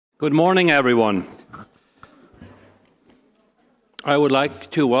Good morning, everyone. I would like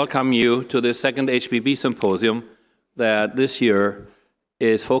to welcome you to the second HPB Symposium that this year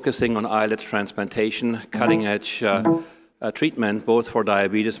is focusing on islet transplantation, cutting-edge treatment both for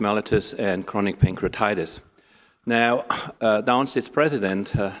diabetes mellitus and chronic pancreatitis. Now, Downstate's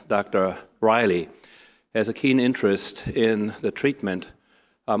president, Dr. Riley, has a keen interest in the treatment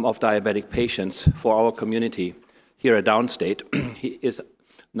of diabetic patients for our community here at Downstate. He is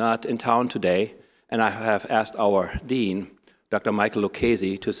not in town today, and I have asked our dean, Dr. Michael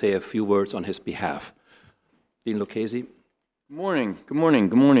Lucchesi, to say a few words on his behalf. Dean Lucchesi. Good morning. Good morning.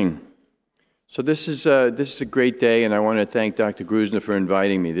 Good morning. So this is a great day, and I want to thank Dr. Gruzna for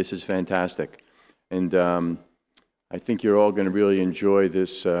inviting me. This is fantastic, and I think you're all going to really enjoy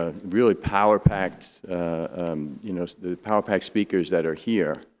this really power-packed, the power-packed speakers that are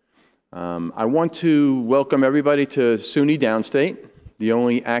here. I want to welcome everybody to SUNY Downstate, the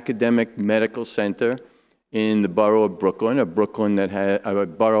only academic medical center in the borough of Brooklyn, a borough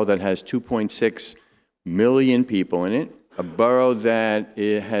that has 2.6 million people in it, a borough that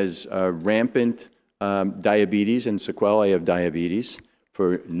has rampant diabetes and sequelae of diabetes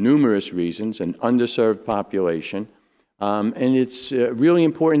for numerous reasons, an underserved population, and it's really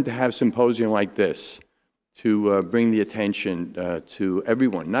important to have a symposium like this to bring the attention to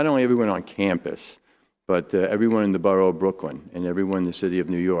everyone, not only everyone on campus, but everyone in the borough of Brooklyn and everyone in the city of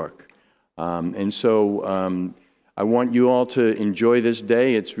New York. And so I want you all to enjoy this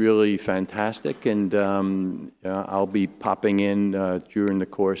day. It's really fantastic, and I'll be popping in during the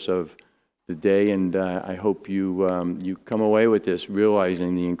course of the day, and I hope you come away with this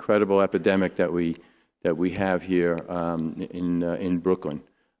realizing the incredible epidemic that we have here in Brooklyn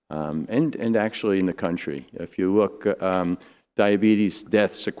and actually in the country. If you look, diabetes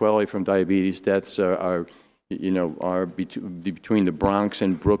deaths, sequelae from diabetes deaths are between the Bronx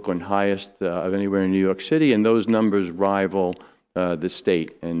and Brooklyn highest of anywhere in New York City, and those numbers rival the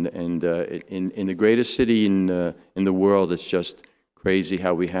state. And in the greatest city in the world, it's just crazy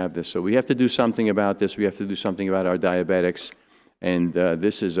how we have this. So we have to do something about this. We have to do something about our diabetics, and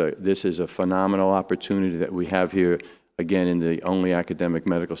this is a phenomenal opportunity that we have here again in the only academic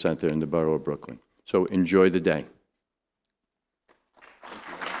medical center in the borough of Brooklyn. So enjoy the day.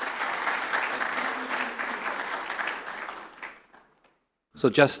 So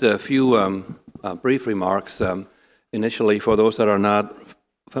just a few brief remarks. Initially, for those that are not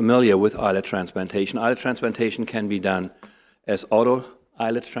familiar with islet transplantation can be done as auto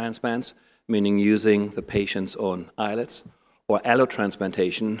islet transplants, meaning using the patient's own islets, or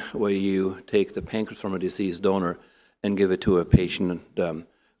allo-transplantation, where you take the pancreas from a deceased donor and give it to a patient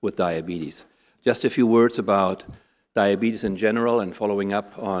with diabetes. Just a few words about diabetes in general, and following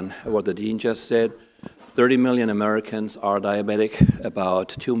up on what the dean just said. 30 million Americans are diabetic, about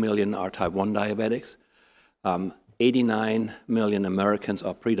 2 million are type 1 diabetics. 89 million Americans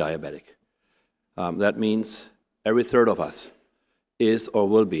are pre-diabetic. That means every third of us is or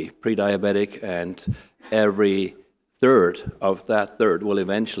will be pre-diabetic, and every third of that third will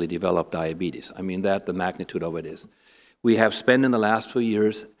eventually develop diabetes. I mean, that the magnitude of it is. We have spent in the last few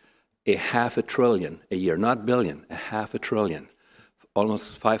years $500 billion a year, not billion, $500 billion,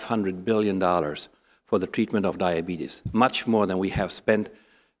 almost $500 billion for the treatment of diabetes, much more than we have spent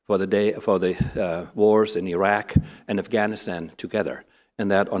for the wars in Iraq and Afghanistan together,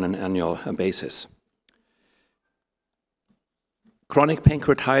 and that on an annual basis. Chronic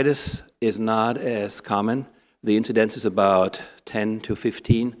pancreatitis is not as common. The incidence is about 10 to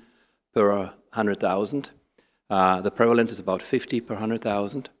 15 per 100,000. The prevalence is about 50 per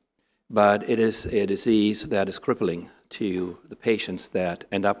 100,000, but it is a disease that is crippling to the patients that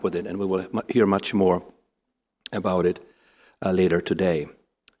end up with it, and we will hear much more about it later today.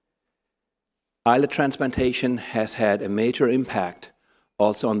 Islet transplantation has had a major impact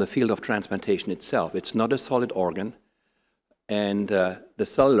also on the field of transplantation itself. It's not a solid organ, and the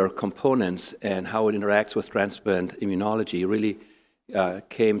cellular components and how it interacts with transplant immunology really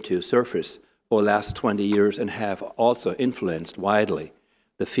came to surface over the last 20 years and have also influenced widely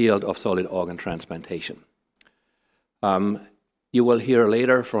the field of solid organ transplantation. You will hear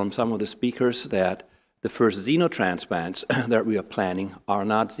later from some of the speakers that the first xenotransplants that we are planning are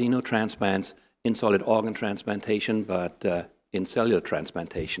not xenotransplants in solid organ transplantation, but in cellular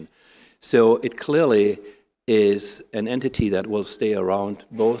transplantation. So it clearly is an entity that will stay around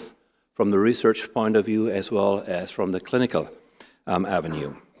both from the research point of view as well as from the clinical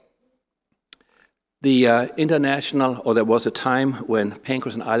avenue. The there was a time when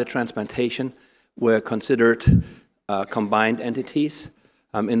pancreas and islet transplantation were considered combined entities.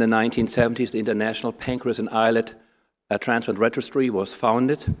 In the 1970s, the International Pancreas and Islet Transplant Registry was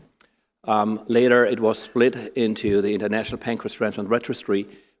founded, Later, it was split into the International Pancreas Transplant Registry,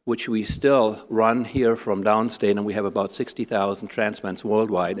 which we still run here from Downstate, and we have about 60,000 transplants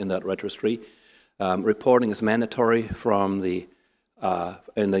worldwide in that registry. Reporting is mandatory from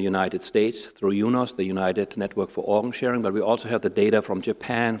in the United States through UNOS, the United Network for Organ Sharing, but we also have the data from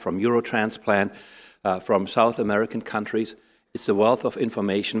Japan, from Eurotransplant, from South American countries. It's a wealth of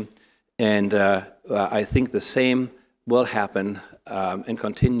information, and I think the same will happen and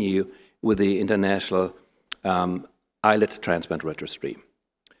continue with the International Islet Transplant Registry.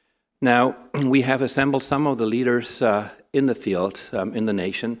 Now, we have assembled some of the leaders in the field, in the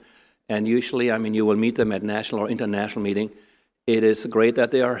nation, and usually, I mean, you will meet them at national or international meeting. It is great that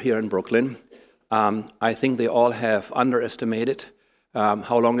they are here in Brooklyn. I think they all have underestimated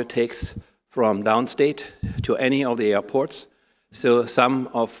how long it takes from Downstate to any of the airports. So some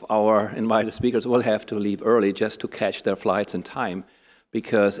of our invited speakers will have to leave early just to catch their flights in time,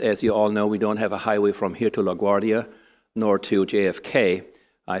 because as you all know, we don't have a highway from here to LaGuardia nor to JFK.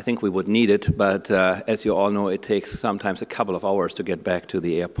 I think we would need it, but as you all know, it takes sometimes a couple of hours to get back to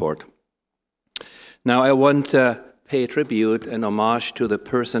the airport. Now, I want to pay tribute and homage to the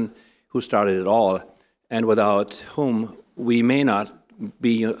person who started it all, and without whom we may not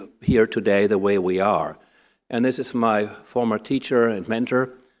be here today the way we are. And this is my former teacher and mentor,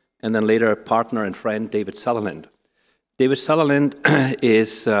 and then later partner and friend, David Sutherland. David Sutherland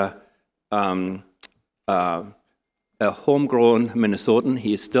is a homegrown Minnesotan.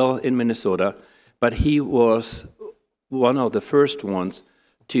 He is still in Minnesota, but he was one of the first ones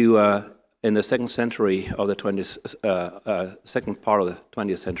to, in the second part of the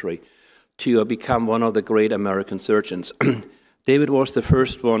 20th century, to become one of the great American surgeons. David was the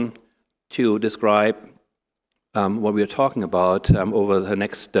first one to describe what we are talking about over the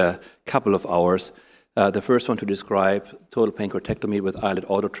next couple of hours. The first one to describe total pancreatectomy with islet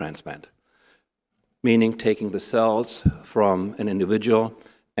autotransplant, meaning taking the cells from an individual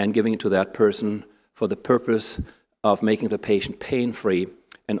and giving it to that person for the purpose of making the patient pain-free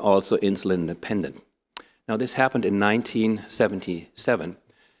and also insulin-independent. Now, this happened in 1977.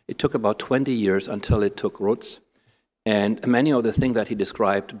 It took about 20 years until it took roots, and many of the things that he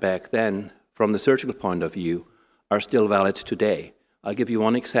described back then, from the surgical point of view, are still valid today. I'll give you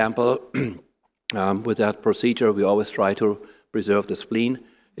one example. With that procedure, we always try to preserve the spleen.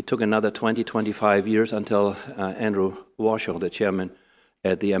 It took another 20, 25 years until Andrew Washoe, the chairman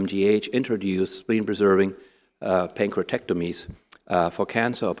at the MGH, introduced spleen-preserving pancreatectomies for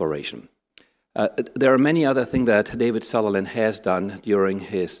cancer operation. There are many other things that David Sutherland has done during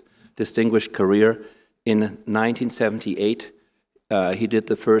his distinguished career. In 1978, he did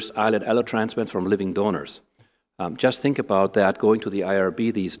the first islet allotransplants from living donors. Just think about that, going to the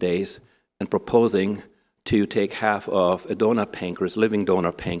IRB these days and proposing to take half of a donor pancreas, living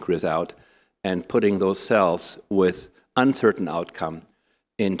donor pancreas out, and putting those cells with uncertain outcome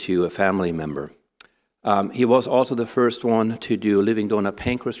into a family member. He was also the first one to do living donor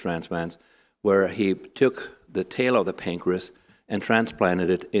pancreas transplants, where he took the tail of the pancreas and transplanted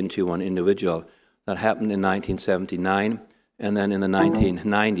it into one individual. That happened in 1979, and then in the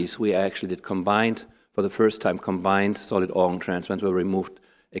 1990s, we actually did combined, for the first time, combined solid organ transplants, where we removed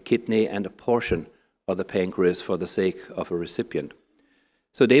a kidney and a portion of the pancreas for the sake of a recipient.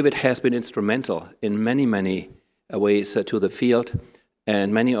 So David has been instrumental in many, many ways to the field,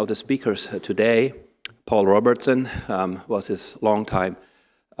 and many of the speakers today, Paul Robertson was his longtime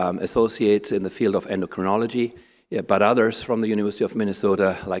associate in the field of endocrinology, but others from the University of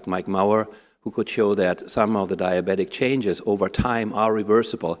Minnesota, like Mike Maurer, who could show that some of the diabetic changes over time are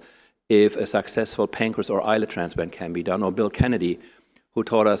reversible if a successful pancreas or islet transplant can be done, or Bill Kennedy, who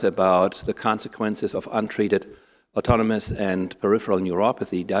taught us about the consequences of untreated autonomous and peripheral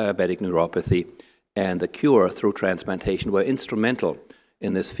neuropathy, diabetic neuropathy, and the cure through transplantation were instrumental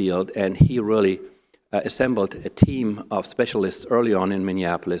in this field, and he really assembled a team of specialists early on in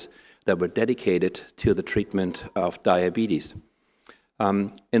Minneapolis that were dedicated to the treatment of diabetes.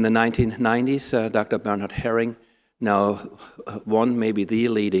 In the 1990s, Dr. Bernhard Herring, now one, maybe the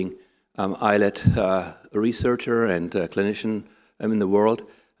leading islet researcher and clinician in the world,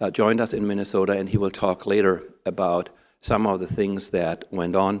 joined us in Minnesota, and he will talk later about some of the things that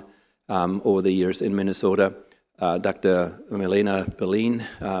went on over the years in Minnesota. Dr. Milena Berlin,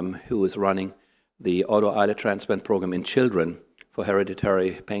 who is running the auto-islet transplant program in children for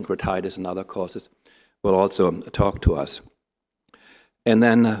hereditary pancreatitis and other causes, will also talk to us. And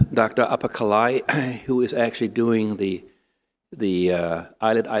then Dr. Apakalai, who is actually doing the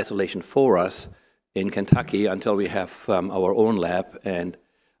islet isolation for us in Kentucky until we have our own lab. And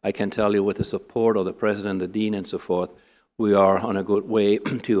I can tell you, with the support of the president, the dean, and so forth, we are on a good way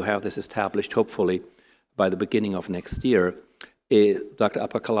to have this established, hopefully, by the beginning of next year. Dr.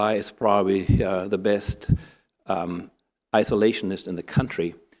 Apakalai is probably the best isolationist in the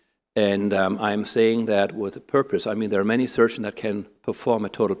country. And I'm saying that with a purpose. I mean, there are many surgeons that can perform a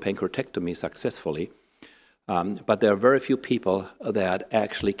total pancreatectomy successfully, but there are very few people that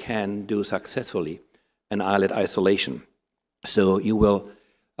actually can do successfully an islet isolation. So you will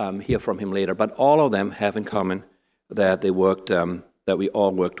hear from him later. But all of them have in common that they worked, that we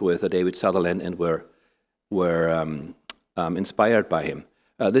all worked with David Sutherland and were inspired by him.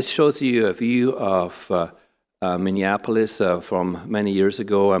 This shows you a view of Minneapolis from many years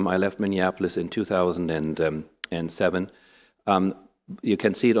ago. I left Minneapolis in 2007. You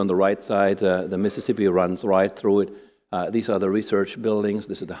can see it on the right side. The Mississippi runs right through it. These are the research buildings.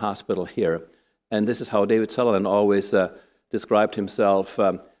 This is the hospital here. And this is how David Sutherland always described himself,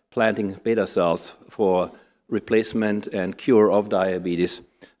 planting beta cells for replacement and cure of diabetes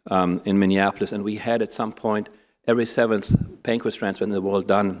in Minneapolis. And we had at some point every 7th pancreas transplant in the world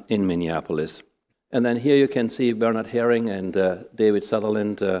done in Minneapolis. And then here you can see Bernard Herring and David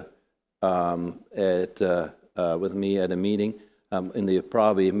Sutherland with me at a meeting in the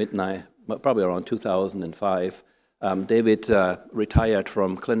probably around 2005. David retired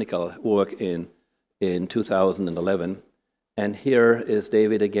from clinical work in 2011. And here is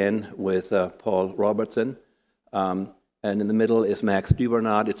David again with Paul Robertson. And in the middle is Max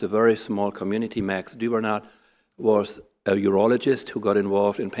Dubernard. It's a very small community. Max Dubernard was a urologist who got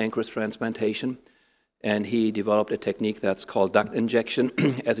involved in pancreas transplantation. And he developed a technique that's called duct injection.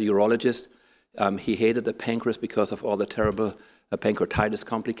 As a urologist, he hated the pancreas because of all the terrible pancreatitis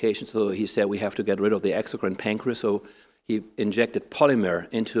complications. So he said we have to get rid of the exocrine pancreas. So he injected polymer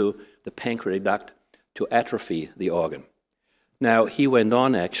into the pancreatic duct to atrophy the organ. Now, he went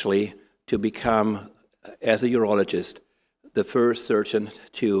on actually to become, as a urologist, the first surgeon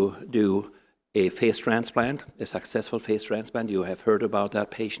to do a face transplant, a successful face transplant. You have heard about that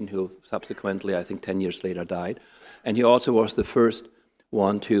patient who subsequently, I think 10 years later, died. And he also was the first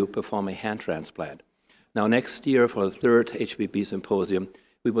one to perform a hand transplant. Now, next year, for the 3rd HPB Symposium,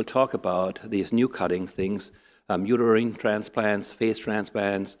 we will talk about these new cutting things, uterine transplants, face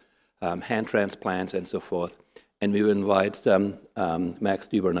transplants, hand transplants, and so forth. And we will invite Max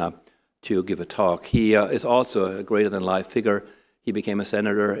Dubernard to give a talk. He is also a greater-than-life figure. He became a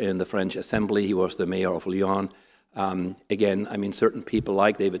senator in the French Assembly. He was the mayor of Lyon. Again, I mean, certain people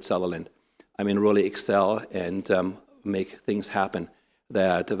like David Sutherland, I mean, really excel and make things happen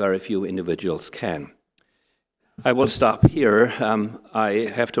that very few individuals can. I will stop here. I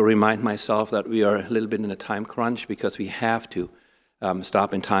have to remind myself that we are a little bit in a time crunch because we have to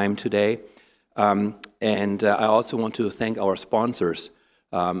stop in time today. And I also want to thank our sponsors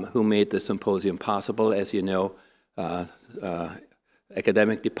who made the symposium possible. As you know,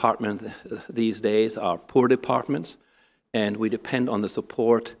 academic departments these days are poor departments, and we depend on the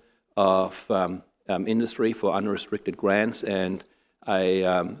support of industry for unrestricted grants. And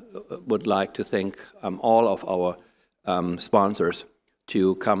I would like to thank all of our sponsors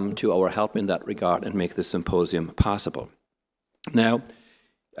to come to our help in that regard and make this symposium possible. Now,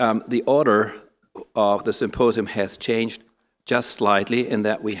 the order of the symposium has changed just slightly in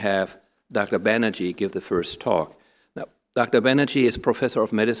that we have Dr. Banerjee give the first talk. Now, Dr. Banerjee is professor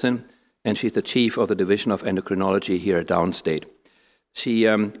of medicine, and she's the chief of the division of endocrinology here at Downstate. She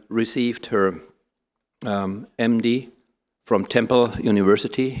received her MD from Temple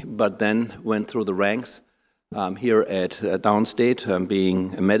University, but then went through the ranks here at Downstate,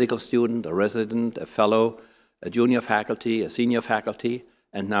 being a medical student, a resident, a fellow, a junior faculty, a senior faculty,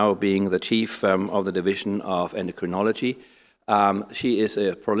 and now being the chief of the division of endocrinology. She is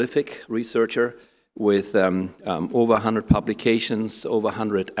a prolific researcher with over 100 publications, over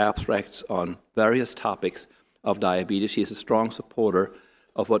 100 abstracts on various topics of diabetes. She is a strong supporter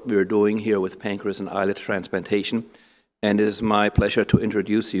of what we're doing here with pancreas and islet transplantation. And it is my pleasure to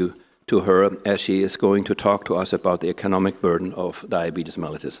introduce you to her as she is going to talk to us about the economic burden of diabetes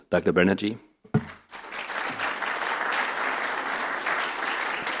mellitus. Dr. Banerjee.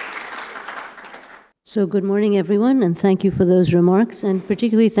 So good morning, everyone, and thank you for those remarks, and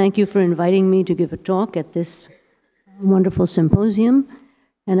particularly thank you for inviting me to give a talk at this wonderful symposium,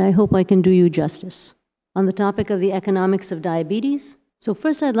 and I hope I can do you justice. On the topic of the economics of diabetes, so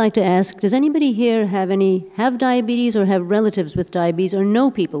first I'd like to ask, does anybody here have diabetes or have relatives with diabetes or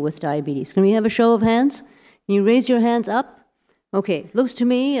know people with diabetes? Can we have a show of hands? Can you raise your hands up? Okay, looks to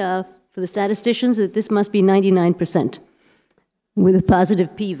me, for the statisticians, that this must be 99% with a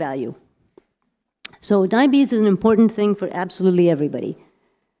positive p-value. So diabetes is an important thing for absolutely everybody.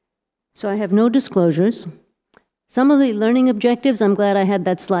 So I have no disclosures. Some of the learning objectives, I'm glad I had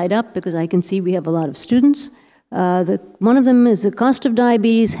that slide up because I can see we have a lot of students. One of them is the cost of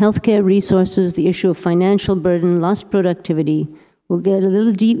diabetes, healthcare resources, the issue of financial burden, lost productivity. We'll get a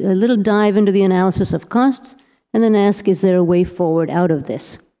little dive into the analysis of costs, and then ask, is there a way forward out of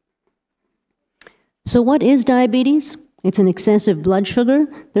this? So what is diabetes? It's an excessive blood sugar.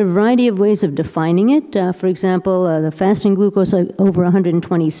 There are a variety of ways of defining it. For example, the fasting glucose over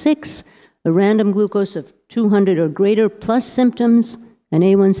 126, a random glucose of 200 or greater plus symptoms, an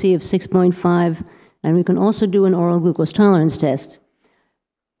A1C of 6.5, and we can also do an oral glucose tolerance test.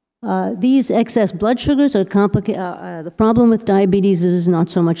 These excess blood sugars are complicated. The problem with diabetes is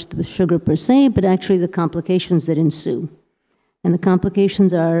not so much the sugar per se, but actually the complications that ensue. And the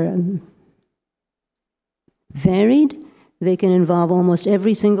complications are varied. They can involve almost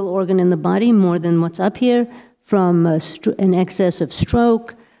every single organ in the body, more than what's up here, from an excess of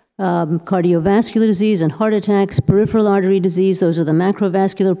stroke, cardiovascular disease and heart attacks, peripheral artery disease, those are the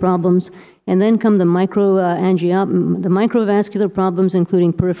macrovascular problems, and then come the microvascular problems,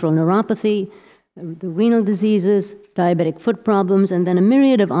 including peripheral neuropathy, the renal diseases, diabetic foot problems, and then a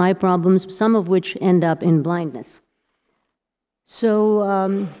myriad of eye problems, some of which end up in blindness.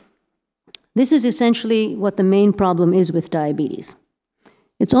 So this is essentially what the main problem is with diabetes.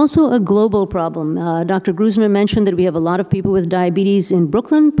 It's also a global problem. Dr. Grusner mentioned that we have a lot of people with diabetes in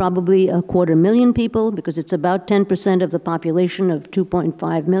Brooklyn, probably 250,000 people, because it's about 10% of the population of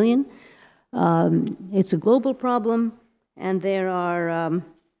 2.5 million. It's a global problem, and there are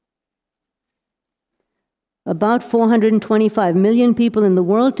about 425 million people in the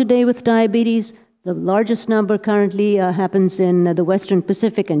world today with diabetes. The largest number currently happens in the Western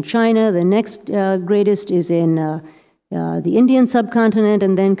Pacific and China. The next greatest is in the Indian subcontinent,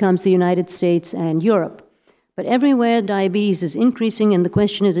 and then comes the United States and Europe. But everywhere, diabetes is increasing, and the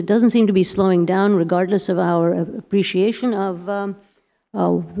question is, it doesn't seem to be slowing down, regardless of our appreciation of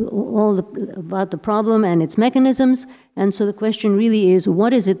about the problem and its mechanisms. And so the question really is,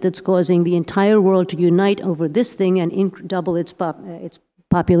 what is it that's causing the entire world to unite over this thing and double its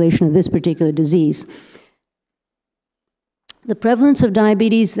population of this particular disease? The prevalence of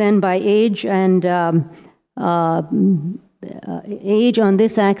diabetes then by age and age on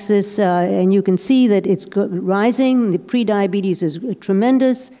this axis, and you can see that it's rising. The pre-diabetes is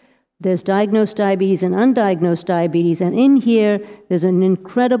tremendous. There's diagnosed diabetes and undiagnosed diabetes, and in here, there's an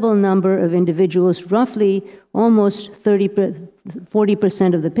incredible number of individuals. Roughly almost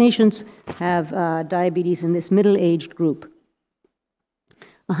 40% of the patients have diabetes in this middle-aged group.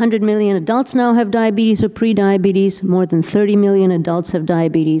 100 million adults now have diabetes or pre-diabetes. More than 30 million adults have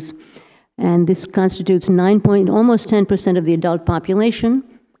diabetes. And this constitutes almost 10% of the adult population.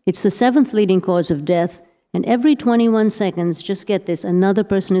 It's the 7th leading cause of death, and every 21 seconds, just get this, another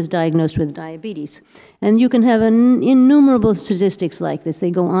person is diagnosed with diabetes. And you can have innumerable statistics like this.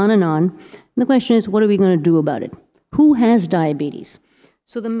 They go on. And the question is, what are we going to do about it? Who has diabetes?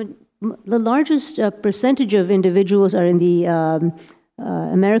 So the largest percentage of individuals are in the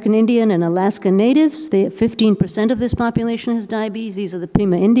American Indian and Alaska Natives. 15% of this population has diabetes. These are the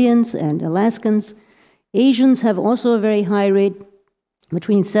Pima Indians and Alaskans. Asians have also a very high rate,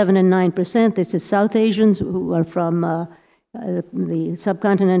 between 7 and 9%. This is South Asians who are from the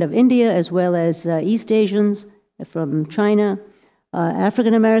subcontinent of India, as well as East Asians from China.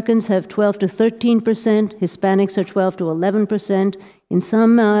 African Americans have 12 to 13%. Hispanics are 12 to 11%. In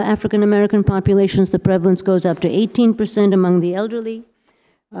some African American populations, the prevalence goes up to 18% among the elderly.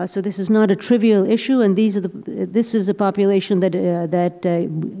 So this is not a trivial issue, and this is a population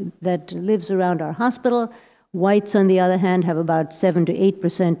that lives around our hospital. Whites, on the other hand, have about 7 to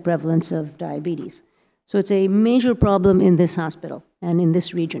 8% prevalence of diabetes. So it's a major problem in this hospital and in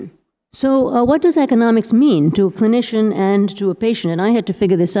this region. So what does economics mean to a clinician and to a patient? And I had to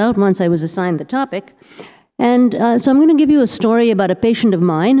figure this out once I was assigned the topic. And so I'm going to give you a story about a patient of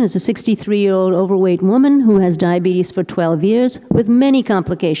mine who's a 63-year-old overweight woman who has diabetes for 12 years with many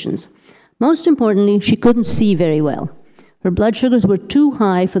complications. Most importantly, she couldn't see very well. Her blood sugars were too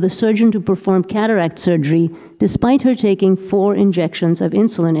high for the surgeon to perform cataract surgery, despite her taking 4 injections of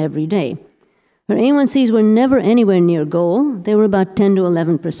insulin every day. Her A1Cs were never anywhere near goal. They were about 10 to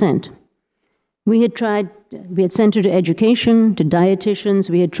 11%. We had sent her to education, to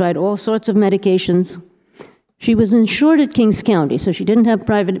dietitians. We had tried all sorts of medications. She was insured at Kings County, so she didn't have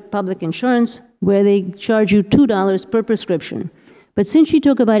public insurance, where they charge you $2 per prescription. But since she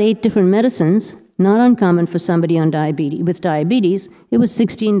took about 8 different medicines, not uncommon for somebody with diabetes, it was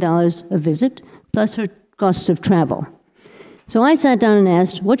 $16 a visit, plus her costs of travel. So I sat down and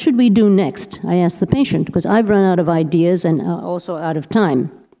asked, what should we do next? I asked the patient, because I've run out of ideas and also out of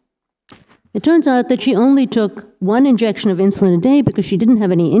time. It turns out that she only took 1 injection of insulin a day because she didn't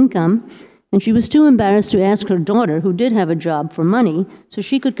have any income, and she was too embarrassed to ask her daughter, who did have a job, for money so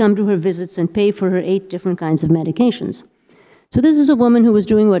she could come to her visits and pay for her 8 different kinds of medications. So this is a woman who was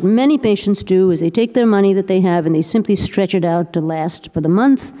doing what many patients do, is they take their money that they have and they simply stretch it out to last for the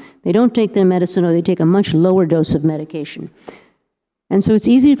month. They don't take their medicine, or they take a much lower dose of medication. And so it's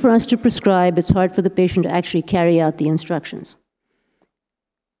easy for us to prescribe. It's hard for the patient to actually carry out the instructions.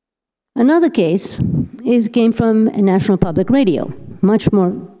 Another case came from National Public Radio, much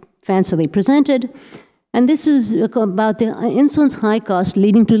more fancily presented. And this is about the insulin's high cost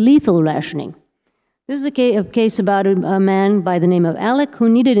leading to lethal rationing. This is a case about a man by the name of Alec who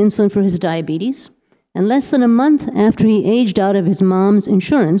needed insulin for his diabetes, and less than a month after he aged out of his mom's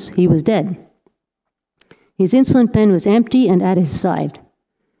insurance, he was dead. His insulin pen was empty and at his side.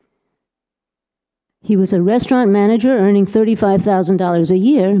 He was a restaurant manager earning $35,000 a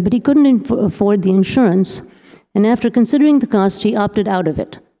year, but he couldn't afford the insurance, and after considering the cost, he opted out of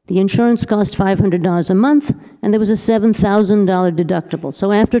it. The insurance cost $500 a month, and there was a $7,000 deductible.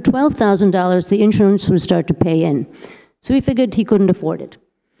 So after $12,000, the insurance would start to pay in. So he figured he couldn't afford it.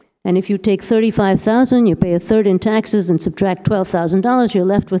 And if you take $35,000, you pay a third in taxes and subtract $12,000, you're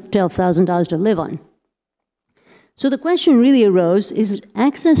left with $12,000 to live on. So the question really arose, is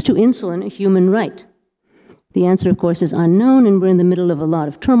access to insulin a human right? The answer, of course, is unknown, and we're in the middle of a lot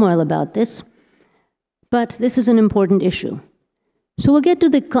of turmoil about this. But this is an important issue. So we'll get to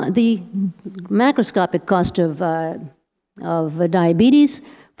the macroscopic cost of diabetes.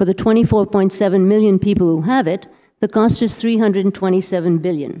 For the 24.7 million people who have it, the cost is $327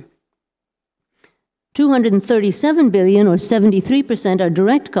 billion. 237 billion, or 73%, are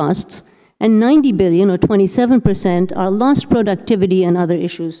direct costs, and 90 billion, or 27%, are lost productivity and other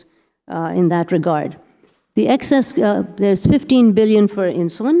issues in that regard. The excess, there's 15 billion for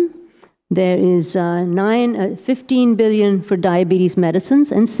insulin. There is 15 billion for diabetes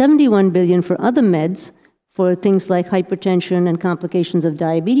medicines and 71 billion for other meds for things like hypertension and complications of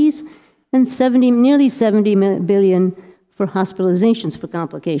diabetes, and nearly 70 billion for hospitalizations for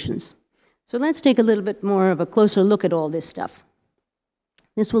complications. So let's take a little bit more of a closer look at all this stuff.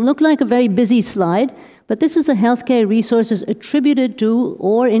 This will look like a very busy slide, but this is the healthcare resources attributed to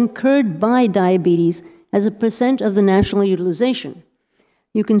or incurred by diabetes as a % of the national utilization.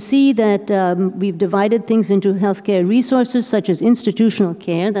 You can see that we've divided things into healthcare resources such as institutional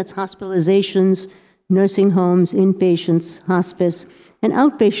care, that's hospitalizations, nursing homes, inpatients, hospice, and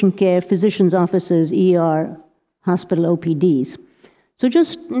outpatient care, physicians' offices, ER, hospital OPDs. So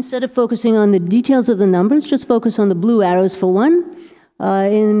just instead of focusing on the details of the numbers, just focus on the blue arrows for one.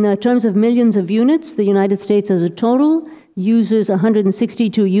 In terms of millions of units, the United States as a total uses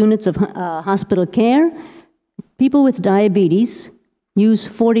 162 units of hospital care. People with diabetes use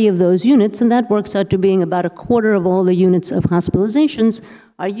 40 of those units, and that works out to being about a quarter of all the units of hospitalizations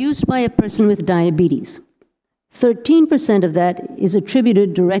are used by a person with diabetes. 13% of that is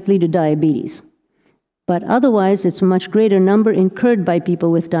attributed directly to diabetes. But otherwise, it's a much greater number incurred by people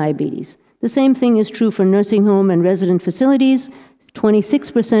with diabetes. The same thing is true for nursing home and resident facilities.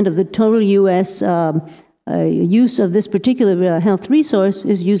 26% of the total U.S. Use of this particular health resource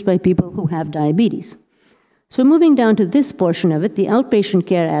is used by people who have diabetes. So moving down to this portion of it, the outpatient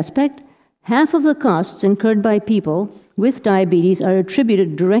care aspect, half of the costs incurred by people with diabetes are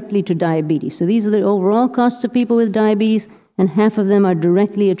attributed directly to diabetes. So these are the overall costs of people with diabetes, and half of them are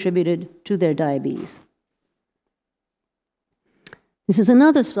directly attributed to their diabetes. This is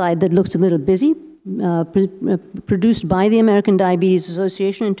another slide that looks a little busy, produced by the American Diabetes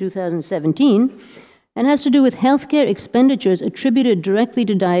Association in 2017, and has to do with healthcare expenditures attributed directly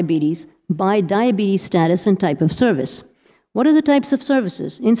to diabetes by diabetes status and type of service. What are the types of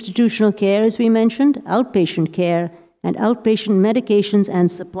services? Institutional care, as we mentioned, outpatient care, and outpatient medications and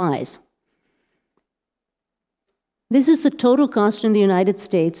supplies. This is the total cost in the United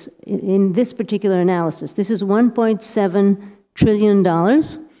States in this particular analysis. This is $1.7 trillion,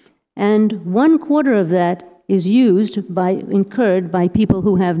 and 1/4 of that is incurred by people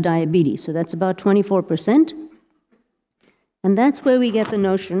who have diabetes. So that's about 24%. And that's where we get the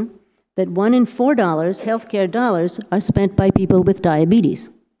notion that 1 in 4 healthcare dollars, are spent by people with diabetes.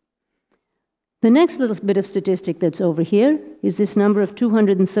 The next little bit of statistic that's over here is this number of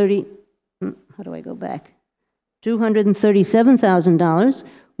 $237,000,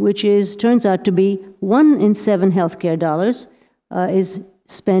 which turns out to be 1 in 7 healthcare dollars is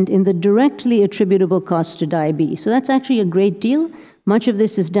spent in the directly attributable costs to diabetes. So that's actually a great deal. Much of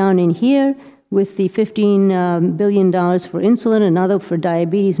this is down in here. with the $15 billion for insulin, another for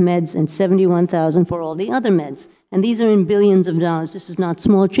diabetes meds, and $71,000 for all the other meds. And these are in billions of dollars. This is not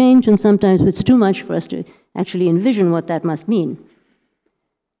small change, and sometimes it's too much for us to actually envision what that must mean.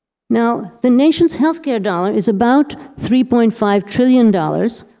 Now, the nation's healthcare dollar is about $3.5 trillion,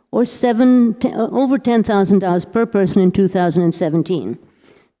 or over $10,000 per person in 2017.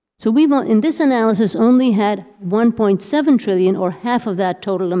 So we've, in this analysis, only had 1.7 trillion, or half of that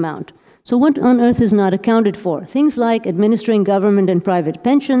total amount. So what on earth is not accounted for? Things like administering government and private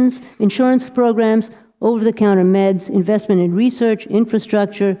pensions, insurance programs, over-the-counter meds, investment in research,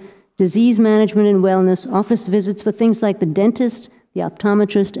 infrastructure, disease management and wellness, office visits for things like the dentist, the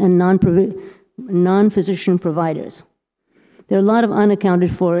optometrist, and non-physician providers. There are a lot of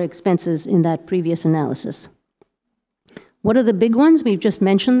unaccounted for expenses in that previous analysis. What are the big ones? We've just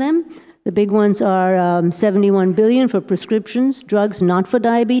mentioned them. The big ones are $71 billion for prescriptions, drugs not for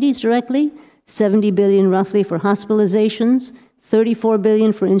diabetes directly, $70 billion roughly for hospitalizations, $34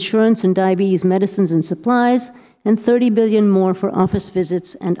 billion for insurance and diabetes medicines and supplies, and $30 billion more for office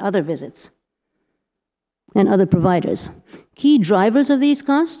visits and other visits, and other providers. Key drivers of these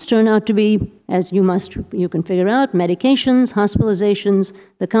costs turn out to be, as you can figure out, medications, hospitalizations,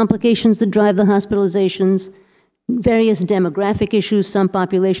 the complications that drive the hospitalizations, various demographic issues, some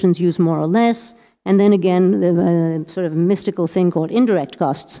populations use more or less, and then again, the sort of mystical thing called indirect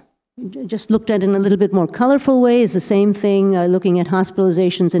costs. Just looked at in a little bit more colorful way is the same thing, looking at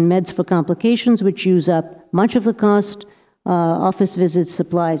hospitalizations and meds for complications, which use up much of the cost, office visits,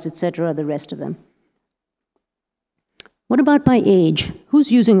 supplies, etc., the rest of them. What about by age?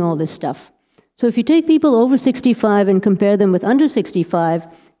 Who's using all this stuff? So if you take people over 65 and compare them with under 65,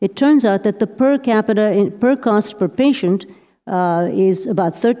 it turns out that the per capita, per cost per patient is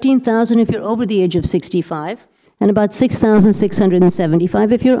about $13,000 if you're over the age of 65, and about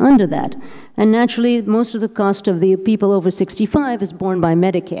 $6,675 if you're under that. And naturally, most of the cost of the people over 65 is borne by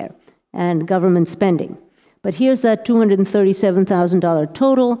Medicare and government spending. But here's that $237,000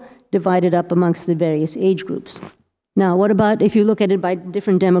 total divided up amongst the various age groups. Now, what about if you look at it by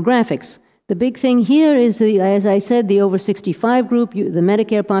different demographics? The big thing here is, as I said, the over 65 group. The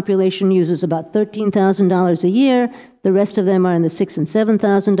Medicare population uses about $13,000 a year. The rest of them are in the $6,000 and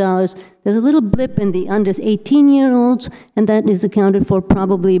 $7,000. There's a little blip in the under 18-year-olds, and that is accounted for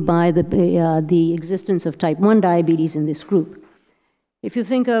probably by the existence of type 1 diabetes in this group. If you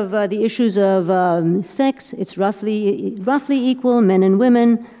think of the issues of sex, it's roughly equal, men and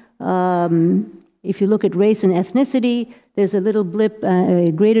women. If you look at race and ethnicity, there's a little blip,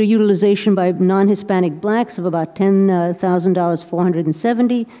 greater utilization by non-Hispanic blacks of about $10,000,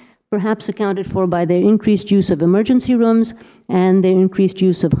 470, perhaps accounted for by their increased use of emergency rooms and their increased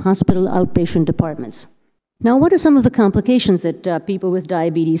use of hospital outpatient departments. Now, what are some of the complications that people with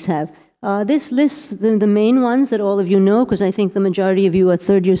diabetes have? This lists the main ones that all of you know, because I think the majority of you are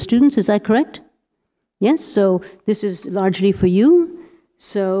third-year students. Is that correct? Yes, so this is largely for you.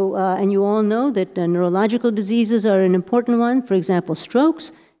 So, and you all know that neurological diseases are an important one, for example,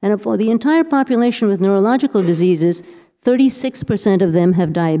 strokes. And for the entire population with neurological diseases, 36% of them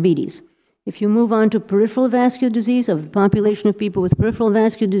have diabetes. If you move on to peripheral vascular disease, of the population of people with peripheral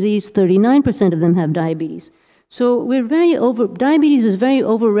vascular disease, 39% of them have diabetes. So diabetes is very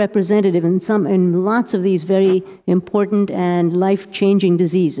overrepresentative in lots of these very important and life-changing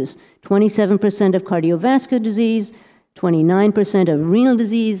diseases. 27% of cardiovascular disease, 29% of renal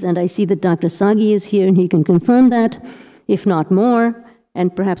disease, and I see that Dr. Sagi is here and he can confirm that, if not more,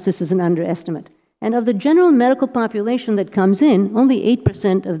 and perhaps this is an underestimate. And of the general medical population that comes in, only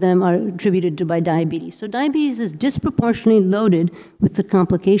 8% of them are attributed by diabetes. So diabetes is disproportionately loaded with the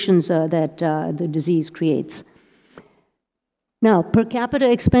complications that the disease creates. Now, per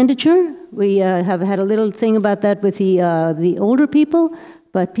capita expenditure, we have had a little thing about that with the older people.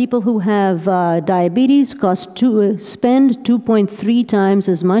 But people who have diabetes spend 2.3 times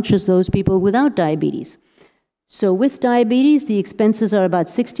as much as those people without diabetes. So with diabetes, the expenses are about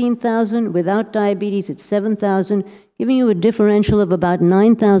 $16,000. Without diabetes, it's $7,000, giving you a differential of about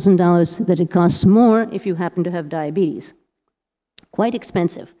 $9,000 that it costs more if you happen to have diabetes. Quite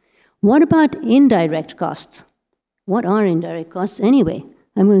expensive. What about indirect costs? What are indirect costs anyway?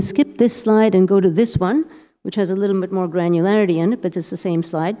 I'm going to skip this slide and go to this one, which has a little bit more granularity in it, but it's the same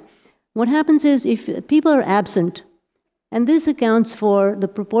slide. What happens is if people are absent, and this accounts for the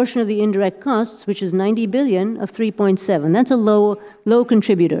proportion of the indirect costs, which is $90 billion of 3.7. That's a low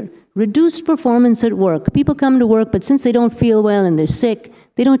contributor. Reduced performance at work. People come to work, but since they don't feel well and they're sick,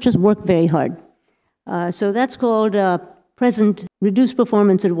 they don't just work very hard. So that's called present reduced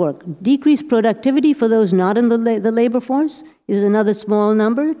performance at work. Decreased productivity for those not in the labor force is another small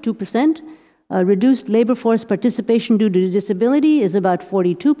number, 2%. Reduced labor force participation due to disability is about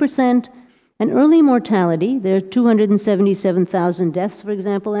 42%. And early mortality, there are 277,000 deaths, for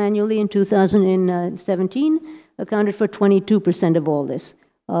example, annually in 2017, accounted for 22% of all this,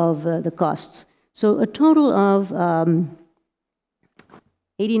 of the costs. So a total of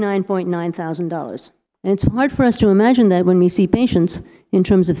 $89.9 thousand. And it's hard for us to imagine that when we see patients in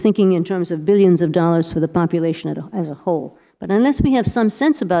terms of thinking in terms of billions of dollars for the population as a whole. But unless we have some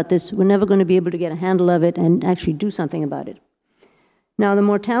sense about this, we're never going to be able to get a handle of it and actually do something about it. Now, the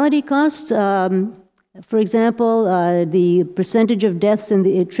mortality costs, for example, the percentage of deaths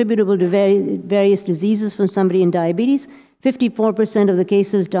attributable to various diseases from somebody in diabetes, 54% of the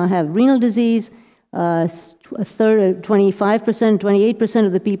cases have renal disease, a third, 25%, 28%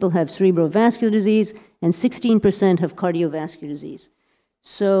 of the people have cerebrovascular disease, and 16% have cardiovascular disease.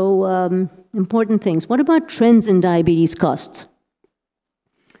 So, important things. What about trends in diabetes costs?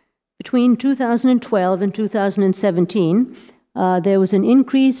 Between 2012 and 2017, there was an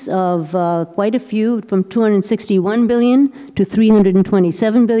increase of quite a few, from $261 billion to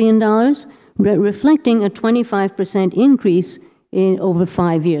 $327 billion, reflecting a 25% increase in over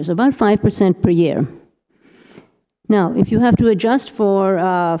 5 years, about 5% per year. Now, if you have to adjust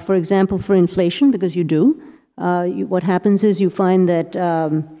for example, for inflation, because you do, what happens is you find that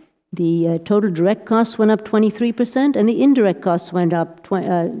the total direct costs went up 23%, and the indirect costs went up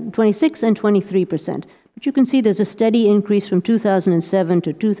 26 and 23%. But you can see there's a steady increase from 2007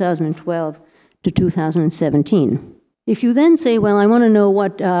 to 2012 to 2017. If you then say, well, I want to know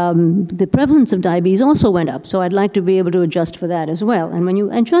what the prevalence of diabetes also went up, so I'd like to be able to adjust for that as well. And when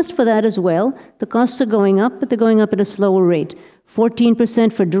you adjust for that as well, the costs are going up, but they're going up at a slower rate.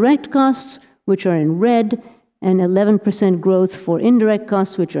 14% for direct costs, which are in red, and 11% growth for indirect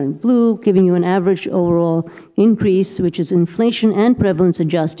costs, which are in blue, giving you an average overall increase, which is inflation and prevalence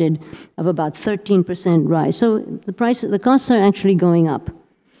adjusted, of about 13% rise. So the costs are actually going up.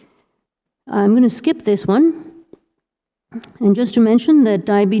 I'm going to skip this one. And just to mention that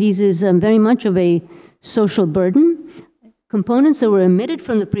diabetes is very much of a social burden. Components that were omitted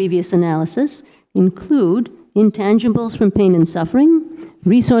from the previous analysis include intangibles from pain and suffering,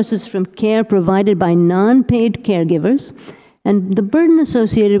 resources from care provided by non-paid caregivers, and the burden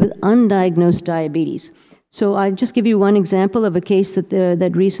associated with undiagnosed diabetes. So I'll just give you one example of a case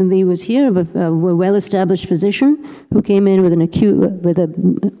that recently was here of a well-established physician who came in with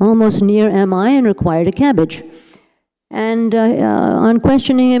an almost near MI and required a CABG. And on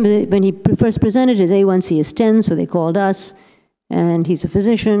questioning him, when he first presented, his A1C is 10, so they called us. And he's a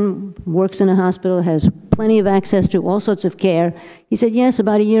physician, works in a hospital, has plenty of access to all sorts of care. He said, yes,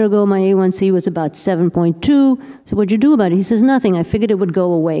 about a year ago, my A1C was about 7.2. So what'd you do about it? He says, nothing. I figured it would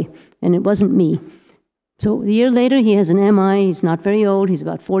go away, and it wasn't me. So a year later, he has an MI. He's not very old. He's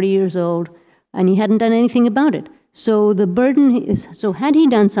about 40 years old, and he hadn't done anything about it. So the burden is, so had he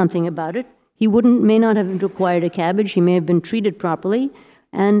done something about it, he may not have required a CABG. He may have been treated properly.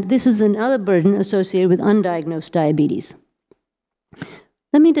 And this is another burden associated with undiagnosed diabetes.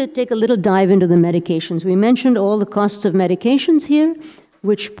 Let me take a little dive into the medications. We mentioned all the costs of medications here,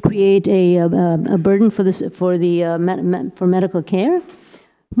 which create a burden for medical care.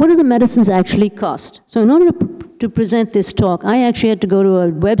 What do the medicines actually cost? So in order to present this talk, I actually had to go to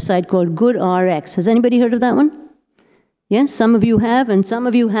a website called GoodRx. Has anybody heard of that one? Yes, some of you have, and some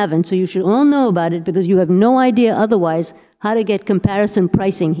of you haven't. So you should all know about it because you have no idea otherwise how to get comparison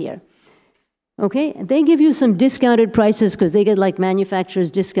pricing here. Okay, they give you some discounted prices because they get like manufacturers'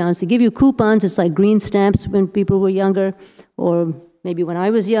 discounts. They give you coupons. It's like green stamps when people were younger, or maybe when I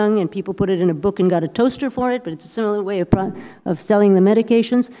was young and people put it in a book and got a toaster for it, but it's a similar way of selling the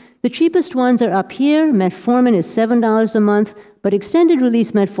medications. The cheapest ones are up here. Metformin is $7 a month, but extended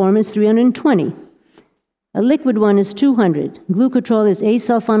release metformin is $320. A liquid one is $200. Glucotrol is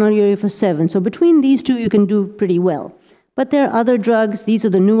asulfonylurea for $7. So between these two, you can do pretty well. But there are other drugs. These are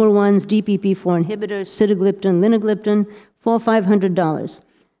the newer ones, DPP-4 inhibitors, sitagliptin, linagliptin, $400–500.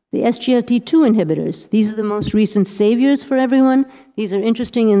 The SGLT2 inhibitors, these are the most recent saviors for everyone. These are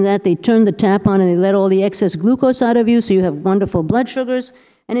interesting in that they turn the tap on and they let all the excess glucose out of you, so you have wonderful blood sugars.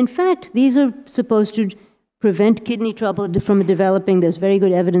 And in fact, these are supposed to prevent kidney trouble from developing. There's very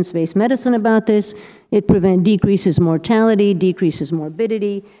good evidence-based medicine about this. It decreases mortality, decreases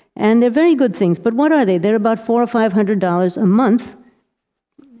morbidity, and they're very good things. But what are they? They're about $400 or $500 a month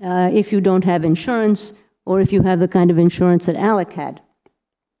if you don't have insurance or if you have the kind of insurance that Alec had.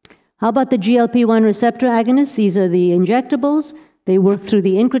 How about the GLP-1 receptor agonists? These are the injectables. They work through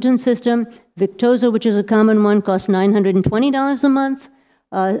the incretin system. Victoza, which is a common one, costs $920 a month.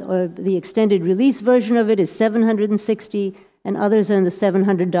 Or the extended release version of it is $760. and others are in the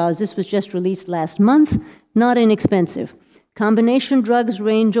 $700. This was just released last month, not inexpensive. Combination drugs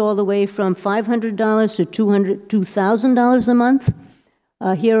range all the way from $500 to $2,000 a month.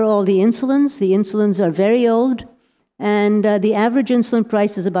 Here are all the insulins. The insulins are very old, and the average insulin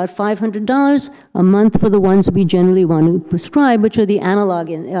price is about $500 a month for the ones we generally want to prescribe, which are the analog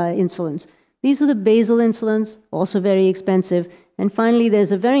insulins. These are the basal insulins, also very expensive. And finally,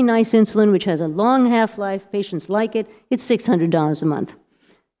 there's a very nice insulin which has a long half-life. Patients like it. It's $600 a month.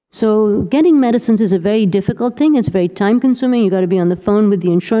 So getting medicines is a very difficult thing. It's very time-consuming. You've got to be on the phone with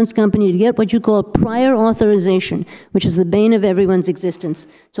the insurance company to get what you call prior authorization, which is the bane of everyone's existence.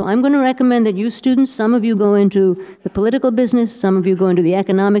 So I'm going to recommend that you students, some of you go into the political business, some of you go into the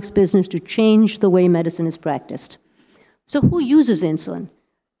economics business to change the way medicine is practiced. So who uses insulin?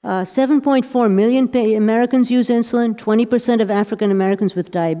 7.4 million Americans use insulin, 20% of African Americans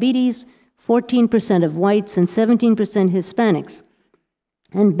with diabetes, 14% of whites, and 17% Hispanics.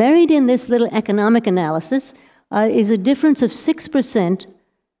 And buried in this little economic analysis is a difference of 6%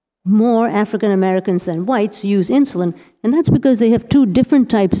 more African Americans than whites use insulin, and that's because they have two different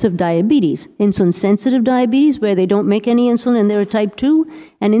types of diabetes. Insulin-sensitive diabetes, where they don't make any insulin and they're a type 2,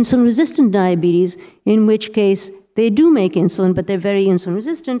 and insulin-resistant diabetes, in which case they do make insulin, but they're very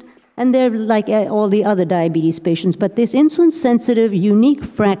insulin-resistant, and they're like all the other diabetes patients. But this insulin-sensitive, unique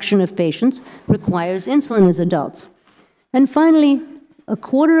fraction of patients requires insulin as adults. And finally, a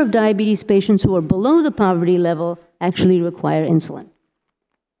quarter of diabetes patients who are below the poverty level actually require insulin.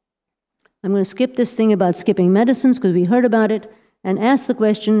 I'm going to skip this thing about skipping medicines because we heard about it, and ask the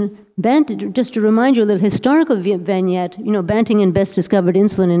question, just to remind you a little historical vignette, Banting and Best discovered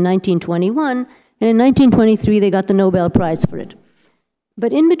insulin in 1921, and in 1923 they got the Nobel Prize for it.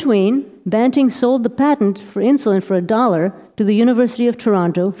 But in between, Banting sold the patent for insulin for $1 to the University of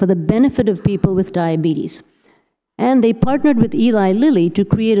Toronto for the benefit of people with diabetes. And they partnered with Eli Lilly to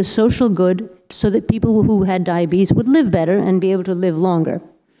create a social good so that people who had diabetes would live better and be able to live longer.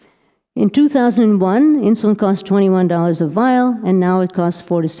 In 2001, insulin cost $21 a vial, and now it costs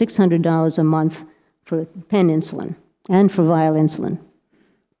 $400 to $600 a month for pen insulin and for vial insulin.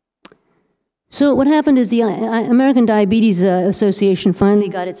 So what happened is the American Diabetes Association finally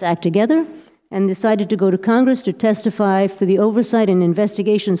got its act together and decided to go to Congress to testify for the Oversight and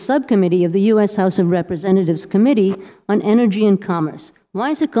Investigation Subcommittee of the U.S. House of Representatives Committee on Energy and Commerce.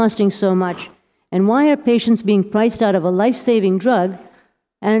 Why is it costing so much? And why are patients being priced out of a life-saving drug?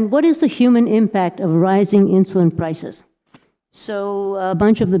 And what is the human impact of rising insulin prices? So a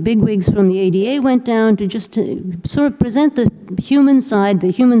bunch of the bigwigs from the ADA went down to just sort of present the human side,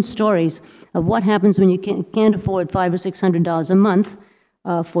 the human stories of what happens when you can't afford $500 or $600 a month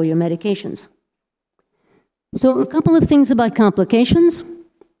for your medications. So a couple of things about complications,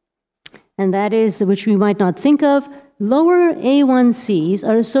 and that is, which we might not think of, lower A1Cs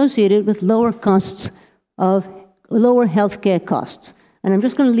are associated with lower healthcare costs. And I'm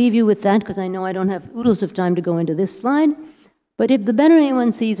just going to leave you with that because I know I don't have oodles of time to go into this slide. But if the better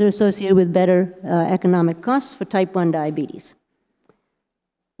A1Cs are associated with better economic costs for type 1 diabetes.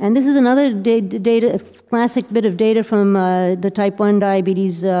 And this is another classic bit of data from the type 1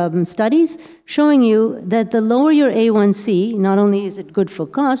 diabetes studies showing you that the lower your A1C, not only is it good for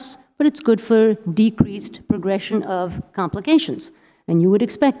costs, but it's good for decreased progression of complications. And you would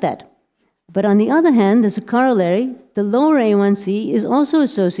expect that. But on the other hand, there's a corollary. The lower A1C is also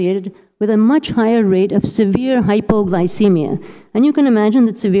associated with a much higher rate of severe hypoglycemia. And you can imagine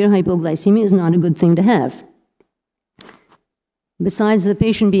that severe hypoglycemia is not a good thing to have. Besides the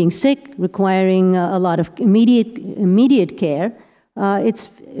patient being sick, requiring a lot of immediate care,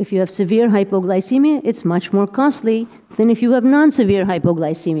 if you have severe hypoglycemia, it's much more costly than if you have non-severe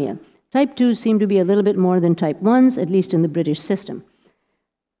hypoglycemia. Type 2s seem to be a little bit more than type 1s, at least in the British system.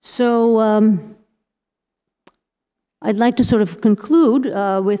 So I'd like to sort of conclude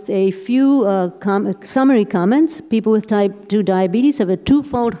with a few summary comments. People with type 2 diabetes have a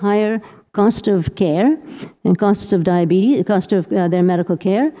twofold higher cost of care and costs of diabetes, cost of their medical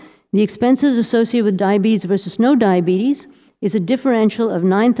care. The expenses associated with diabetes versus no diabetes is a differential of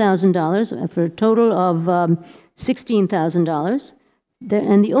 $9,000 for a total of $16,000.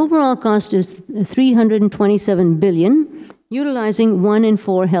 And the overall cost is $327 billion, utilizing 1 in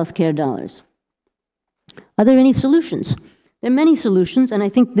 4 healthcare dollars. Are there any solutions? There are many solutions, and I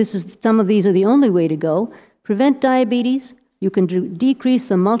think some of these are the only way to go. Prevent diabetes. You can decrease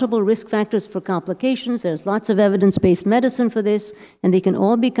the multiple risk factors for complications. There's lots of evidence-based medicine for this, and they can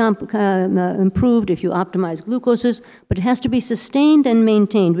all be improved if you optimize glucoses, but it has to be sustained and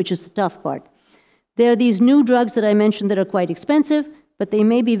maintained, which is the tough part. There are these new drugs that I mentioned that are quite expensive, but they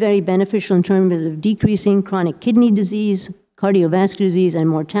may be very beneficial in terms of decreasing chronic kidney disease, cardiovascular disease, and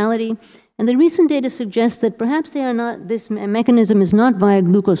mortality. And the recent data suggests that perhaps they are not, this mechanism is not via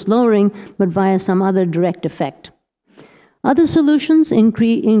glucose lowering, but via some other direct effect. Other solutions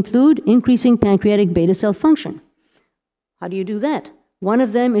include increasing pancreatic beta cell function. How do you do that? One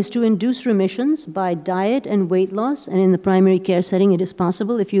of them is to induce remissions by diet and weight loss, and in the primary care setting it is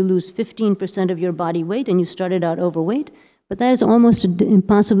possible if you lose 15% of your body weight and you started out overweight, but that is almost an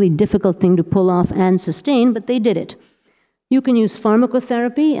impossibly difficult thing to pull off and sustain, but they did it. You can use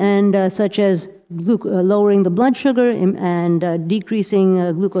pharmacotherapy, and such as lowering the blood sugar and decreasing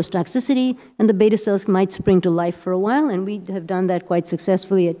glucose toxicity, and the beta cells might spring to life for a while, and we have done that quite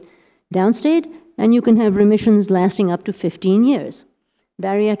successfully at Downstate, and you can have remissions lasting up to 15 years.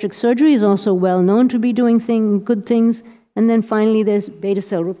 Bariatric surgery is also well known to be doing good things, and then finally there's beta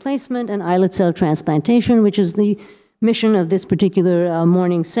cell replacement and islet cell transplantation, which is the mission of this particular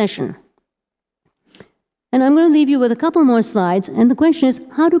morning session. And I'm going to leave you with a couple more slides, and the question is,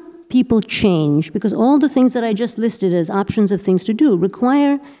 how do people change? Because all the things that I just listed as options of things to do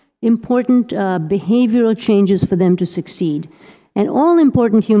require important behavioral changes for them to succeed. And all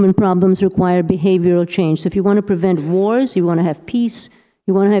important human problems require behavioral change. So if you want to prevent wars, you want to have peace,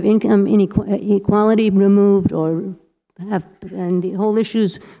 you want to have income inequality removed, or and the whole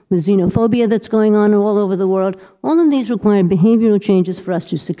issues with xenophobia that's going on all over the world, all of these require behavioral changes for us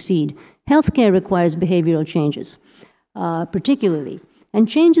to succeed. Healthcare requires behavioral changes, particularly. And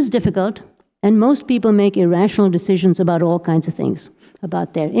change is difficult, and most people make irrational decisions about all kinds of things,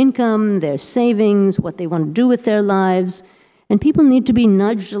 about their income, their savings, what they want to do with their lives, and people need to be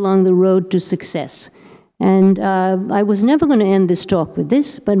nudged along the road to success. And I was never going to end this talk with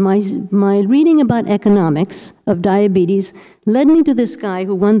this, but my reading about economics of diabetes led me to this guy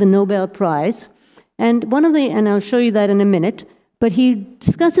who won the Nobel Prize, and I'll show you that in a minute, but he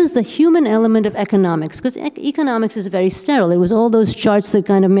discusses the human element of economics, because economics is very sterile. It was all those charts that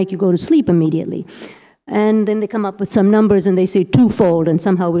kind of make you go to sleep immediately. And then they come up with some numbers and they say twofold, and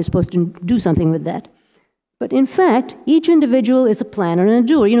somehow we're supposed to do something with that. But in fact, each individual is a planner and a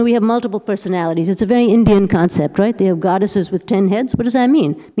doer. You know, we have multiple personalities. It's a very Indian concept, right? They have goddesses with 10 heads. What does that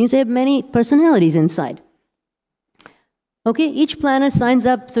mean? It means they have many personalities inside. Okay, each planner signs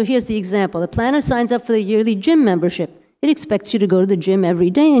up. So here's the example. A planner signs up for the yearly gym membership. It expects you to go to the gym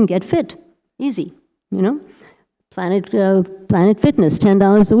every day and get fit. Easy, you know? Planet Fitness,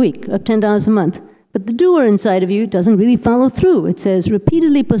 $10 a week, or $10 a month. But the doer inside of you doesn't really follow through. It says,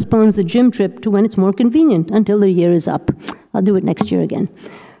 repeatedly postpones the gym trip to when it's more convenient until the year is up. I'll do it next year again.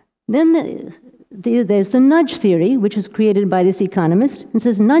 Then there's the nudge theory, which was created by this economist. It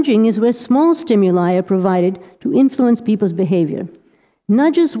says nudging is where small stimuli are provided to influence people's behavior.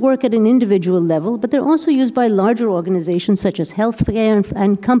 Nudges work at an individual level, but they're also used by larger organizations such as healthcare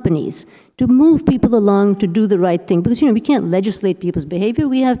and companies to move people along to do the right thing. Because, you know, we can't legislate people's behavior.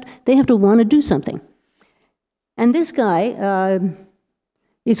 They have to want to do something. And this guy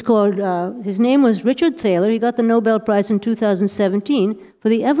is called, his name was Richard Thaler. He got the Nobel Prize in 2017 for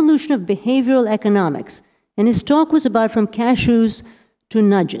the evolution of behavioral economics. And his talk was about from cashews to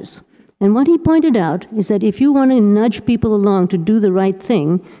nudges. And what he pointed out is that if you want to nudge people along to do the right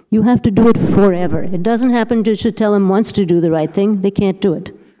thing, you have to do it forever. It doesn't happen just to tell them once to do the right thing. They can't do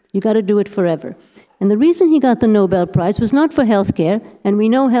it. You got to do it forever. And the reason he got the Nobel Prize was not for healthcare, and we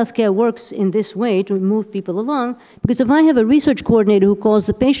know healthcare works in this way to move people along, because if I have a research coordinator who calls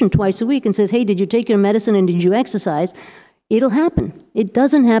the patient twice a week and says, hey, did you take your medicine and did you exercise? It'll happen. It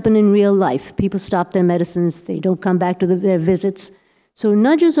doesn't happen in real life. People stop their medicines. They don't come back to their visits. So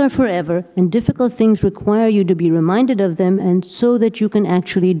nudges are forever, and difficult things require you to be reminded of them, and so that you can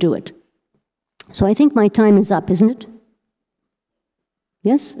actually do it. So I think my time is up, isn't it?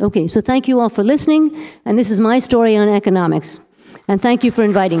 Yes? Okay, so thank you all for listening, and this is my story on economics. And thank you for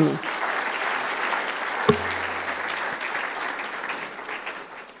inviting me.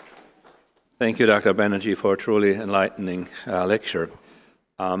 Thank you, Dr. Banerjee, for a truly enlightening lecture.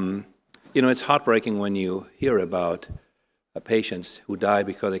 You know, it's heartbreaking when you hear about patients who die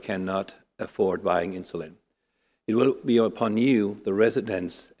because they cannot afford buying insulin. It will be upon you, the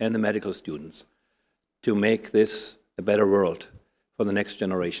residents and the medical students, to make this a better world for the next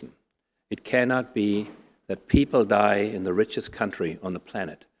generation. It cannot be that people die in the richest country on the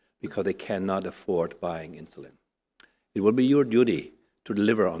planet because they cannot afford buying insulin. It will be your duty to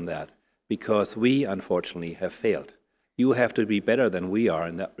deliver on that, because we, unfortunately, have failed. You have to be better than we are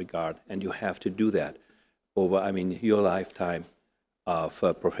in that regard, and you have to do that over, your lifetime of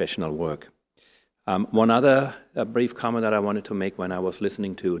professional work. One other brief comment that I wanted to make when I was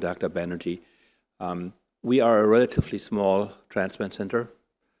listening to Dr. Banerjee. We are a relatively small transplant center,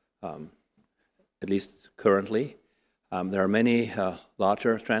 at least currently. There are many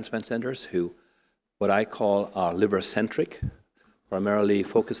larger transplant centers who, what I call, are liver-centric, primarily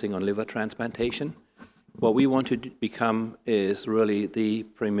focusing on liver transplantation. What we want to become is really the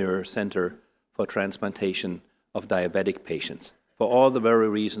premier center for transplantation of diabetic patients, for all the very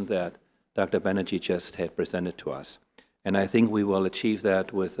reasons that Dr. Banerjee just had presented to us. And I think we will achieve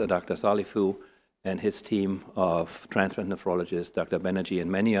that with Dr. Salifu and his team of transplant nephrologists, Dr. Banerjee and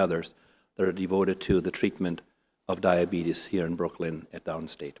many others that are devoted to the treatment of diabetes here in Brooklyn at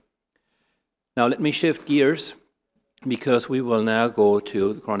Downstate. Now let me shift gears, because we will now go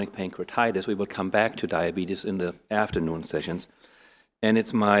to chronic pancreatitis. We will come back to diabetes in the afternoon sessions. And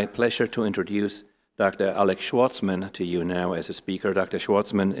it's my pleasure to introduce Dr. Alex Schwartzman to you now as a speaker. Dr.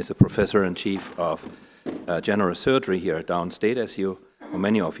 Schwartzman is a professor and chief of general surgery here at Downstate, as you, or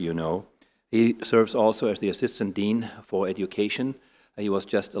many of you know. He serves also as the assistant dean for education. He was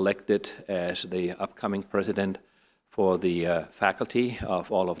just elected as the upcoming president for the faculty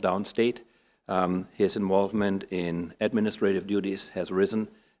of all of Downstate. His involvement in administrative duties has risen,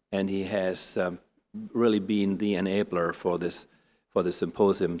 and he has really been the enabler for this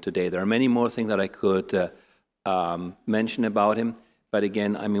symposium today. There are many more things that I could mention about him, but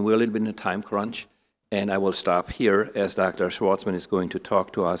again, I mean, we're a little bit in a time crunch, and I will stop here as Dr. Schwartzman is going to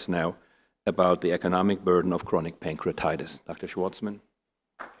talk to us now about the economic burden of chronic pancreatitis. Dr. Schwartzman.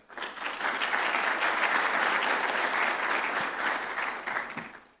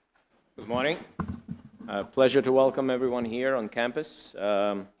 Good morning. Pleasure to welcome everyone here on campus.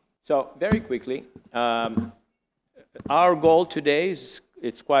 So very quickly, our goal today is,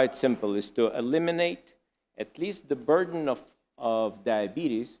 it's quite simple, is to eliminate at least the burden of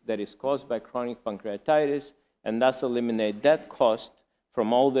diabetes that is caused by chronic pancreatitis, and thus eliminate that cost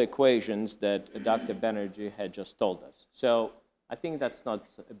from all the equations that Dr. Banerjee had just told us. So I think that's not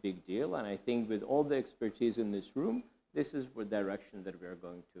a big deal, and I think with all the expertise in this room, this is the direction that we're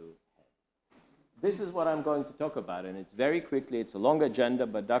going to head. This is what I'm going to talk about, and it's very quickly, it's a long agenda,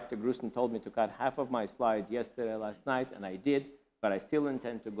 but Dr. Grusten told me to cut half of my slides yesterday, last night, and I did, but I still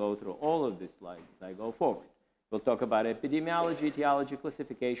intend to go through all of these slides as I go forward. We'll talk about epidemiology, etiology,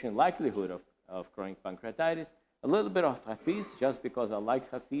 classification, likelihood of chronic pancreatitis, a little bit of Hafiz, just because I like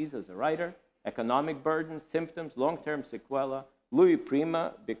Hafiz as a writer, economic burden, symptoms, long-term sequela, Louis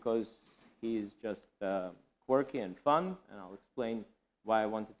Prima, because he is just quirky and fun, and I'll explain why I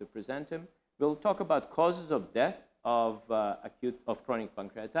wanted to present him. We'll talk about causes of death of chronic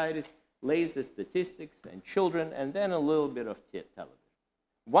pancreatitis, lazy statistics and children, and then a little bit of television.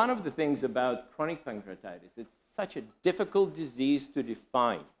 One of the things about chronic pancreatitis, it's such a difficult disease to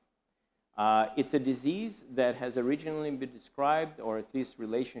define. It's a disease that has originally been described, or at least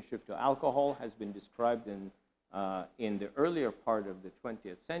relationship to alcohol has been described in the earlier part of the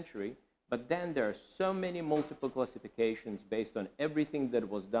 20th century, but then there are so many multiple classifications based on everything that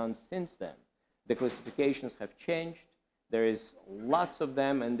was done since then. The classifications have changed. There is lots of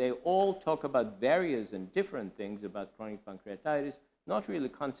them, and they all talk about various and different things about chronic pancreatitis, not really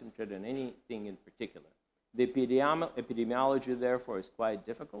concentrated on anything in particular. The epidemiology, therefore, is quite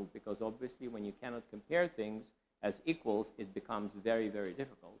difficult, because obviously when you cannot compare things as equals, it becomes very, very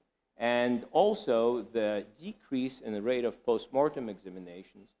difficult. And also, the decrease in the rate of postmortem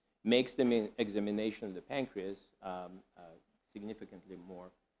examinations makes the examination of the pancreas significantly more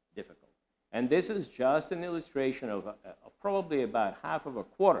difficult. And this is just an illustration of probably about half of a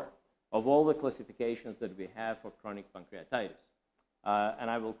quarter of all the classifications that we have for chronic pancreatitis.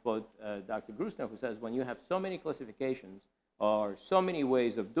 And I will quote Dr. Grusner, who says, when you have so many classifications or so many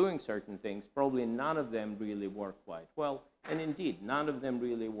ways of doing certain things, probably none of them really work quite well. And indeed, none of them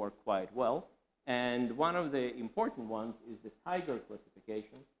really work quite well. And one of the important ones is the Tiger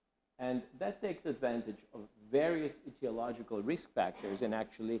classification. And that takes advantage of various etiological risk factors and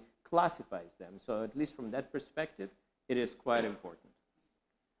actually classifies them. So at least from that perspective, it is quite important.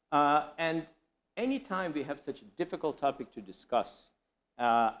 And anytime we have such a difficult topic to discuss,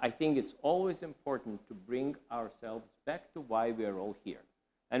 I think it's always important to bring ourselves back to why we are all here.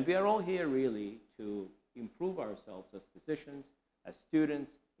 And we are all here really to improve ourselves as physicians, as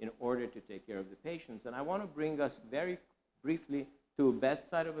students, in order to take care of the patients. And I want to bring us very briefly to a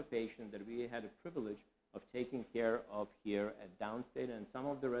bedside of a patient that we had a privilege of taking care of here at Downstate, and some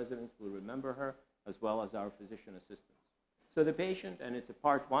of the residents will remember her, as well as our physician assistants. So the patient, and it's a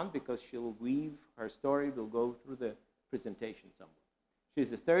part one because she'll weave her story, we'll go through the presentation somewhat.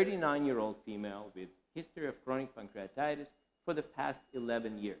 She's a 39-year-old female with history of chronic pancreatitis for the past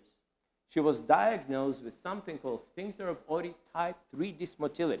 11 years. She was diagnosed with something called sphincter of Oddi type 3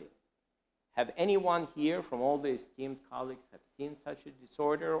 dysmotility. Have anyone here from all the esteemed colleagues have seen such a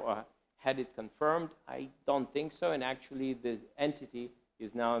disorder or had it confirmed? I don't think so, and actually the entity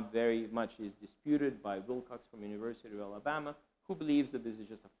is now very much disputed by Wilcox from University of Alabama, who believes that this is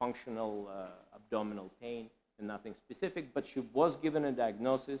just a functional abdominal pain and nothing specific, but she was given a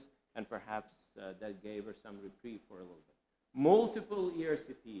diagnosis, and perhaps that gave her some reprieve for a little bit. Multiple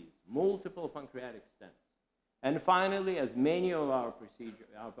ERCPs, multiple pancreatic stents, and finally, as many of our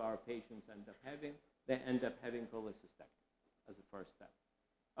patients end up having, they end up having cholecystectomy as a first step.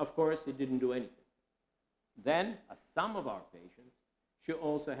 Of course, it didn't do anything. Then, as some of our patients, she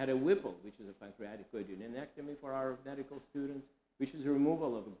also had a Whipple, which is a pancreatic duodenectomy for our medical students, which is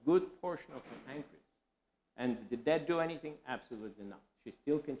removal of a good portion of her pancreas. And did that do anything? Absolutely not. She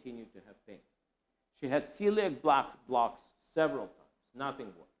still continued to have pain. She had celiac blocks several times. Nothing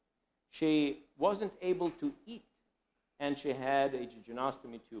worked. She wasn't able to eat, and she had a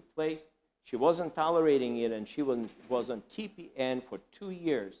jejunostomy tube placed. She wasn't tolerating it, and she was on TPN for 2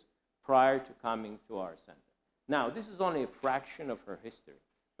 years prior to coming to our center. Now, this is only a fraction of her history,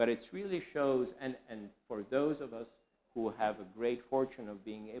 but it really shows, and for those of us who have a great fortune of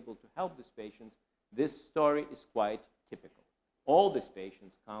being able to help these patients, this story is quite typical. All these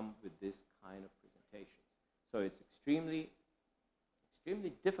patients come with this kind of presentation. So it's extremely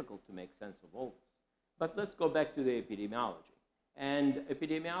difficult to make sense of all this. But let's go back to the epidemiology. And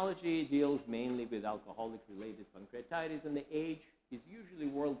epidemiology deals mainly with alcoholic-related pancreatitis, and the age is usually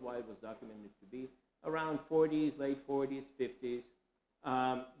worldwide was documented to be around 40s, late 40s, 50s.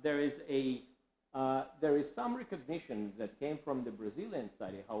 There is some recognition that came from the Brazilian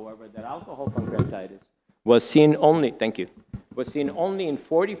study, however, that alcohol pancreatitis was seen only, was seen only in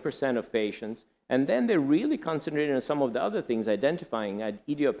 40% of patients, and then they really concentrated on some of the other things, identifying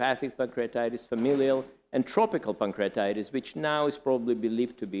idiopathic pancreatitis, familial, and tropical pancreatitis, which now is probably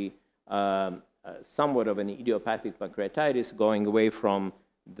believed to be somewhat of an idiopathic pancreatitis, going away from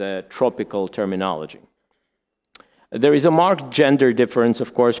the tropical terminology. There is a marked gender difference,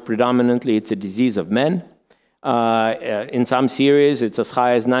 of course. Predominantly, it's a disease of men. In some series, it's as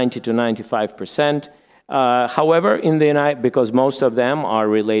high as 90 to 95%. However, because most of them are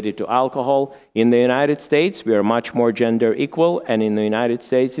related to alcohol, in the United States, we are much more gender equal, and in the United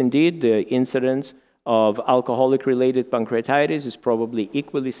States, indeed, the incidence of alcoholic-related pancreatitis is probably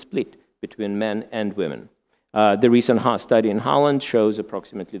equally split between men and women. The recent study in Holland shows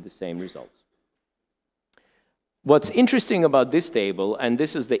approximately the same results. What's interesting about this table, and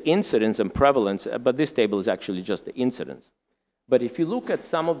this is the incidence and prevalence, but this table is actually just the incidence. But if you look at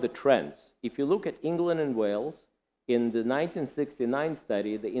some of the trends, if you look at England and Wales, in the 1969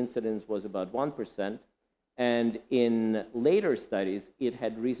 study, the incidence was about 1%, and in later studies, it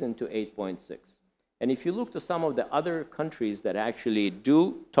had risen to 8.6. And if you look to some of the other countries that actually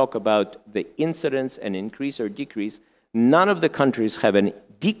do talk about the incidence and increase or decrease, none of the countries have a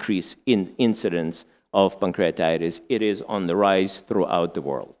decrease in incidence of pancreatitis. It is on the rise throughout the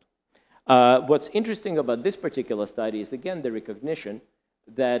world. What's interesting about this particular study is, again, the recognition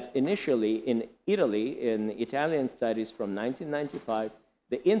that initially in Italy, in Italian studies from 1995,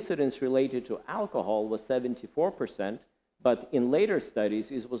 the incidence related to alcohol was 74%, but in later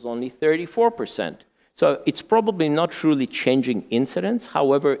studies, it was only 34%. So it's probably not truly changing incidence.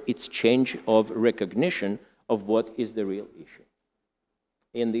 However, it's change of recognition of what is the real issue.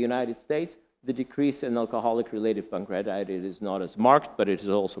 In the United States, the decrease in alcoholic-related pancreatitis is not as marked, but it is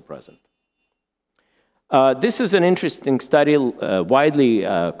also present. This is an interesting study, widely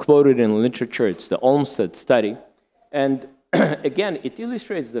quoted in literature. It's the Olmsted study. And again, it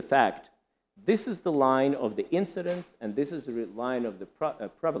illustrates the fact, this is the line of the incidence, and this is the line of the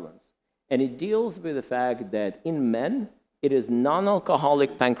prevalence. And it deals with the fact that in men, it is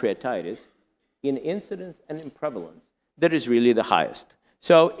non-alcoholic pancreatitis in incidence and in prevalence that is really the highest.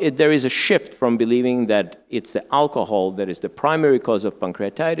 So there is a shift from believing that it's the alcohol that is the primary cause of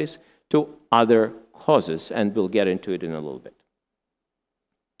pancreatitis to other causes, and we'll get into it in a little bit.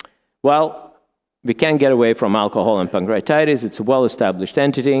 Well, we can't get away from alcohol and pancreatitis. It's a well-established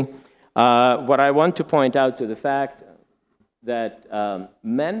entity. What I want to point out to the fact that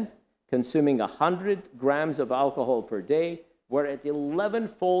men consuming 100 grams of alcohol per day were at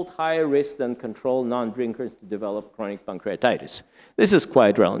 11-fold higher risk than control non-drinkers to develop chronic pancreatitis. This is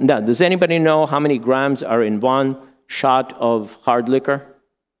quite relevant. Now, does anybody know how many grams are in one shot of hard liquor?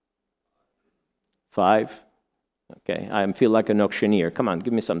 5? Okay, I feel like an auctioneer. Come on,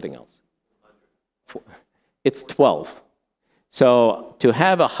 give me something else. It's 12. So to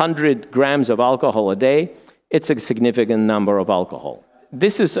have 100 grams of alcohol a day, it's a significant number of alcohol.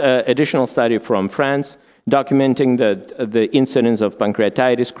 This is an additional study from France documenting that the incidence of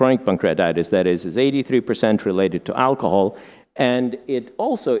pancreatitis, chronic pancreatitis, that is 83% related to alcohol. And it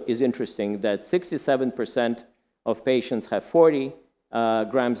also is interesting that 67% of patients have 40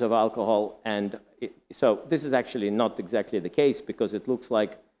 grams of alcohol. And so this is actually not exactly the case, because it looks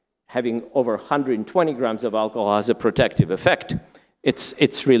like having over 120 grams of alcohol has a protective effect.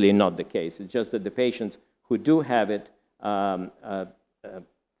 It's really not the case. It's just that the patients who do have it,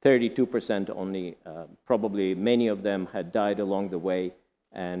 32% only, probably many of them had died along the way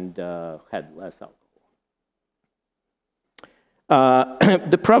and had less alcohol.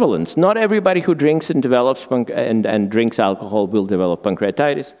 The prevalence. Not everybody who drinks and develops and drinks alcohol will develop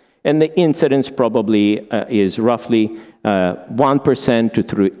pancreatitis, and the incidence probably is roughly 1% to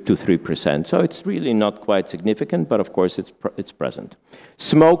 3%. So it's really not quite significant, but of course it's present.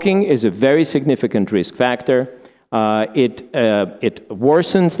 Smoking is a very significant risk factor. It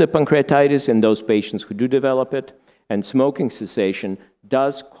worsens the pancreatitis in those patients who do develop it, and smoking cessation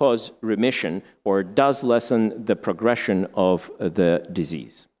does cause remission or does lessen the progression of the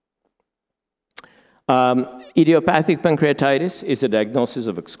disease. Idiopathic pancreatitis is a diagnosis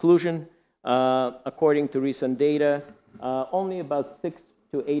of exclusion. According to recent data, only about 6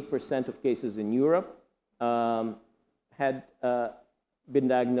 to 8% of cases in Europe had been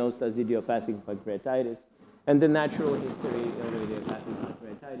diagnosed as idiopathic pancreatitis. And the natural history of idiopathic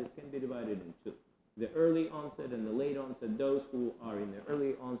pancreatitis can be divided in two. The early onset and the late onset. Those who are in the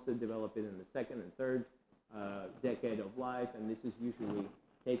early onset develop it in the second and third decade of life, and this is usually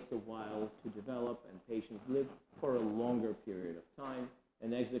takes a while to develop, and patients live for a longer period of time.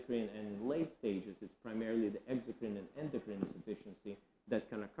 And exocrine, and in late stages, it's primarily the exocrine and endocrine insufficiency that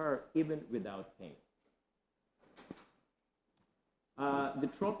can occur even without pain. The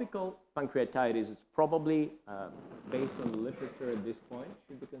tropical pancreatitis is probably, based on the literature at this point,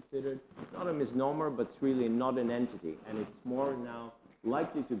 should be considered not a misnomer, but it's really not an entity, and it's more now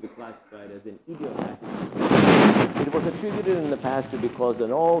likely to be classified as an idiopathic. It was attributed in the past to be caused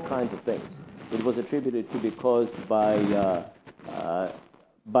on all kinds of things. It was attributed to be caused by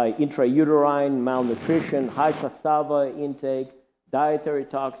intrauterine malnutrition, high cassava intake, dietary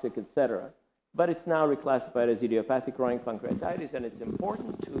toxic, etc. But it's now reclassified as idiopathic chronic pancreatitis, and it's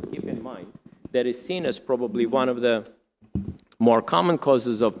important to keep in mind that it's seen as probably one of the more common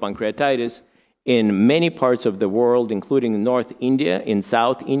causes of pancreatitis in many parts of the world, including North India, in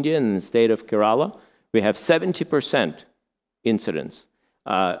South India, and in the state of Kerala. We have 70% incidence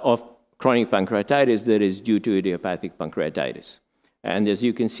of chronic pancreatitis that is due to idiopathic pancreatitis. And as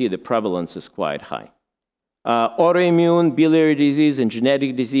you can see, the prevalence is quite high. Autoimmune, biliary disease, and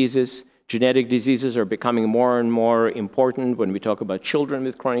genetic diseases. Genetic diseases are becoming more and more important when we talk about children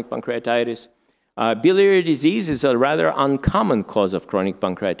with chronic pancreatitis. Biliary disease is a rather uncommon cause of chronic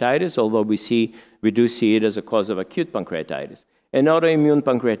pancreatitis, although we do see it as a cause of acute pancreatitis. And autoimmune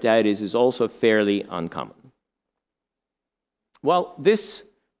pancreatitis is also fairly uncommon. Well, this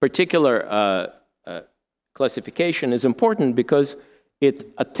particular classification is important because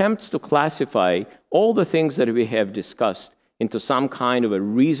it attempts to classify all the things that we have discussed into some kind of a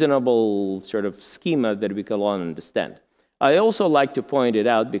reasonable sort of schema that we can all understand. I also like to point it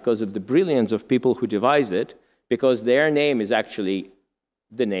out because of the brilliance of people who devised it, because their name is actually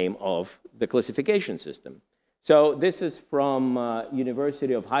the name of the classification system. So this is from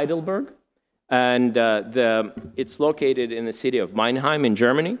University of Heidelberg, and it's located in the city of Mannheim in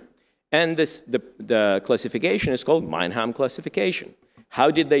Germany. And the classification is called Mannheim classification. How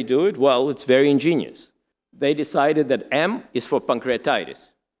did they do it? Well, it's very ingenious. They decided that M is for pancreatitis,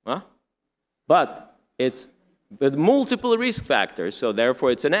 but it's with multiple risk factors, so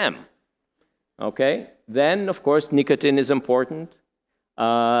therefore it's an M. Okay? Then, of course, nicotine is important.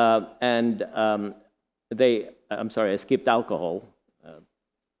 I'm sorry, I skipped alcohol.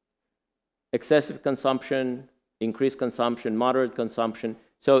 Excessive consumption, increased consumption, moderate consumption.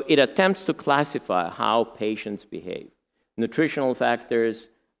 So it attempts to classify how patients behave. Nutritional factors,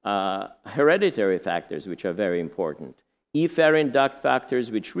 hereditary factors, which are very important. Efferent duct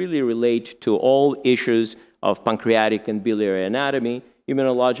factors, which really relate to all issues of pancreatic and biliary anatomy.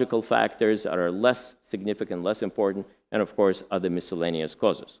 Immunological factors that are less significant, less important, and of course, other miscellaneous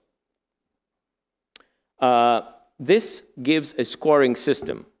causes. This gives a scoring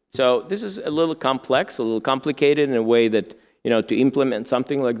system. So this is a little complex, a little complicated in a way that, to implement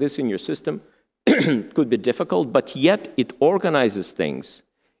something like this in your system could be difficult, but yet it organizes things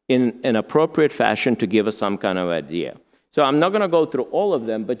in an appropriate fashion to give us some kind of idea. So I'm not going to go through all of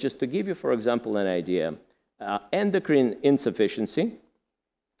them, but just to give you, for example, an idea, endocrine insufficiency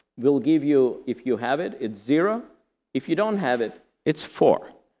will give you, if you have it, it's 0. If you don't have it, it's 4.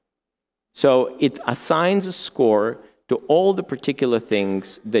 So it assigns a score to all the particular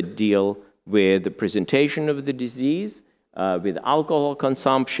things that deal with the presentation of the disease, with alcohol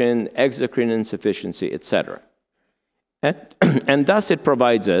consumption, exocrine insufficiency, etc. And thus it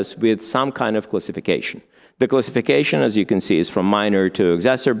provides us with some kind of classification. The classification, as you can see, is from minor to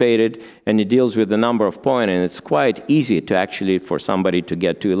exacerbated, and it deals with the number of points, and it's quite easy to actually, for somebody to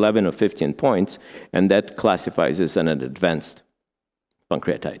get to 11 or 15 points, and that classifies as an advanced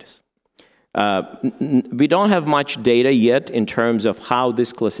pancreatitis. We don't have much data yet in terms of how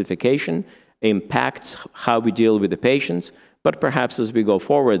this classification impacts how we deal with the patients, but perhaps as we go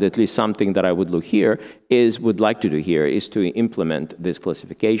forward, at least something that I would like to do here is to implement this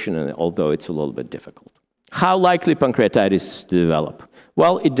classification, and although it's a little bit difficult. How likely pancreatitis is to develop?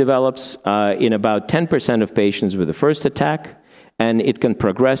 Well, it develops in about 10% of patients with the first attack, and it can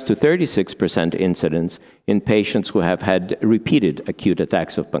progress to 36% incidence in patients who have had repeated acute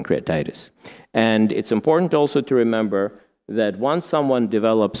attacks of pancreatitis. And it's important also to remember that once someone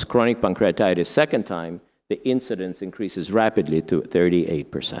develops chronic pancreatitis second time, the incidence increases rapidly to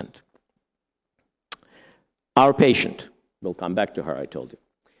 38%. Our patient, we'll come back to her, I told you.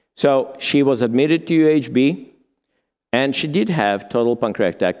 So she was admitted to UHB, and she did have total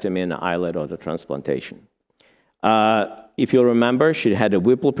pancreatectomy and islet auto-transplantation. If you'll remember, she had a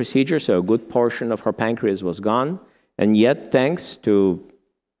Whipple procedure, so a good portion of her pancreas was gone, and yet, thanks to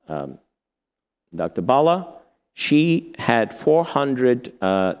Dr. Bala, she had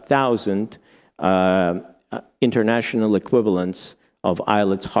 400,000 international equivalents of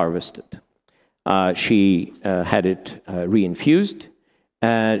islets harvested. She had it reinfused,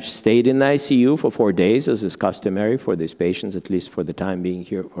 stayed in the ICU for 4 days, as is customary for these patients, at least for the time being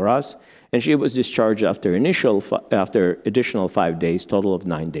here for us. And she was discharged after additional 5 days, total of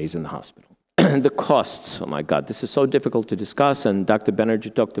 9 days in the hospital. The costs, oh my God, this is so difficult to discuss, and Dr.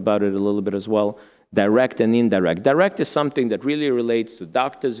 Banerjee talked about it a little bit as well, direct and indirect. Direct is something that really relates to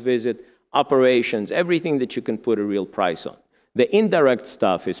doctor's visit, operations, everything that you can put a real price on. The indirect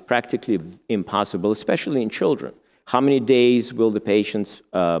stuff is practically impossible, especially in children. How many days will the patient's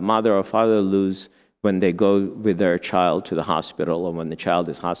mother or father lose when they go with their child to the hospital or when the child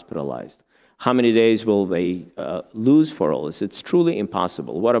is hospitalized? How many days will they lose for all this? It's truly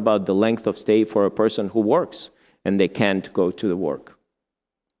impossible. What about the length of stay for a person who works and they can't go to the work?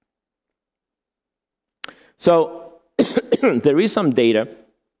 So there is some data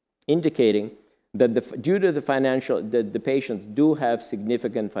indicating that due to the the patients do have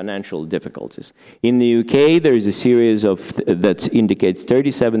significant financial difficulties. In the UK, there is a series that indicates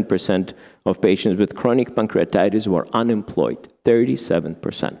 37% of patients with chronic pancreatitis were unemployed,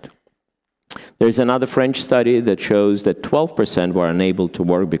 37%. There's another French study that shows that 12% were unable to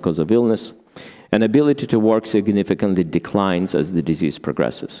work because of illness, and ability to work significantly declines as the disease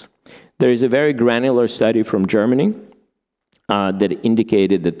progresses. There is a very granular study from Germany that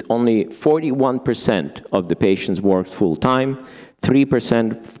indicated that only 41% of the patients worked full-time,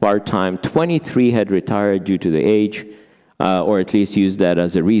 3% part-time, 23% had retired due to the age, or at least used that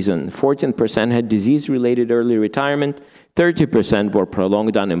as a reason. 14% had disease-related early retirement, 30% were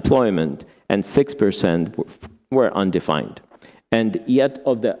prolonged unemployment, and 6% were undefined. And yet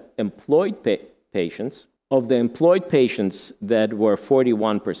of the employed patients, that were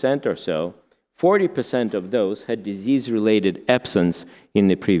 41% or so, 40% of those had disease-related absence in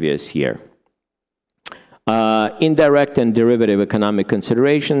the previous year. Indirect and derivative economic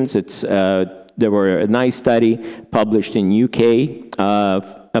considerations, there were a nice study published in UK,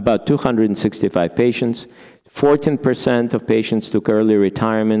 about 265 patients. 14% of patients took early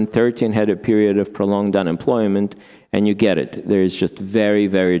retirement, 13 had a period of prolonged unemployment, and you get it. It's just very,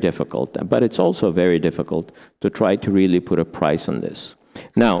 very difficult. But it's also very difficult to try to really put a price on this.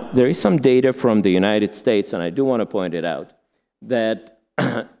 Now, there is some data from the United States, and I do want to point it out, that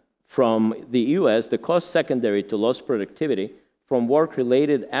from the US, the cost secondary to lost productivity from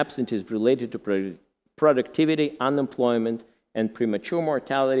work-related absenteeism related to productivity, unemployment, and premature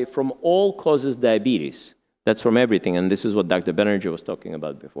mortality from all causes diabetes, that's from everything, and this is what Dr. Banerjee was talking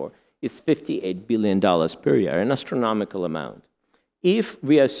about before, is $58 billion per year, an astronomical amount. If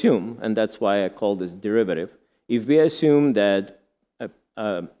we assume, and that's why I call this derivative, if we assume that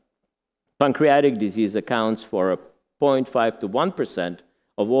pancreatic disease accounts for 0.5 to 1%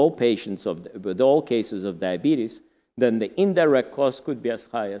 of all patients with all cases of diabetes, then the indirect cost could be as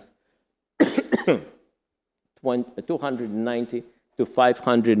high as $290 to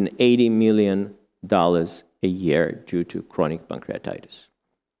 $580 million a year due to chronic pancreatitis.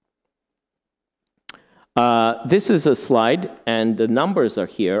 This is a slide, and the numbers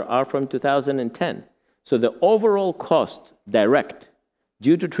are from 2010. So the overall cost direct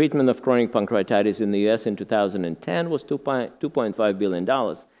due to treatment of chronic pancreatitis in the US in 2010 was $2.5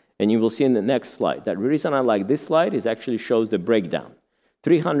 billion. And you will see in the next slide. The reason I like this slide is actually shows the breakdown.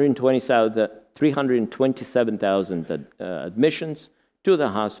 327,000 admissions to the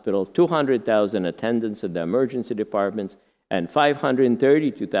hospital, 200,000 attendants at the emergency departments, and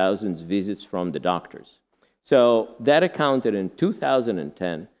 532,000 visits from the doctors. So that accounted in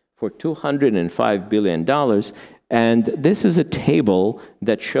 2010 for $205 billion. And this is a table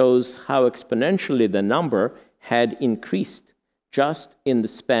that shows how exponentially the number had increased just in the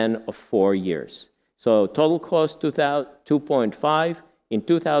span of 4 years. So total cost 2.5. In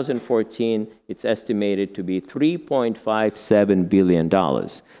 2014, it's estimated to be $3.57 billion.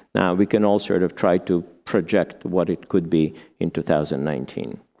 Now, we can all sort of try to project what it could be in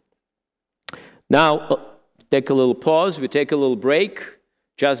 2019. Now, take a little pause. We take a little break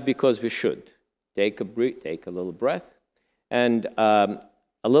just because we should. Take a little breath. And a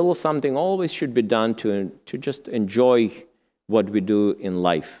little something always should be done to just enjoy what we do in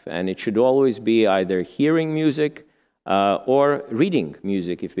life. And it should always be either hearing music or reading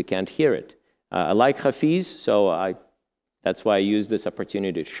music if we can't hear it. I like Hafiz, so that's why I use this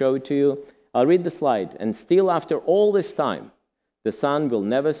opportunity to show it to you. I'll read the slide. And still after all this time, the sun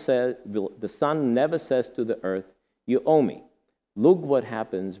never says to the earth, "You owe me." Look what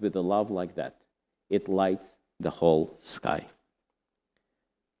happens with a love like that. It lights the whole sky.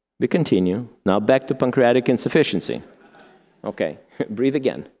 We continue. Now back to pancreatic insufficiency. Okay, breathe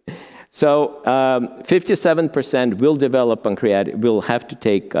again. So 57% will develop pancreatic, will have to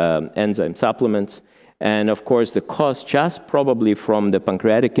take enzyme supplements. And of course, the cost just probably from the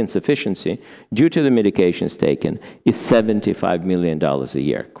pancreatic insufficiency due to the medications taken is $75 million a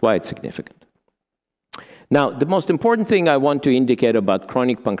year, quite significant. Now, the most important thing I want to indicate about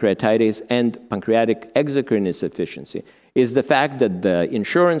chronic pancreatitis and pancreatic exocrine insufficiency is the fact that the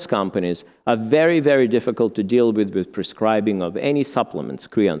insurance companies are very, very difficult to deal with prescribing of any supplements,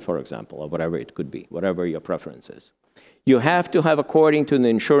 Creon, for example, or whatever it could be, whatever your preference is. You have to have, according to the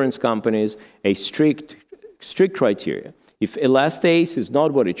insurance companies, a strict criteria. If elastase is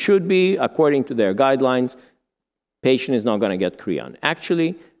not what it should be, according to their guidelines, patient is not going to get Creon.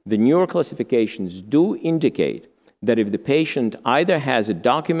 Actually, the newer classifications do indicate that if the patient either has a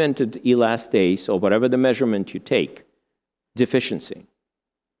documented elastase or whatever the measurement you take, deficiency,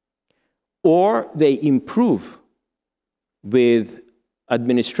 or they improve with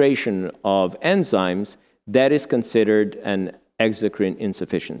administration of enzymes, that is considered an exocrine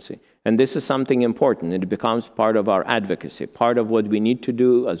insufficiency. And this is something important. It becomes part of our advocacy. Part of what we need to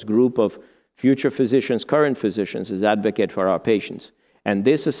do as a group of future physicians, current physicians, is advocate for our patients. And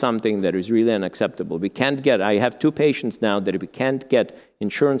this is something that is really unacceptable. We can't get, I have 2 patients now that we can't get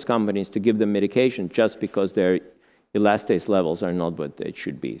insurance companies to give them medication just because their elastase levels are not what they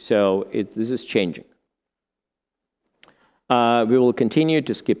should be. So this is changing. We will continue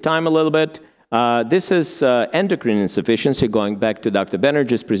to skip time a little bit. This is endocrine insufficiency, going back to Dr.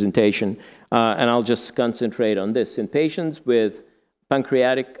 Banerjee's presentation, and I'll just concentrate on this. In patients with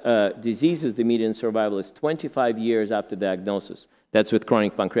pancreatic diseases, the median survival is 25 years after diagnosis. That's with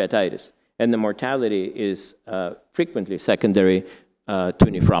chronic pancreatitis. And the mortality is frequently secondary to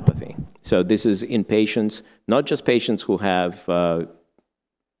nephropathy. So this is in patients, not just patients who have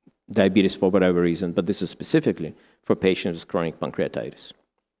diabetes for whatever reason, but this is specifically for patients with chronic pancreatitis.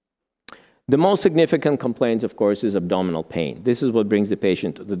 The most significant complaint, of course, is abdominal pain. This is what brings the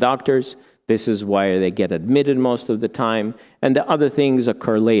patient to the doctors. This is why they get admitted most of the time. And the other things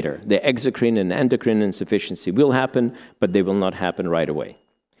occur later. The exocrine and endocrine insufficiency will happen, but they will not happen right away.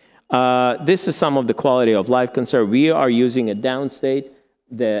 This is some of the quality of life concern. We are using at Downstate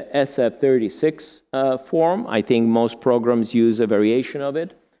the SF36 form. I think most programs use a variation of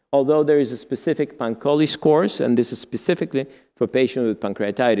it. Although there is a specific Pancoli scores, and this is specifically for patients with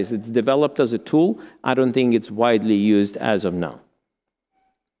pancreatitis. It's developed as a tool. I don't think it's widely used as of now.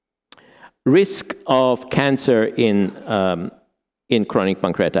 Risk of cancer in chronic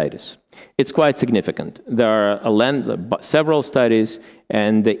pancreatitis. It's quite significant. There are several studies,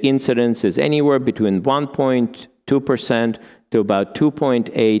 and the incidence is anywhere between 1.2% to about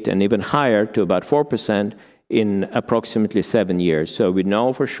 2.8%, and even higher to about 4% in approximately 7 years. So we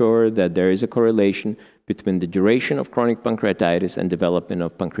know for sure that there is a correlation between the duration of chronic pancreatitis and development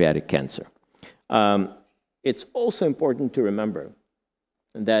of pancreatic cancer. It's also important to remember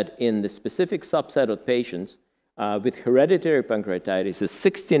that in the specific subset of patients with hereditary pancreatitis is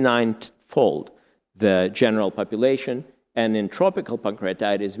 69-fold the general population, and in tropical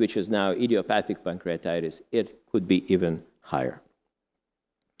pancreatitis, which is now idiopathic pancreatitis, it could be even higher.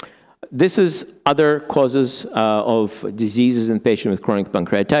 This is other causes of diseases in patients with chronic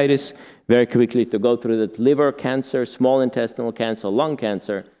pancreatitis. Very quickly to go through that: liver cancer, small intestinal cancer, lung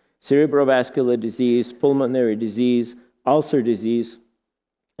cancer, cerebrovascular disease, pulmonary disease, ulcer disease,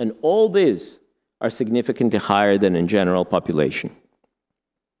 and all these are significantly higher than in general population.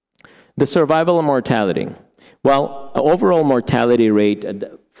 The survival and mortality. Well, overall mortality rate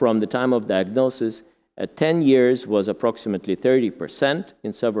from the time of diagnosis at 10 years was approximately 30%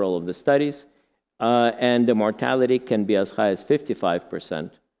 in several of the studies, and the mortality can be as high as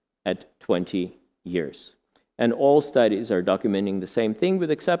 55% at 20 years. And all studies are documenting the same thing,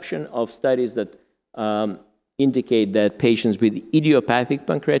 with exception of studies that indicate that patients with idiopathic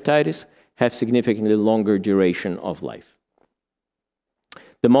pancreatitis have significantly longer duration of life.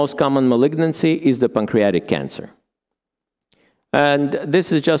 The most common malignancy is the pancreatic cancer. And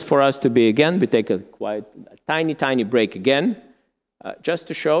this is just for us to be, again, we take a quite tiny break again, just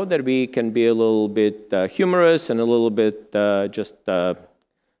to show that we can be a little bit humorous and a little bit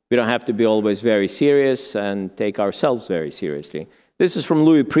we don't have to be always very serious and take ourselves very seriously. This is from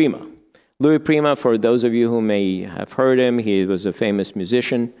Louis Prima. Louis Prima, for those of you who may have heard him, he was a famous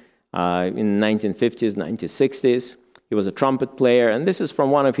musician in the 1950s, 1960s. He was a trumpet player, and this is from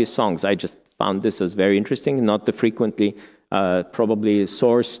one of his songs. I just found this as very interesting, not the frequently probably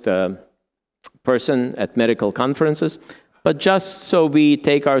sourced person at medical conferences, but just so we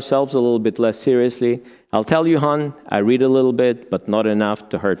take ourselves a little bit less seriously. I'll tell you, hon, I read a little bit, but not enough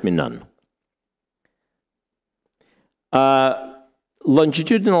to hurt me none.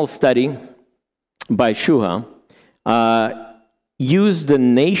 Longitudinal study by Shuha used the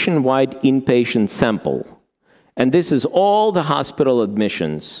nationwide inpatient sample. And this is all the hospital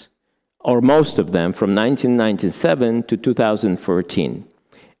admissions, or most of them, from 1997 to 2014,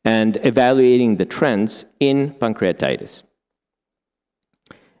 and evaluating the trends in pancreatitis.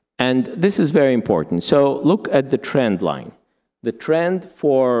 And this is very important. So look at the trend line. The trend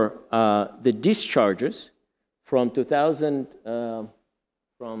for the discharges from 2000, I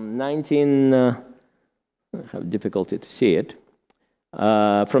have difficulty to see it,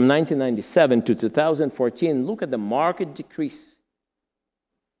 from 1997 to 2014, look at the marked decrease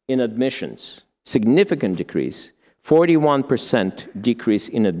in admissions, significant decrease, 41% decrease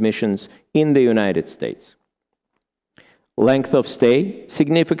in admissions in the United States. Length of stay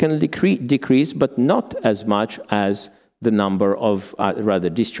significantly decreased, but not as much as the number of, rather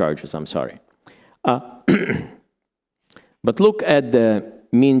discharges, I'm sorry. But look at the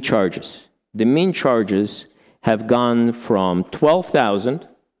mean charges. The mean charges have gone from 12,000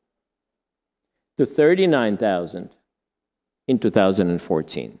 to 39,000 in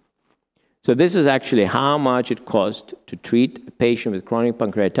 2014. So this is actually how much it costs to treat a patient with chronic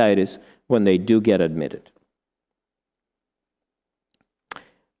pancreatitis when they do get admitted.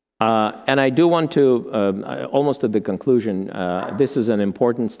 And I do want to, almost at the conclusion, this is an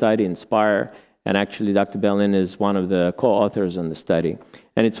important study, INSPIRE, and actually Dr. Bellin is one of the co-authors on the study.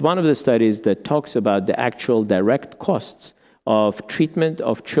 And it's one of the studies that talks about the actual direct costs of treatment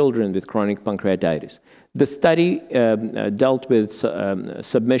of children with chronic pancreatitis. The study dealt with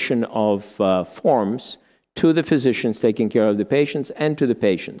submission of forms to the physicians taking care of the patients and to the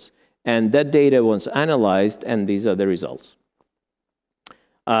patients. And that data was analyzed, and these are the results.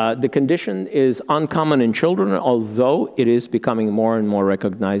 The condition is uncommon in children, although it is becoming more and more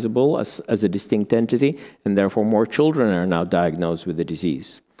recognizable as a distinct entity, and therefore more children are now diagnosed with the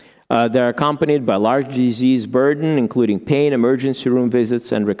disease. They're accompanied by large disease burden, including pain, emergency room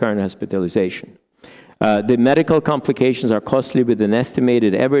visits, and recurrent hospitalization. The medical complications are costly, with an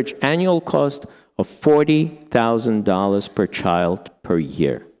estimated average annual cost of $40,000 per child per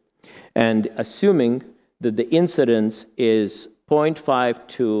year. And assuming that the incidence is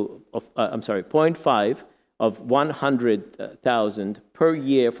 0.5 of 100,000 per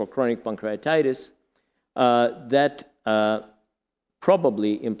year for chronic pancreatitis, that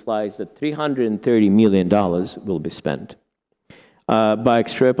probably implies that $330 million will be spent. By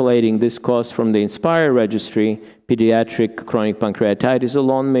extrapolating this cost from the INSPIRE registry, pediatric chronic pancreatitis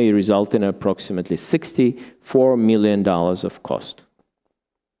alone may result in approximately $64 million of cost.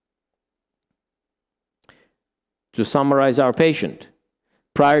 To summarize our patient,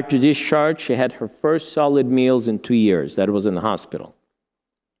 prior to discharge, she had her first solid meals in 2 years. That was in the hospital.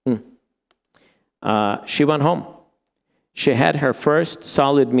 She went home. She had her first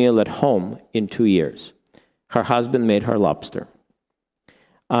solid meal at home in 2 years. Her husband made her lobster.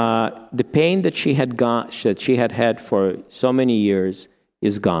 The pain that she had had for so many years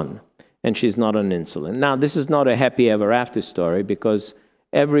is gone, and she's not on insulin. Now, this is not a happy ever after story, because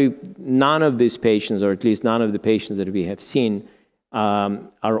none of these patients, or at least none of the patients that we have seen,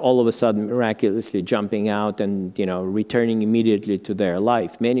 are all of a sudden miraculously jumping out and returning immediately to their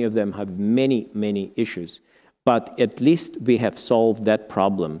life. Many of them have many issues, but at least we have solved that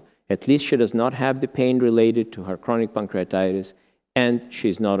problem At least she does not have the pain related to her chronic pancreatitis, and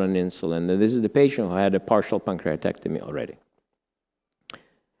she's not on insulin. And this is the patient who had a partial pancreatectomy already.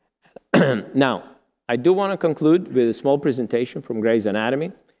 Now, I do want to conclude with a small presentation from Grey's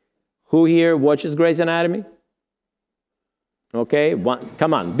Anatomy. Who here watches Grey's Anatomy? Okay,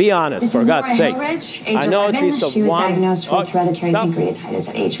 come on, be honest, for God's sake. I know at least of one. She was diagnosed with hereditary pancreatitis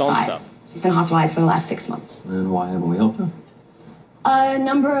at age 5. She's been hospitalized for the last 6 months. And why haven't we helped her? A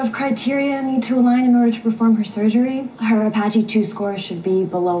number of criteria need to align in order to perform her surgery. Her Apache 2 score should be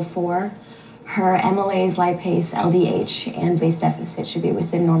below 4. Her amylase, lipase, LDH, and base deficit should be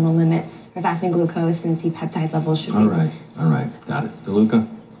within normal limits. Her fasting glucose and C-peptide levels should be... All right, got it. DeLuca?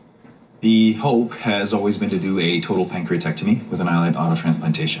 The hope has always been to do a total pancreatectomy with an islet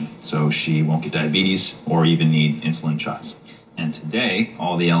auto-transplantation, so she won't get diabetes or even need insulin shots. And today,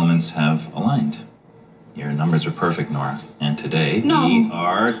 all the elements have aligned. Your numbers are perfect, Nora. And today, we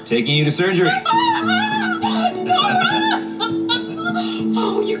are taking you to surgery.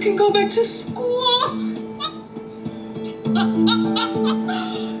 Oh, you can go back to school.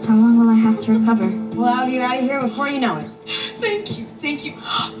 How long will I have to recover? We'll have you out of here before you know it. Thank you, thank you,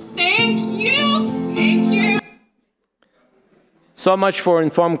 thank you, thank you. So much for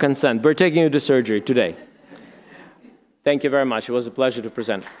informed consent. We're taking you to surgery today. Thank you very much. It was a pleasure to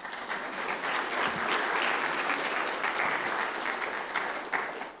present.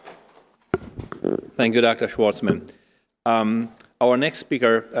 Thank you, Dr. Schwartzman. Our next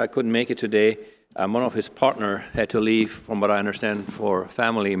speaker couldn't make it today. One of his partner had to leave, from what I understand, for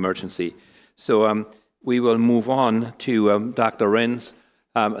family emergency. So we will move on to Dr. Renz.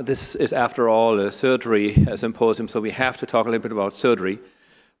 This is, after all, a surgery symposium, so we have to talk a little bit about surgery.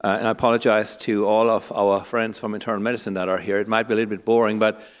 And I apologize to all of our friends from internal medicine that are here. It might be a little bit boring,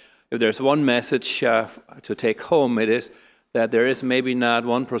 but if there's one message to take home, it is that there is maybe not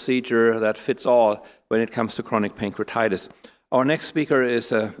one procedure that fits all when it comes to chronic pancreatitis. Our next speaker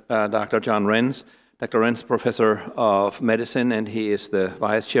is Dr. John Renz. Dr. Renz is professor of medicine, and he is the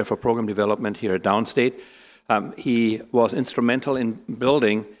vice chair for program development here at Downstate. He was instrumental in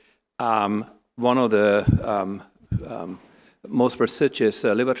building one of the most prestigious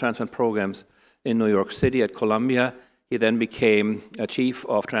liver transplant programs in New York City at Columbia. He then became a chief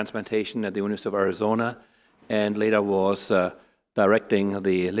of transplantation at the University of Arizona, and later was directing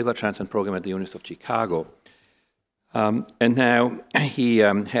the liver transplant program at the University of Chicago. And now he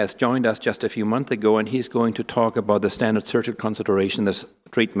has joined us just a few months ago, and he's going to talk about the standard surgical consideration as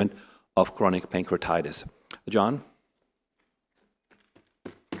treatment of chronic pancreatitis. John?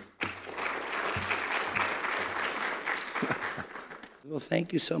 Well,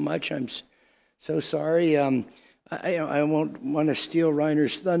 thank you so much. I'm so sorry. I won't want to steal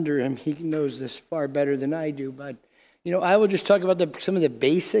Reiner's thunder. He knows this far better than I do. But, I will just talk about some of the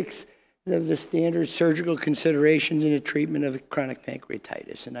basics of the standard surgical considerations in the treatment of chronic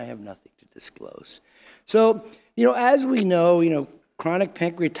pancreatitis, and I have nothing to disclose. So, as we know, chronic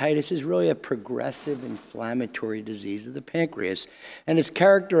pancreatitis is really a progressive inflammatory disease of the pancreas, and it's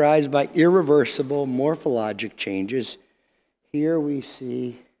characterized by irreversible morphologic changes. Here we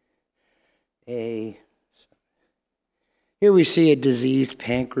see a diseased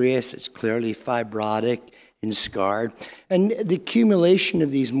pancreas. It's clearly fibrotic and scarred. And the accumulation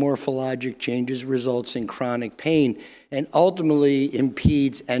of these morphologic changes results in chronic pain and ultimately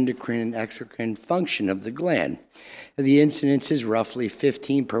impedes endocrine and exocrine function of the gland. The incidence is roughly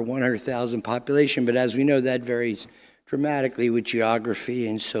 15 per 100,000 population, but as we know, that varies dramatically with geography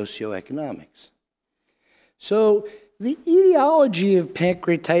and socioeconomics. So the etiology of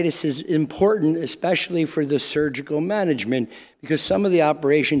pancreatitis is important, especially for the surgical management, because some of the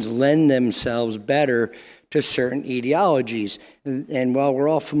operations lend themselves better to certain etiologies. And while we're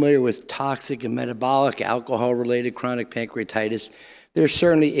all familiar with toxic and metabolic alcohol-related chronic pancreatitis, there's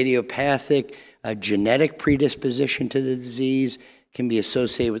certainly idiopathic, genetic predisposition to the disease, can be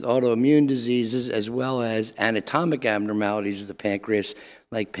associated with autoimmune diseases, as well as anatomic abnormalities of the pancreas,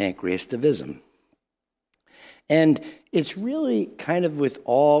 like pancreativism. And it's really kind of with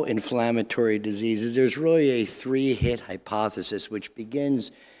all inflammatory diseases, there's really a three-hit hypothesis, which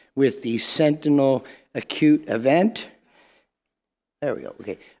begins with the sentinel acute event. There we go,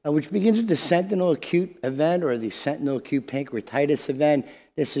 okay. Which begins with the sentinel acute event or the sentinel acute pancreatitis event.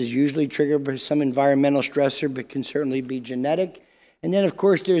 This is usually triggered by some environmental stressor, but can certainly be genetic. And then, of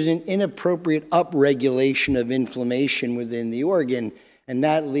course, there's an inappropriate upregulation of inflammation within the organ, and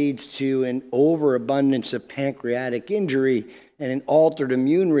that leads to an overabundance of pancreatic injury and an altered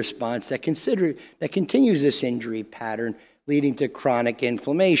immune response that continues this injury pattern, leading to chronic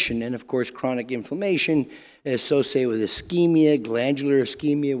inflammation. And of course, chronic inflammation associated with ischemia, glandular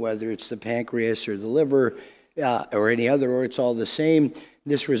ischemia, whether it's the pancreas or the liver or any other, or it's all the same.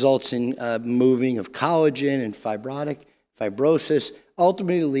 This results in moving of collagen and fibrosis,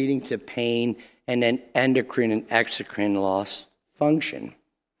 ultimately leading to pain and then endocrine and exocrine loss function.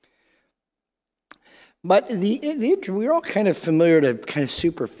 But we're all kind of familiar at a kind of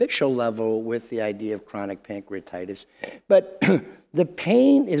superficial level with the idea of chronic pancreatitis. But the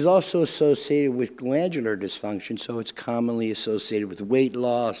pain is also associated with glandular dysfunction, so it's commonly associated with weight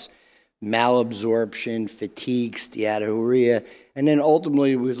loss, malabsorption, fatigue, steatorrhea, and then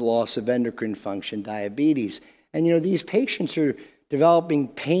ultimately with loss of endocrine function, diabetes. And these patients are developing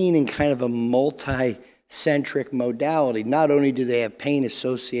pain in kind of a multi-centric modality. Not only do they have pain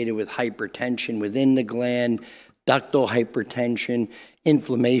associated with hypertension within the gland, ductal hypertension,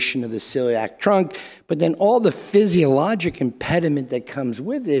 inflammation of the celiac trunk, but then all the physiologic impediment that comes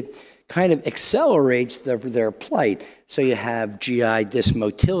with it kind of accelerates their plight. So you have GI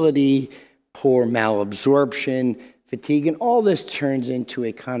dysmotility, poor malabsorption, fatigue, and all this turns into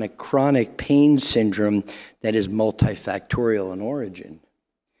a kind of chronic pain syndrome that is multifactorial in origin.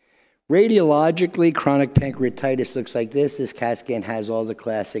 Radiologically, chronic pancreatitis looks like this. This CAT scan has all the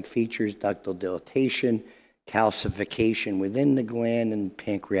classic features: ductal dilatation, calcification within the gland, and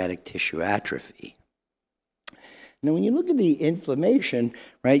pancreatic tissue atrophy. Now, when you look at the inflammation,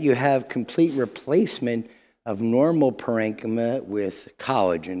 right, you have complete replacement of normal parenchyma with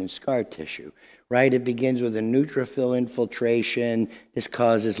collagen and scar tissue, right? It begins with a neutrophil infiltration. This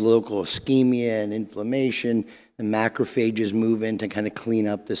causes local ischemia and inflammation. The macrophages move in to kind of clean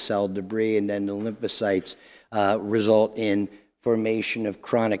up the cell debris, and then the lymphocytes result in formation of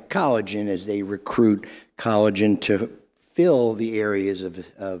chronic collagen as they recruit collagen to fill the areas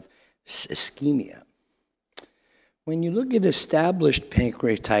of ischemia. When you look at established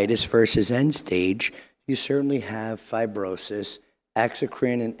pancreatitis versus end stage, you certainly have fibrosis,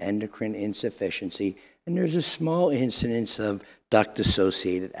 exocrine and endocrine insufficiency, and there's a small incidence of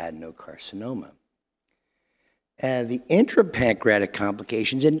duct-associated adenocarcinoma. The intrapancreatic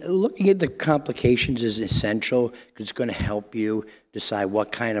complications, and looking at the complications is essential because it's going to help you decide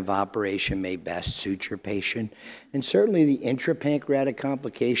what kind of operation may best suit your patient. And certainly the intrapancreatic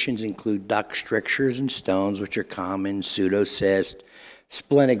complications include duct strictures and stones, which are common, pseudocyst,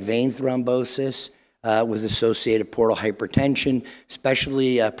 splenic vein thrombosis with associated portal hypertension,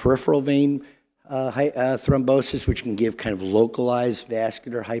 especially peripheral vein thrombosis, which can give kind of localized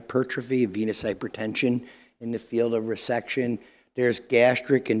vascular hypertrophy, venous hypertension in the field of resection. There's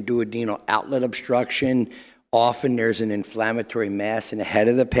gastric and duodenal outlet obstruction. Often there's an inflammatory mass in the head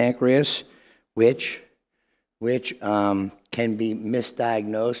of the pancreas, which can be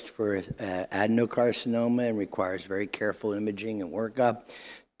misdiagnosed for adenocarcinoma and requires very careful imaging and workup.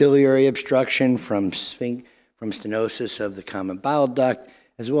 Biliary obstruction from stenosis of the common bile duct,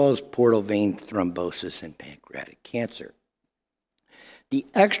 as well as portal vein thrombosis and pancreatic cancer. The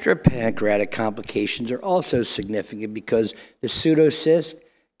extrapancreatic complications are also significant because the pseudocyst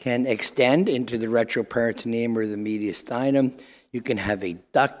can extend into the retroperitoneum or the mediastinum. You can have a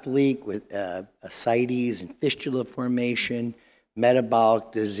duct leak with ascites and fistula formation,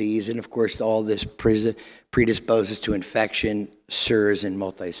 metabolic disease, and of course all this predisposes to infection, SIRS, and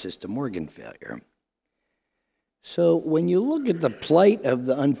multisystem organ failure. So when you look at the plight of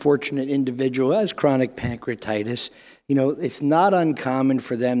the unfortunate individual who has chronic pancreatitis, it's not uncommon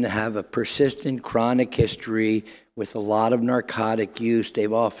for them to have a persistent chronic history with a lot of narcotic use.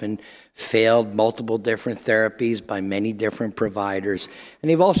 They've often failed multiple different therapies by many different providers.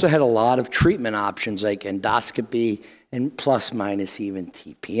 And they've also had a lot of treatment options like endoscopy and plus minus even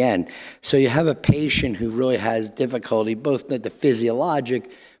TPN. So you have a patient who really has difficulty both at the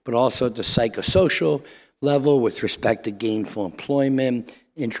physiologic but also at the psychosocial level with respect to gainful employment,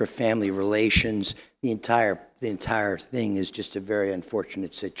 intrafamily relations. The entire thing is just a very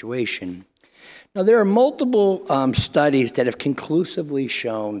unfortunate situation. Now, there are multiple studies that have conclusively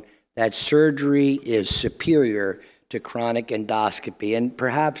shown that surgery is superior to chronic endoscopy, and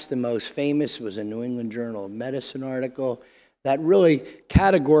perhaps the most famous was a New England Journal of Medicine article that really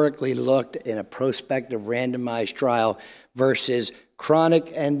categorically looked in a prospective randomized trial versus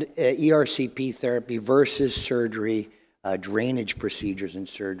chronic and ERCP therapy versus surgery, drainage procedures and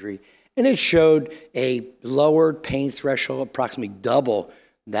surgery. And it showed a lowered pain threshold, approximately double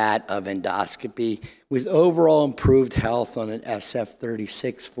that of endoscopy, with overall improved health on an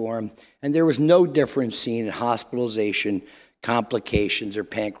SF-36 form. And there was no difference seen in hospitalization, complications, or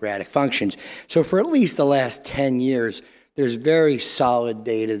pancreatic functions. So for at least the last 10 years, there's very solid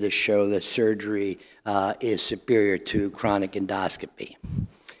data to show that surgery is superior to chronic endoscopy.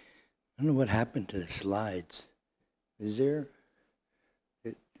 don't know what happened to the slides. Is there?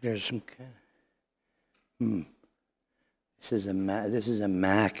 There's some kind of, This is a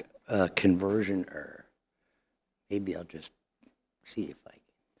Mac conversion error. Maybe I'll just see if I can.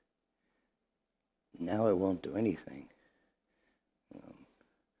 Now it won't do anything.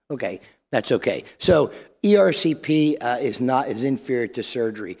 Okay, that's okay. So ERCP is inferior to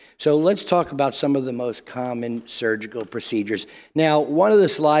surgery. So let's talk about some of the most common surgical procedures. Now, one of the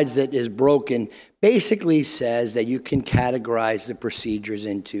slides that is broken basically says that you can categorize the procedures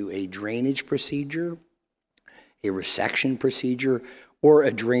into a drainage procedure, a resection procedure, or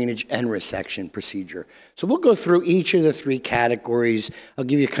a drainage and resection procedure. So we'll go through each of the three categories. I'll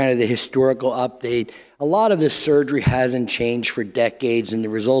give you kind of the historical update. A lot of this surgery hasn't changed for decades, and the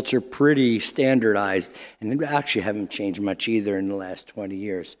results are pretty standardized, and they actually haven't changed much either in the last 20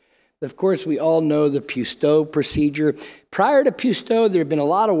 years. Of course, we all know the Pusteaux procedure. Prior to Pusteaux, there had been a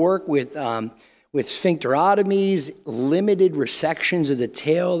lot of work with sphincterotomies, limited resections of the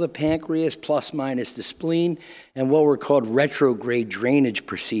tail of the pancreas, plus minus the spleen, and what were called retrograde drainage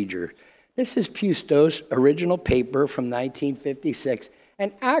procedure. This is Pusteaux's original paper from 1956,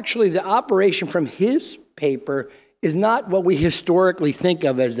 and actually the operation from his paper is not what we historically think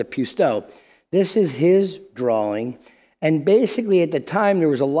of as the Pusteaux. This is his drawing, and basically at the time there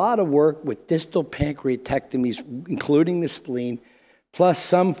was a lot of work with distal pancreatectomies, including the spleen, plus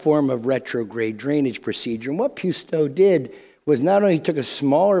some form of retrograde drainage procedure. And what Pusteaux did was not only took a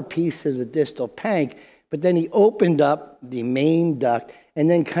smaller piece of the distal panc, but then he opened up the main duct and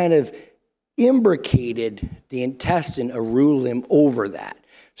then kind of imbricated the intestine, arulim, over that.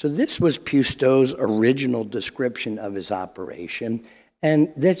 So this was Pusteaux's original description of his operation,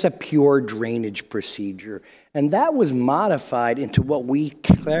 and that's a pure drainage procedure. And that was modified into what we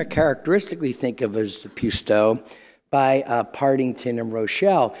characteristically think of as the Pusteaux by Partington and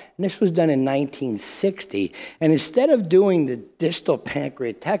Rochelle. And this was done in 1960. And instead of doing the distal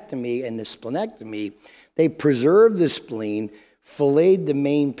pancreatectomy and the splenectomy, they preserved the spleen, filleted the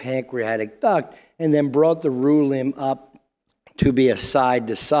main pancreatic duct, and then brought the rulim up to be a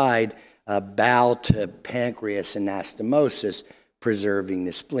side-to-side bowel to pancreas anastomosis, preserving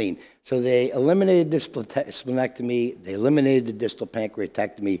the spleen. So they eliminated the splenectomy, they eliminated the distal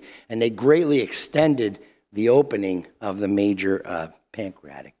pancreatectomy, and they greatly extended the opening of the major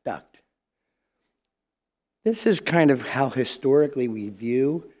pancreatic duct. This is kind of how historically we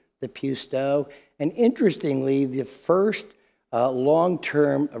view the Pusteaux. And interestingly, the first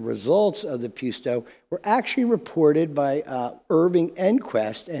long-term results of the Pusteaux were actually reported by Irving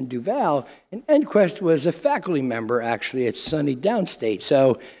Enquist and Duval. And Enquist was a faculty member actually at SUNY Downstate.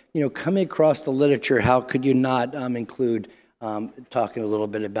 So, you know, coming across the literature, how could you not include talking a little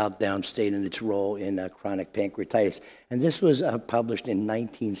bit about Downstate and its role in chronic pancreatitis. And this was published in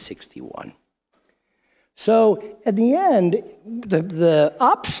 1961. So at the end, the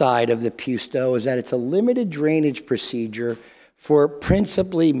upside of the Pusteaux is that it's a limited drainage procedure for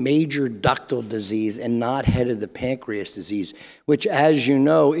principally major ductal disease and not head of the pancreas disease, which, as you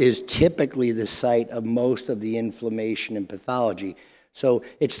know, is typically the site of most of the inflammation and pathology. So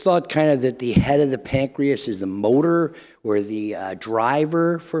it's thought kind of that the head of the pancreas is the motor or the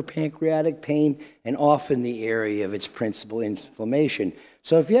driver for pancreatic pain, and often the area of its principal inflammation.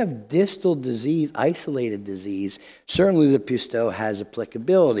 So if you have distal disease, isolated disease, certainly the Pusteaux has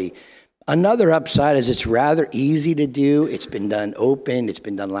applicability. Another upside is it's rather easy to do. It's been done open, it's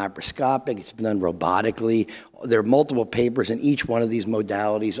been done laparoscopic, it's been done robotically. There are multiple papers in each one of these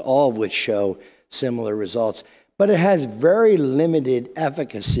modalities, all of which show similar results. But it has very limited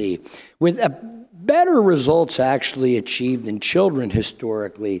efficacy, with better results actually achieved in children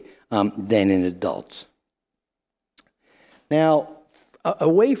historically than in adults. Now,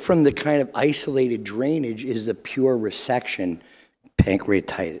 away from the kind of isolated drainage is the pure resection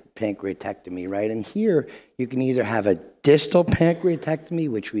pancreatectomy, right? And here you can either have a distal pancreatectomy,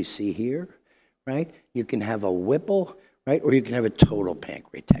 which we see here, right? You can have a Whipple, right? Or you can have a total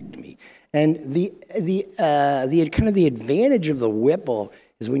pancreatectomy. And the advantage of the Whipple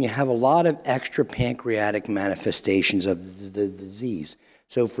is when you have a lot of extra pancreatic manifestations of the disease.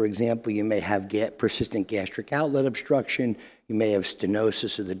 So, for example, you may have persistent gastric outlet obstruction, you may have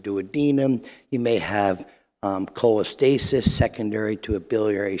stenosis of the duodenum, you may have cholestasis secondary to a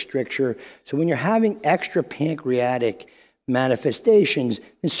biliary stricture. So when you're having extra pancreatic manifestations,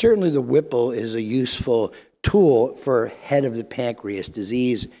 then certainly the Whipple is a useful tool for head of the pancreas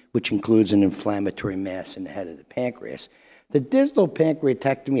disease, which includes an inflammatory mass in the head of the pancreas. The distal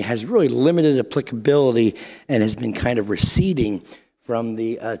pancreatectomy has really limited applicability and has been kind of receding from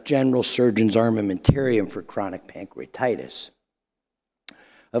the general surgeon's armamentarium for chronic pancreatitis.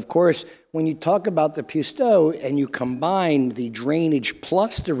 Of course, when you talk about the Pusteaux and you combine the drainage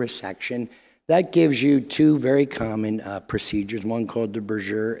plus the resection, that gives you two very common procedures, one called the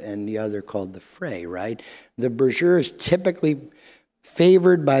Berger and the other called the Frey, right? The Berger is typically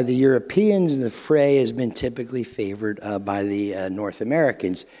favored by the Europeans, and the Frey has been typically favored by the North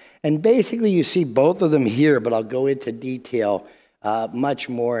Americans. And basically, you see both of them here, but I'll go into detail much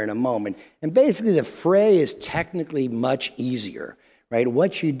more in a moment. And basically, the Frey is technically much easier, right?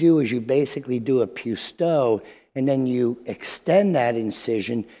 What you do is you basically do a Pusteaux, and then you extend that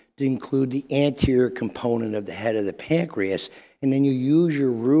incision to include the anterior component of the head of the pancreas, and then you use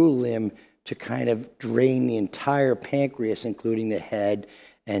your roux limb to kind of drain the entire pancreas, including the head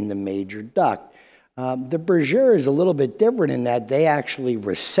and the major duct. The Berger is a little bit different in that they actually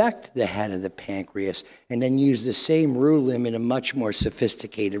resect the head of the pancreas and then use the same roux limb in a much more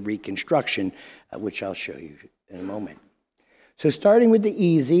sophisticated reconstruction, which I'll show you in a moment. So starting with the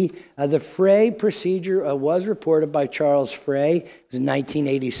easy, the Frey procedure was reported by Charles Frey. It was in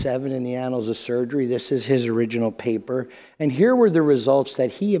 1987 in the Annals of Surgery. This is his original paper. And here were the results that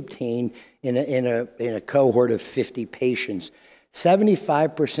he obtained in a cohort of 50 patients.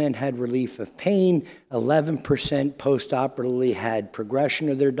 75% had relief of pain, 11% postoperatively had progression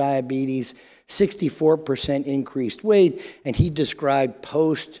of their diabetes, 64% increased weight, and he described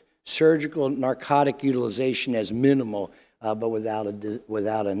post-surgical narcotic utilization as minimal, but without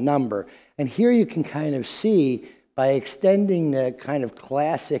a number. And here you can kind of see, by extending the kind of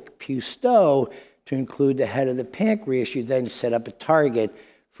classic Pusteaux to include the head of the pancreas, you then set up a target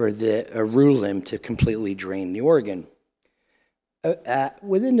for the roux limb to completely drain the organ.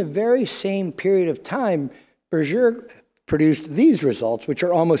 Within the very same period of time, Berger produced these results, which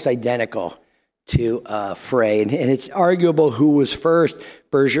are almost identical to Frey. And it's arguable who was first.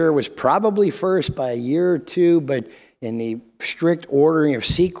 Berger was probably first by a year or two, but in the strict ordering of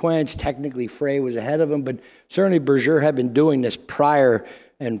sequence, technically Frey was ahead of him, but certainly Berger had been doing this prior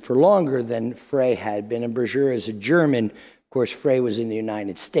and for longer than Frey had been. And Berger is a German. Of course, Frey was in the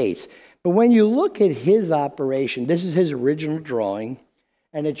United States. But when you look at his operation, this is his original drawing,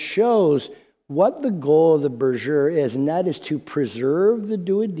 and it shows what the goal of the Berger is, and that is to preserve the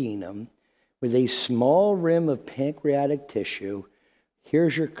duodenum with a small rim of pancreatic tissue.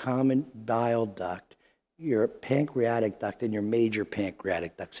 Here's your common bile duct, your pancreatic duct, and your major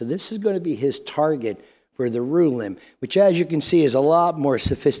pancreatic duct. So this is going to be his target for the roux limb, which, as you can see, is a lot more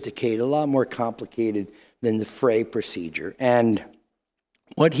sophisticated, a lot more complicated than the Frey procedure. And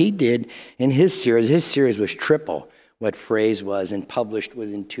what he did in his series was triple what Frey's was and published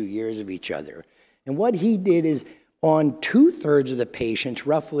within 2 years of each other. And what he did is on 2/3 of the patients,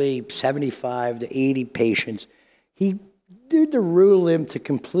 roughly 75 to 80 patients, he did the roux limb to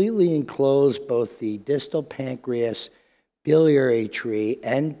completely enclose both the distal pancreas, biliary tree,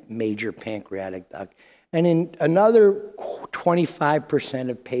 and major pancreatic duct. And in another 25%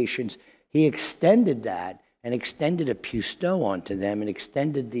 of patients, he extended that and extended a Pusteaux onto them and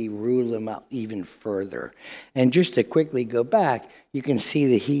extended the roux limb out even further. And just to quickly go back, you can see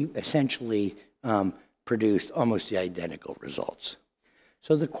that he essentially produced almost the identical results.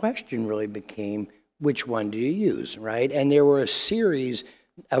 So the question really became, which one do you use, right? And there were a series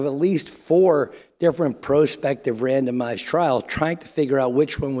of at least 4 different prospective randomized trials trying to figure out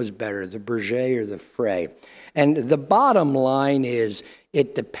which one was better, the Berger or the Frey. And the bottom line is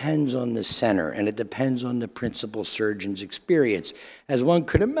it depends on the center, and it depends on the principal surgeon's experience. As one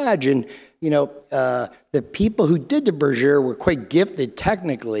could imagine, you know, the people who did the Berger were quite gifted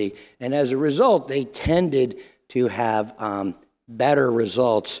technically, and as a result, they tended to have better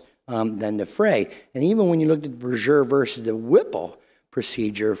results than the Frey. And even when you looked at the Berger versus the Whipple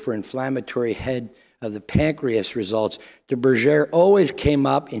procedure for inflammatory head of the pancreas results, the Berger always came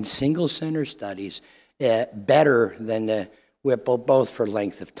up in single-center studies better than the Whipple, both for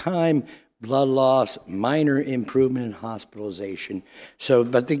length of time, blood loss, minor improvement in hospitalization. So,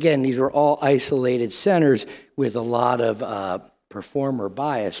 but again, these were all isolated centers with a lot of performer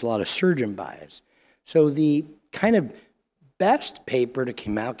bias, a lot of surgeon bias. So the kind of best paper that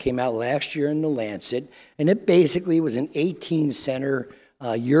came out last year in The Lancet, and it basically was an 18-center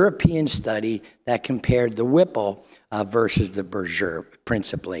European study that compared the Whipple versus the Berger,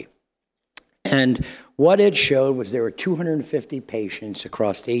 principally. And what it showed was there were 250 patients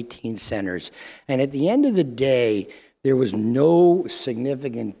across 18 centers, and at the end of the day, there was no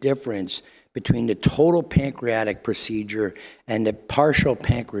significant difference between the total pancreatic procedure and the partial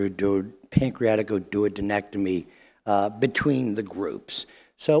pancreaticoduodenectomy between the groups.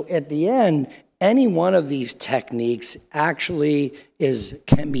 So at the end, any one of these techniques actually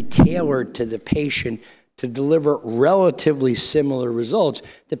can be tailored to the patient to deliver relatively similar results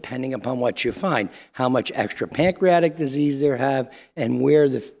depending upon what you find, how much extra pancreatic disease they have, and where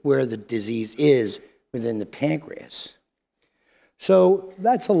the disease is within the pancreas. So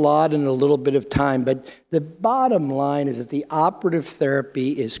that's a lot in a little bit of time, but the bottom line is that the operative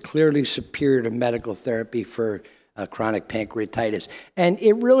therapy is clearly superior to medical therapy for chronic pancreatitis. And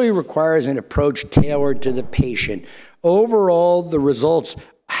it really requires an approach tailored to the patient. Overall, the results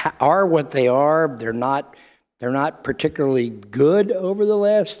are what they are. They're not particularly good over the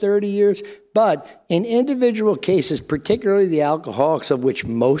last 30 years, but in individual cases, particularly the alcoholics, of which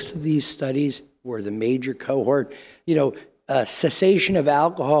most of these studies were the major cohort, cessation of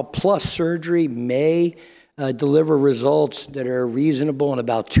alcohol plus surgery may deliver results that are reasonable in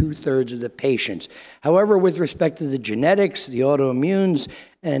about 2/3 of the patients. However, with respect to the genetics, the autoimmunes,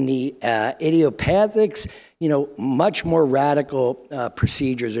 and the idiopathics, much more radical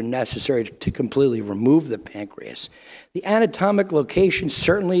procedures are necessary to completely remove the pancreas. The anatomic location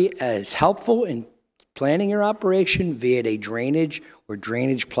certainly is helpful in planning your operation via a drainage or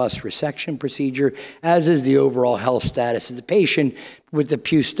drainage plus resection procedure, as is the overall health status of the patient, with the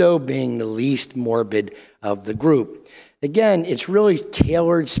Pusteaux being the least morbid of the group. Again, it's really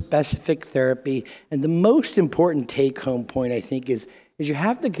tailored, specific therapy, and the most important take-home point, I think, is you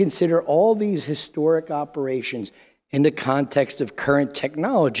have to consider all these historic operations in the context of current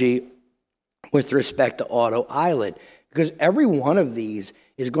technology with respect to auto-islet, because every one of these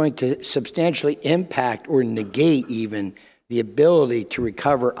is going to substantially impact or negate even the ability to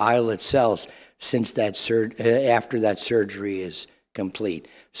recover islet cells since after that surgery is complete.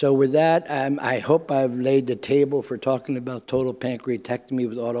 So with that, I hope I've laid the table for talking about total pancreatectomy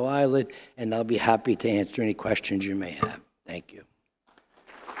with auto-islet, and I'll be happy to answer any questions you may have. Thank you.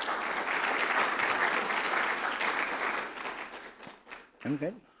 I'm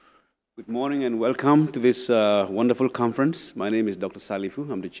good. Good morning and welcome to this wonderful conference. My name is Dr. Salifu.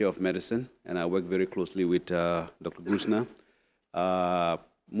 I'm the chair of medicine, and I work very closely with Dr. Grusner.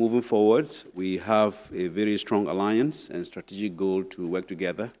 Moving forward, we have a very strong alliance and strategic goal to work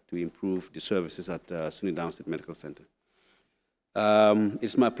together to improve the services at SUNY Downstate Medical Center.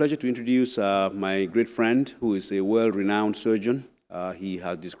 It's my pleasure to introduce my great friend, who is a world-renowned surgeon. He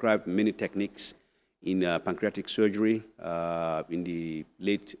has described many techniques in pancreatic surgery in the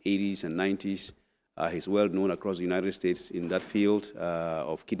late 80s and 90s. He's well known across the United States in that field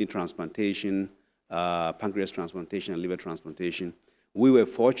of kidney transplantation, pancreas transplantation, and liver transplantation. We were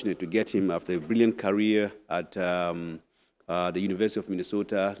fortunate to get him after a brilliant career at the University of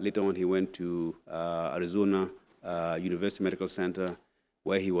Minnesota. Later on, he went to Arizona University Medical Center,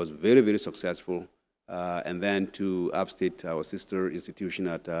 where he was very, very successful, and then to Upstate, our sister institution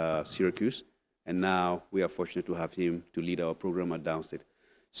at Syracuse. And now we are fortunate to have him to lead our program at Downstate.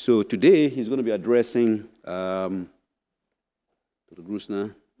 So today, he's going to be addressing, Dr.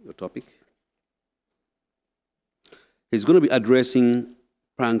 Grusner, your topic. He's going to be addressing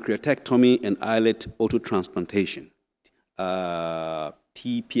pancreatectomy and islet allo-transplantation,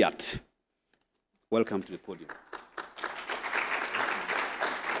 TPAT. Welcome to the podium.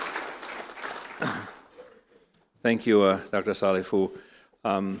 Thank you, Dr. Salifu.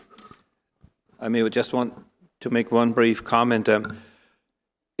 I may just want to make one brief comment.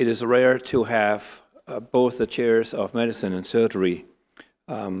 It is rare to have both the chairs of medicine and surgery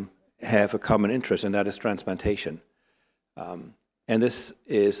have a common interest, and that is transplantation. And this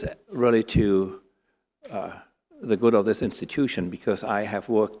is really to the good of this institution, because I have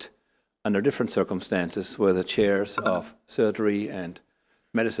worked under different circumstances where the chairs of surgery and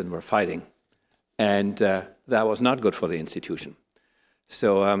medicine were fighting, and that was not good for the institution.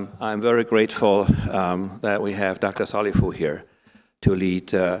 So I'm very grateful that we have Dr. Salifu here to lead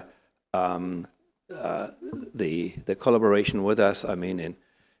the collaboration with us, I mean,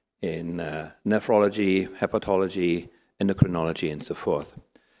 in nephrology, hepatology, endocrinology, and so forth.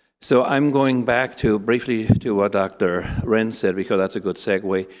 So I'm going back briefly to what Dr. Wren said, because that's a good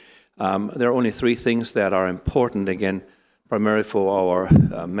segue. There are only three things that are important, again, primarily for our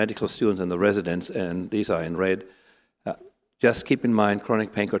medical students and the residents, and these are in red. Just keep in mind,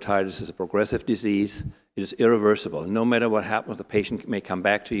 chronic pancreatitis is a progressive disease. It is irreversible. No matter what happens, the patient may come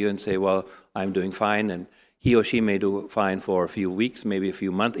back to you and say, well, I'm doing fine, and he or she may do fine for a few weeks, maybe a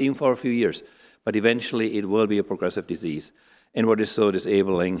few months, even for a few years. But eventually, it will be a progressive disease. And what is so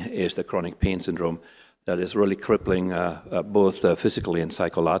disabling is the chronic pain syndrome that is really crippling both physically and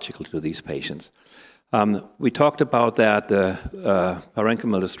psychologically to these patients. We talked about that,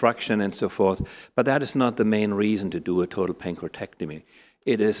 parenchymal destruction and so forth, but that is not the main reason to do a total pancreatectomy.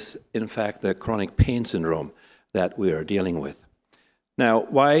 It is, in fact, the chronic pain syndrome that we are dealing with. Now,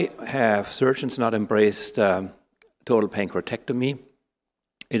 why have surgeons not embraced total pancreatectomy?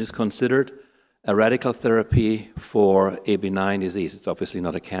 It is considered a radical therapy for a benign disease. It's obviously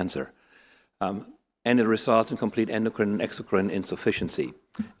not a cancer. And it results in complete endocrine and exocrine insufficiency.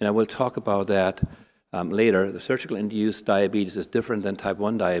 And I will talk about that later. The surgical induced diabetes is different than type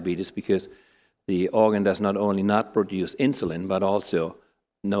 1 diabetes because the organ does not only not produce insulin, but also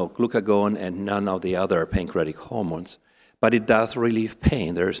no glucagon and none of the other pancreatic hormones. But it does relieve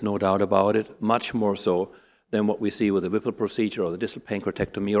pain, there is no doubt about it, much more so than what we see with the Whipple procedure or the distal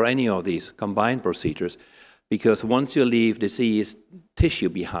pancreatectomy or any of these combined procedures, because once you leave diseased tissue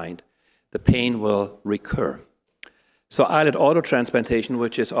behind, the pain will recur. So islet auto-transplantation,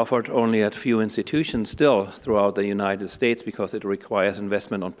 which is offered only at few institutions still throughout the United States because it requires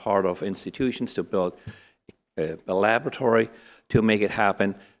investment on part of institutions to build a laboratory to make it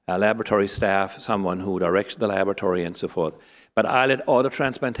happen, a laboratory staff, someone who directs the laboratory and so forth. But islet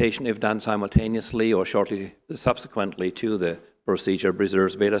auto-transplantation, if done simultaneously or shortly subsequently to the procedure,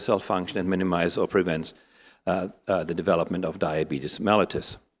 preserves beta cell function and minimizes or prevents the development of diabetes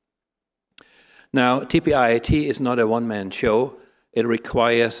mellitus. Now, TPIAT is not a one-man show. It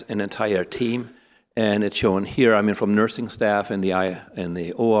requires an entire team, and it's shown here, I mean, from nursing staff in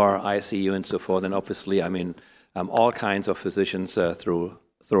the OR, ICU, and so forth, and obviously, I mean, all kinds of physicians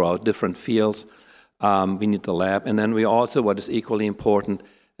throughout different fields. We need the lab, and then we also, what is equally important,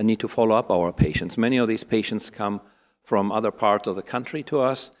 need to follow up our patients. Many of these patients come from other parts of the country to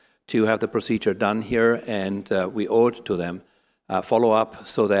us to have the procedure done here, and we owe it to them follow up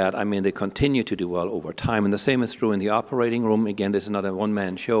so that, I mean, they continue to do well over time. And the same is true in the operating room. Again, this is not a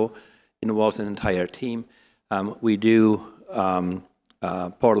one-man show. It involves an entire team. We do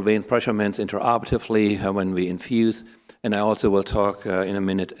portal vein pressurements intraoperatively when we infuse, and I also will talk in a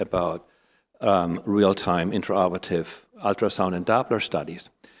minute about real-time intraoperative ultrasound and Doppler studies.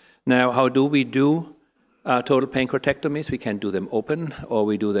 Now, how do we do total pancreatectomies? We can do them open, or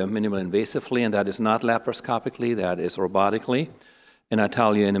we do them minimally invasively, and that is not laparoscopically, that is robotically, and I'll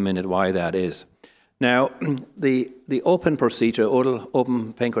tell you in a minute why that is. Now, the open procedure,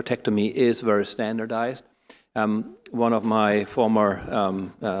 open pancreatectomy, is very standardized. One of my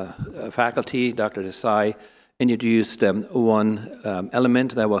former faculty, Dr. Desai, introduced one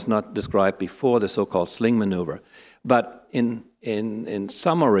element that was not described before, the so-called sling maneuver. But in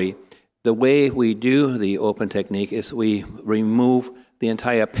summary, the way we do the open technique is we remove the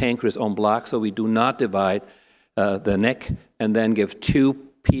entire pancreas en bloc, so we do not divide the neck and then give two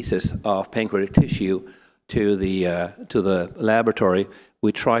pieces of pancreatic tissue to the laboratory.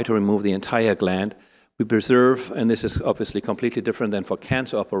 We try to remove the entire gland. We preserve, and this is obviously completely different than for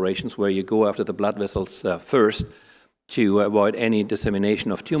cancer operations where you go after the blood vessels first to avoid any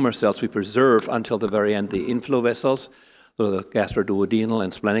dissemination of tumor cells. We preserve until the very end the inflow vessels, so the gastroduodenal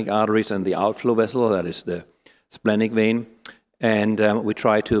and splenic arteries, and the outflow vessel, that is the splenic vein, and we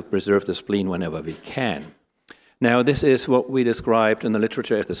try to preserve the spleen whenever we can. Now, this is what we described in the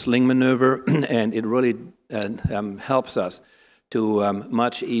literature as the sling maneuver, and it really helps us to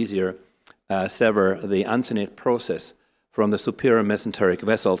much easier sever the uncinate process from the superior mesenteric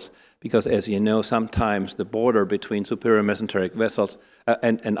vessels, because as you know, sometimes the border between superior mesenteric vessels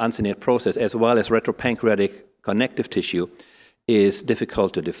and uncinate process, as well as retropancreatic connective tissue, is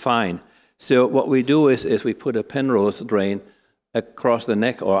difficult to define. So what we do is we put a Penrose drain across the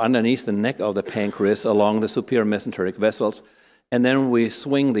neck or underneath the neck of the pancreas along the superior mesenteric vessels, and then we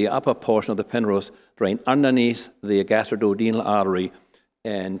swing the upper portion of the Penrose drain underneath the gastroduodenal artery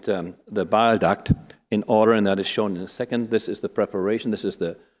and the bile duct in order, and that is shown in a second. This is the preparation. This is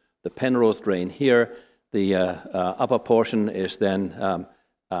the Penrose drain here. The upper portion is then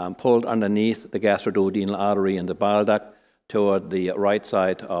pulled underneath the gastroduodenal artery and the bile duct toward the right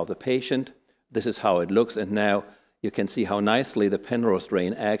side of the patient. This is how it looks, and now you can see how nicely the Penrose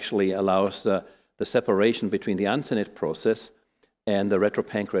drain actually allows the separation between the uncinate process and the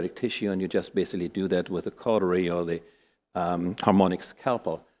retropancreatic tissue, and you just basically do that with the cautery or the harmonic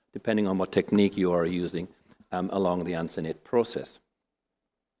scalpel, depending on what technique you are using along the uncinate process.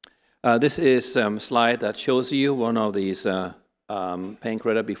 This is a slide that shows you one of these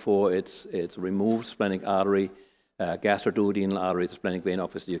pancreata before it's removed, splenic artery, gastroduodenal artery, the splenic vein,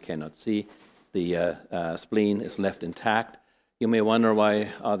 obviously you cannot see. The spleen is left intact. You may wonder why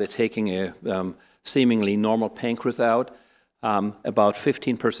are they taking a seemingly normal pancreas out. About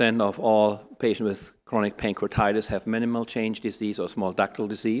 15% of all patients with chronic pancreatitis have minimal change disease or small ductal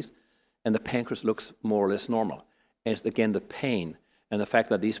disease, and the pancreas looks more or less normal. And it's again the pain and the fact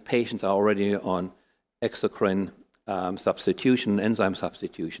that these patients are already on exocrine substitution, enzyme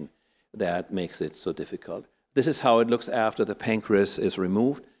substitution, that makes it so difficult. This is how it looks after the pancreas is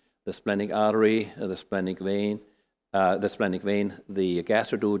removed. The splenic artery, the splenic vein, the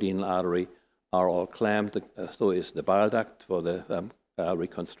gastroduodenal artery are all clamped, so is the bile duct for the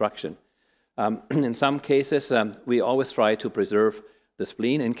reconstruction. In some cases, we always try to preserve the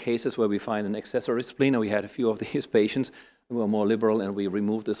spleen. In cases where we find an accessory spleen, and we had a few of these patients who were more liberal, and we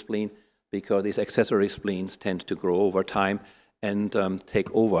removed the spleen because these accessory spleens tend to grow over time and take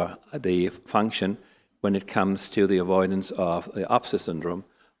over the function when it comes to the avoidance of the abscess syndrome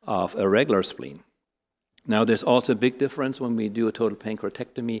of a regular spleen. Now, there's also a big difference when we do a total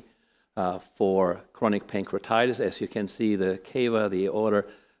pancreatectomy for chronic pancreatitis. As you can see, the cava, the aorta,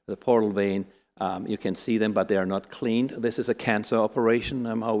 the portal vein, you can see them, but they are not cleaned. This is a cancer operation,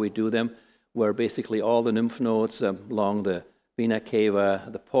 how we do them, where basically all the lymph nodes along the vena cava,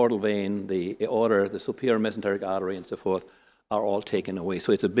 the portal vein, the aorta, the superior mesenteric artery, and so forth, are all taken away.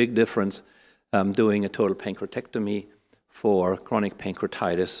 So it's a big difference doing a total pancreatectomy for chronic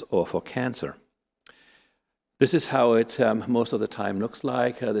pancreatitis or for cancer. This is how it most of the time looks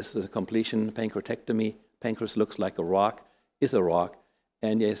like. This is a completion pancreatectomy. Pancreas looks like a rock, is a rock,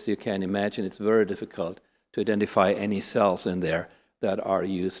 and as you can imagine, it's very difficult to identify any cells in there that are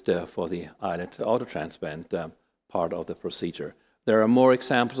used for the islet autotransplant part of the procedure. There are more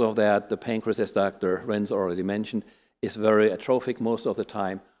examples of that. The pancreas, as Dr. Renz already mentioned, is very atrophic most of the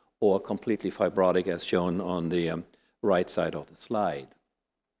time or completely fibrotic, as shown on the right side of the slide.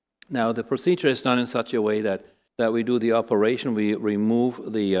 Now, the procedure is done in such a way that we do the operation. We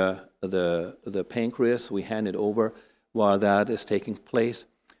remove the pancreas. We hand it over. While that is taking place,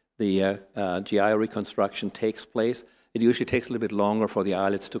 the GI reconstruction takes place. It usually takes a little bit longer for the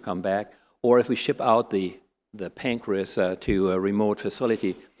islets to come back. Or if we ship out the pancreas to a remote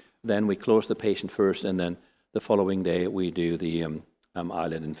facility, then we close the patient first, and then the following day we do the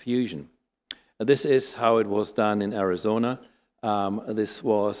islet infusion. This is how it was done in Arizona. This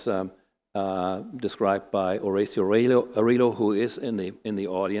was described by Horacio Arillo, who is in the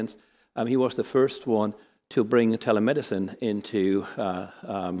audience. He was the first one to bring telemedicine into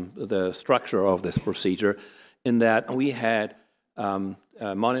the structure of this procedure, in that we had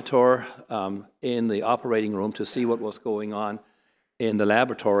a monitor in the operating room to see what was going on in the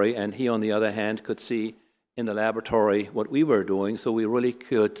laboratory, and he, on the other hand, could see in the laboratory what we were doing, so we really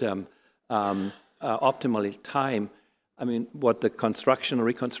could optimally time, what the construction,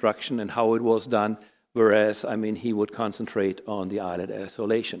 reconstruction, and how it was done, whereas, he would concentrate on the islet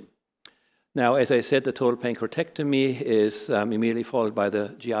isolation. Now, as I said, the total pancreatectomy is immediately followed by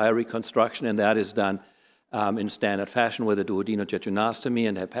the GI reconstruction, and that is done in standard fashion with a duodenojejunostomy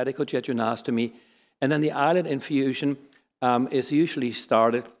and hepaticojejunostomy. And then the islet infusion is usually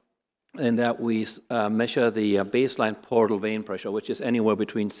started in that we measure the baseline portal vein pressure, which is anywhere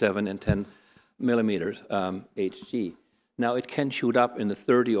between 7 and 10 millimeters Hg. Now, it can shoot up in the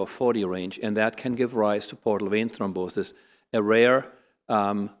 30 or 40 range, and that can give rise to portal vein thrombosis, a rare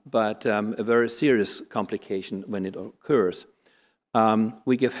but a very serious complication when it occurs.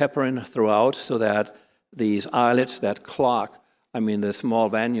 We give heparin throughout so that these islets that clog, the small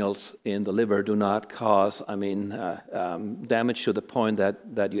vanules in the liver do not cause, damage to the point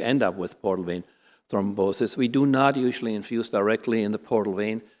that you end up with portal vein thrombosis. We do not usually infuse directly in the portal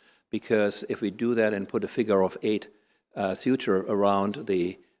vein, because if we do that and put a figure of 8 suture around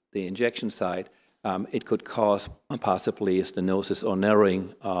the injection site, it could cause possibly stenosis or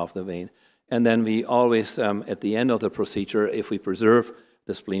narrowing of the vein. And then we always, at the end of the procedure, if we preserve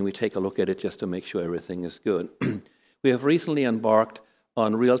the spleen, we take a look at it just to make sure everything is good. We have recently embarked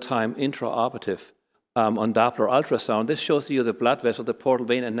on real-time intraoperative on Doppler ultrasound. This shows you the blood vessel, the portal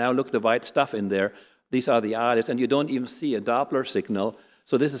vein, and now look, the white stuff in there. These are the islets, and you don't even see a Doppler signal.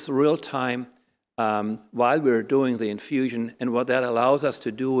 So this is real-time while we're doing the infusion, and what that allows us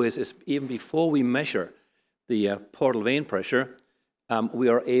to do is even before we measure the portal vein pressure, we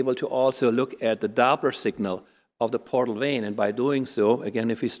are able to also look at the Doppler signal of the portal vein, and by doing so, again,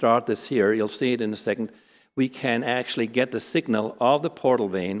 if we start this here, you'll see it in a second, we can actually get the signal of the portal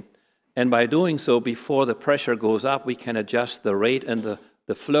vein, and by doing so, before the pressure goes up, we can adjust the rate and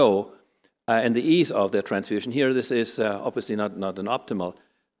the flow and the ease of the transfusion. Here, this is obviously not an optimal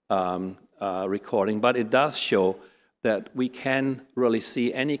recording, but it does show that we can really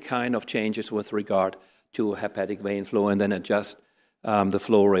see any kind of changes with regard to hepatic vein flow and then adjust the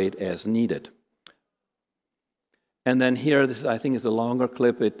flow rate as needed. And then here, this I think is a longer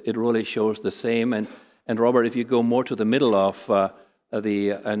clip. It really shows the same. And Robert, if you go more to the middle of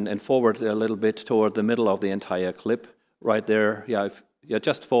and forward a little bit toward the middle of the entire clip, right there,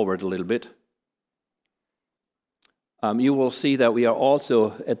 just forward a little bit. You will see that we are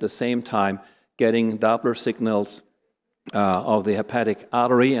also at the same time getting Doppler signals of the hepatic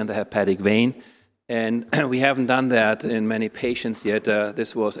artery and the hepatic vein. And we haven't done that in many patients yet.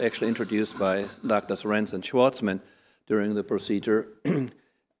 This was actually introduced by Drs. Renz and Schwartzman during the procedure.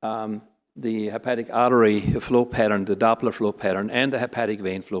 The hepatic artery flow pattern, the Doppler flow pattern, and the hepatic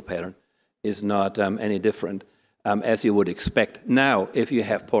vein flow pattern is not any different, as you would expect. Now, if you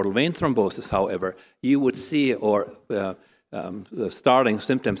have portal vein thrombosis, however, you would see, or the starting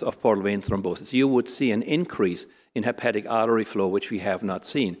symptoms of portal vein thrombosis, you would see an increase in hepatic artery flow, which we have not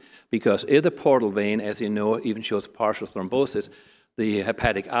seen. Because if the portal vein, as you know, even shows partial thrombosis, the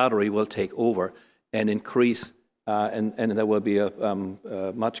hepatic artery will take over and increase, and there will be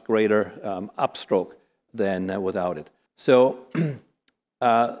a much greater upstroke than without it. So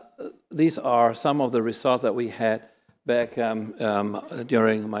these are some of the results that we had back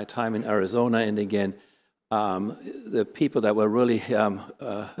during my time in Arizona. And again, the people that were really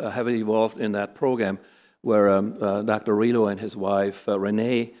heavily involved in that program were Dr. Rilo and his wife,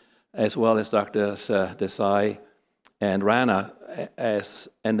 Renee, as well as Drs. Desai and Rana,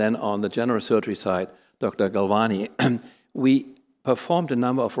 and then on the general surgery side, Dr. Galvani. We performed a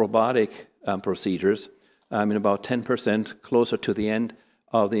number of robotic procedures, in about 10% closer to the end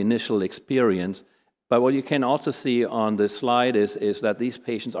of the initial experience. But what you can also see on this slide is that these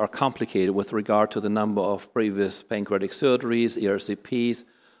patients are complicated with regard to the number of previous pancreatic surgeries, ERCPs,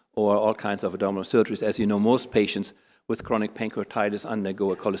 or all kinds of abdominal surgeries. As you know, most patients with chronic pancreatitis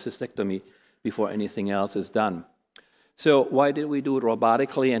undergo a cholecystectomy before anything else is done. So why did we do it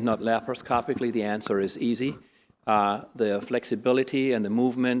robotically and not laparoscopically? The answer is easy. The flexibility and the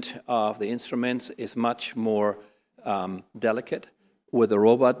movement of the instruments is much more delicate with a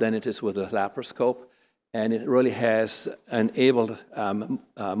robot than it is with a laparoscope. And it really has enabled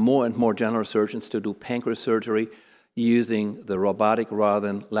more and more general surgeons to do pancreas surgery using the robotic rather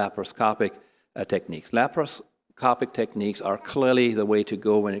than laparoscopic techniques. Laparoscopic techniques are clearly the way to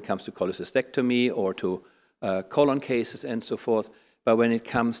go when it comes to cholecystectomy or to colon cases and so forth. But when it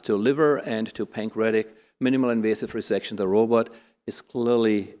comes to liver and to pancreatic minimal invasive resection, the robot is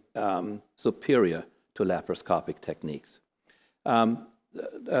clearly superior to laparoscopic techniques.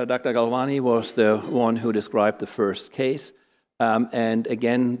 Dr. Galvani was the one who described the first case. And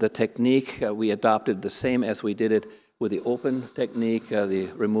again, the technique, we adopted the same as we did it with the open technique, the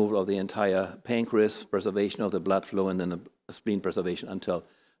removal of the entire pancreas, preservation of the blood flow, and then the spleen preservation until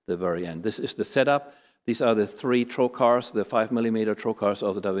the very end. This is the setup. These are the 3 trocars, the 5mm trocars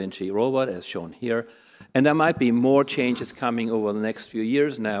of the Da Vinci robot, as shown here. And there might be more changes coming over the next few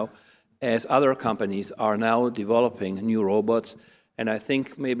years now, as other companies are now developing new robots. And I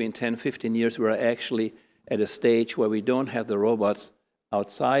think maybe in 10, 15 years, we're actually at a stage where we don't have the robots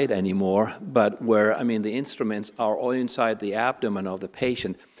outside anymore, but where, I mean, the instruments are all inside the abdomen of the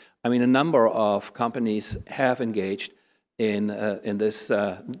patient. I mean, a number of companies have engaged in this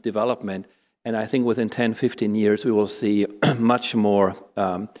development, and I think within 10, 15 years, we will see much more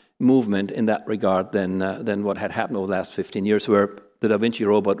movement in that regard than what had happened over the last 15 years, where the Da Vinci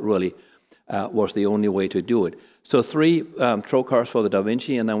robot really was the only way to do it. So 3 trocars for the Da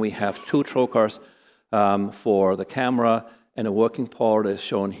Vinci, and then we have 2 trocars for the camera, and a working part is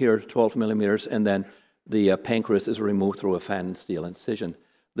shown here, 12mm, and then the pancreas is removed through a fan and steel incision.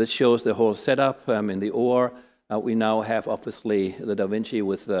 This shows the whole setup in the OR. We now have, obviously, the Da Vinci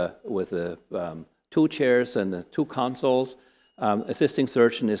with the 2 chairs and the 2 consoles. Assisting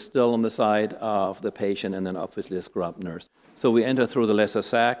surgeon is still on the side of the patient, and then obviously a scrub nurse. So we enter through the lesser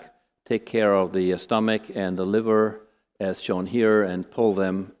sac, take care of the stomach and the liver, as shown here, and pull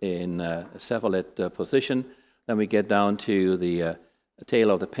them in a cephalate position. Then we get down to the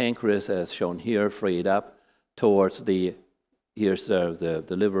tail of the pancreas, as shown here, free it up towards here's the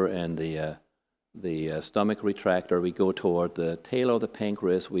liver and the stomach retractor. We go toward the tail of the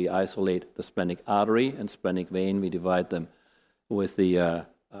pancreas. We isolate the splenic artery and splenic vein. We divide them with the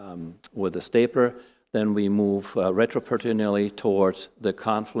stapler. Then we move retroperitoneally towards the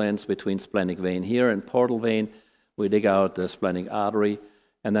confluence between splenic vein here and portal vein. We dig out the splenic artery,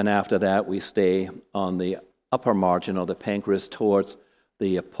 and then after that we stay on the upper margin of the pancreas towards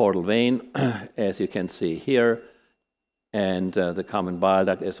the portal vein, as you can see here, and the common bile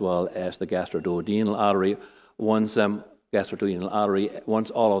duct, as well as the gastroduodenal artery. Once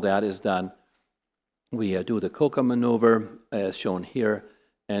all of that is done, we do the Coca maneuver, as shown here,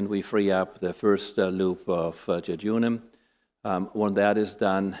 and we free up the first loop of jejunum. When that is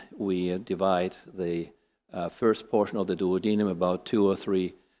done, we divide the first portion of the duodenum about 2 or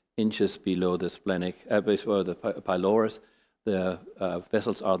 3 inches below the splenic, before the pylorus. The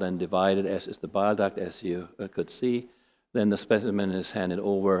vessels are then divided, as is the bile duct, as you could see. Then the specimen is handed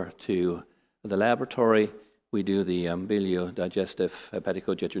over to the laboratory. We do the biliodigestive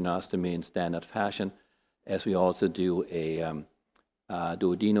hepaticojejunostomy in standard fashion, as we also do a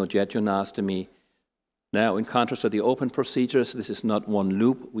duodenojejunostomy. Now, in contrast to the open procedures, this is not one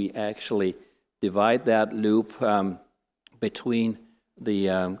loop. We actually divide that loop between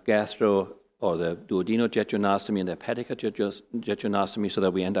the gastro or the duodenojejunostomy and the hepaticojejunostomy, so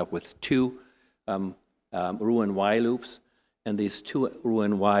that we end up with two Roux-en-Y loops. And these two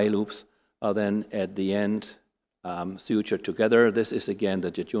Roux-en-Y loops are then at the end sutured together. This is again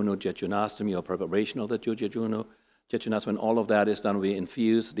the jejuno-jejunostomy or preparation of the jejuno-jejunostomy. When all of that is done, we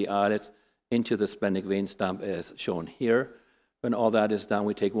infuse the islets into the splenic vein stump as shown here. When all that is done,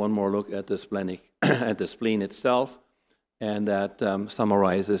 we take one more look at the at the spleen itself, and that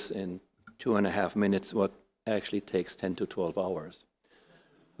summarizes in 2.5 minutes what actually takes 10 to 12 hours.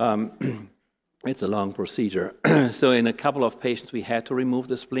 It's a long procedure. So in a couple of patients, we had to remove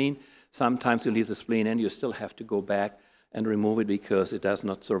the spleen. Sometimes you leave the spleen and you still have to go back and remove it because it does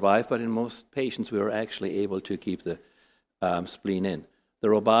not survive. But in most patients, we were actually able to keep the spleen in. The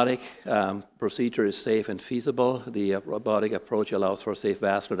robotic procedure is safe and feasible. The robotic approach allows for safe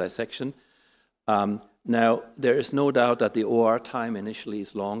vascular dissection. Now, there is no doubt that the OR time initially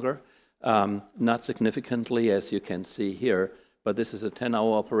is longer, not significantly, as you can see here. But this is a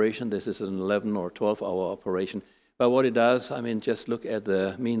 10-hour operation. This is an 11 or 12-hour operation. But what it does, I mean, just look at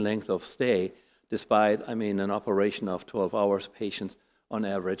the mean length of stay. Despite, I mean, an operation of 12 hours, patients on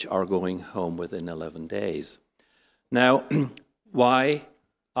average are going home within 11 days. Now, why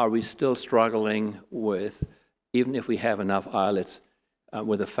are we still struggling with, even if we have enough islets,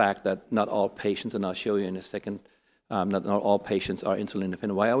 with the fact that not all patients, and I'll show you in a second, not all patients are insulin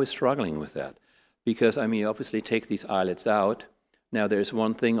independent? Why are we struggling with that? Because, I mean, you obviously take these islets out. Now, there's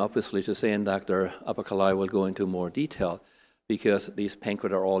one thing, obviously, to say, and Dr. Abakalai will go into more detail, because these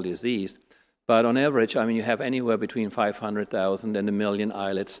pancreas are all diseased. But on average, I mean, you have anywhere between 500,000 and 1 million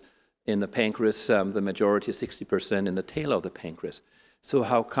islets in the pancreas, the majority, 60%, in the tail of the pancreas. So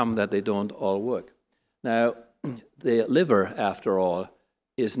how come that they don't all work? Now, the liver, after all,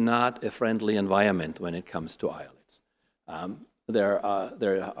 is not a friendly environment when it comes to islets. There are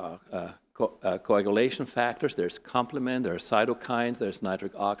coagulation factors, there's complement, there are cytokines, there's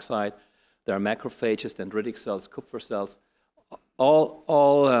nitric oxide, there are macrophages, dendritic cells, Kupffer cells,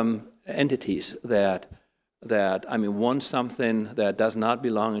 all entities that, I mean, once something that does not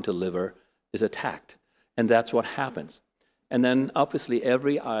belong into the liver is attacked, and that's what happens. And then, obviously,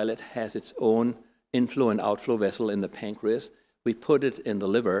 every islet has its own inflow and outflow vessel in the pancreas. We put it in the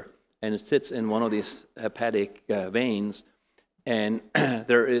liver, and it sits in one of these hepatic veins, and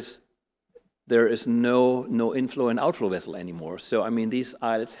there is no inflow and outflow vessel anymore. So, I mean, these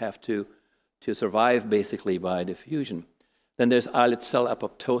islets have to survive basically by diffusion. Then there's islet cell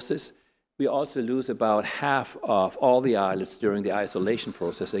apoptosis. We also lose about half of all the islets during the isolation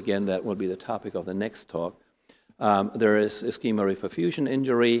process. Again, that will be the topic of the next talk. There is ischemia reperfusion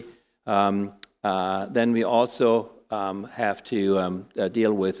injury. Then we also have to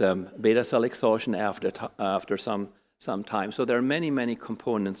deal with beta cell exhaustion after some time. So there are many, many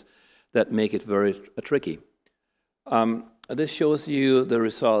components that make it very tricky. This shows you the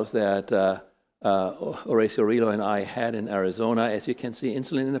results that Horacio Rilo and I had in Arizona. As you can see,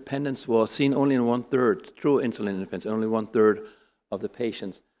 insulin independence was seen only in 1/3, true insulin independence, only 1/3 of the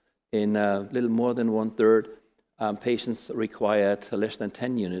patients. In a little more than 1/3, patients required less than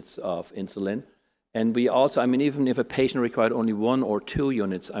 10 units of insulin. And we also, I mean, even if a patient required only 1 or 2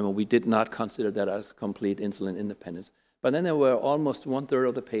 units, I mean, we did not consider that as complete insulin independence. But then there were almost 1/3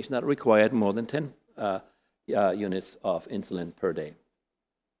 of the patients that required more than 10 units of insulin per day.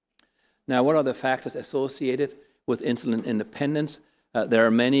 Now, what are the factors associated with insulin independence? There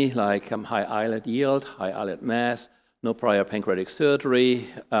are many, like high islet yield, high islet mass, no prior pancreatic surgery,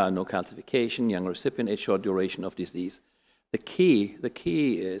 no calcification, young recipient, age, short duration of disease. The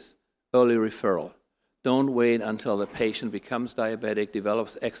key is early referral. Don't wait until the patient becomes diabetic,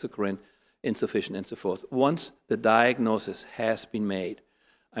 develops exocrine insufficient, and so forth. Once the diagnosis has been made,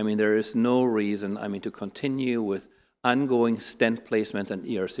 I mean, there is no reason, I mean, to continue with ongoing stent placements and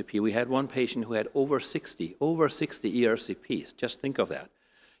ERCP. We had one patient who had over 60 ERCPs. Just think of that.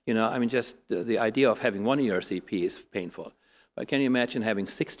 You know, I mean, just the idea of having one ERCP is painful. But can you imagine having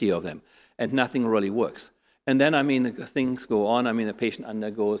 60 of them and nothing really works? And then, I mean, things go on. I mean, the patient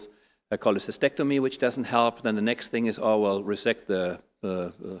undergoes a cholecystectomy, which doesn't help. Then the next thing is, oh, well, resect the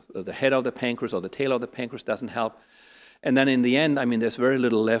head of the pancreas or the tail of the pancreas, doesn't help. And then in the end, I mean, there's very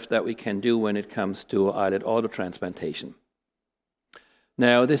little left that we can do when it comes to islet allo-transplantation.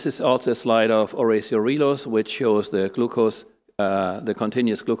 Now, this is also a slide of Horacio Rilos, which shows the glucose the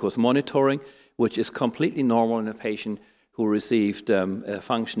continuous glucose monitoring, which is completely normal in a patient who received a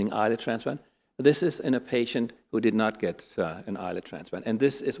functioning islet transplant. This is in a patient who did not get an islet transplant. And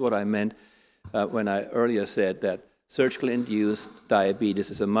this is what I meant when I earlier said that surgically induced diabetes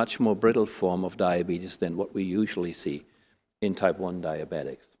is a much more brittle form of diabetes than what we usually see in type 1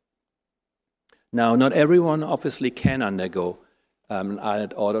 diabetics. Now, not everyone obviously can undergo an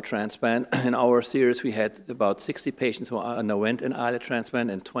islet autotransplant. In our series, we had about 60 patients who underwent an islet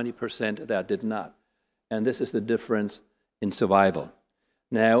transplant and 20% that did not. And this is the difference in survival.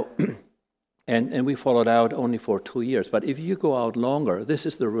 Now, and we followed out only for 2 years. But if you go out longer, this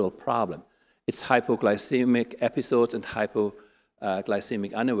is the real problem. It's hypoglycemic episodes and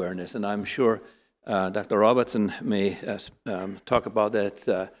hypoglycemic unawareness. And I'm sure Dr. Robertson may talk about that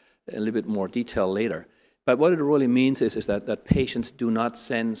in a little bit more detail later. But what it really means is that patients do not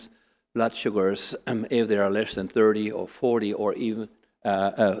sense blood sugars if they are less than 30 or 40 or even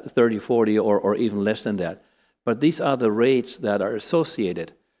 30, 40 or even less than that. But these are the rates that are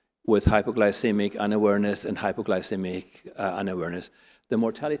associated with hypoglycemic unawareness and hypoglycemic unawareness. The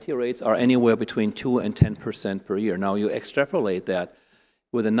mortality rates are anywhere between 2 and 10% per year. Now, you extrapolate that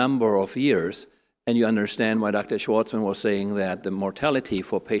with a number of years, and you understand why Dr. Schwartzman was saying that the mortality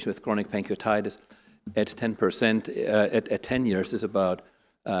for patients with chronic pancreatitis at 10%, at 10 years is about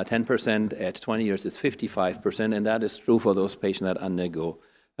 10%, at 20 years is 55%, and that is true for those patients that undergo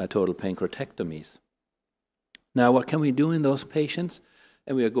total pancreatectomies. Now, what can we do in those patients?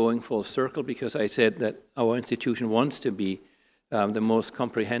 And we are going full circle because I said that our institution wants to be the most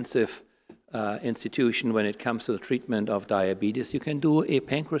comprehensive institution when it comes to the treatment of diabetes. You can do a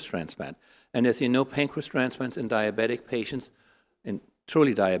pancreas transplant. And as you know, pancreas transplants in diabetic patients, in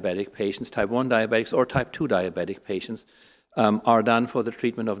truly diabetic patients, type 1 diabetics or type 2 diabetic patients, are done for the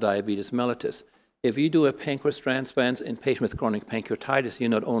treatment of diabetes mellitus. If you do a pancreas transplant in patients with chronic pancreatitis, you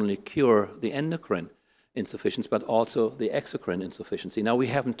not only cure the endocrine insufficiency, but also the exocrine insufficiency. Now, we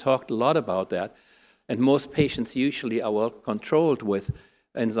haven't talked a lot about that, and most patients usually are well controlled with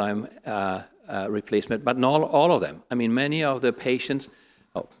enzyme replacement, but not all of them. I mean, many of the patients,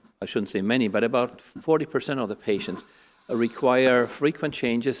 I shouldn't say many, but about 40% of the patients require frequent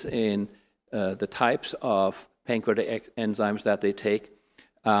changes in the types of pancreatic enzymes that they take,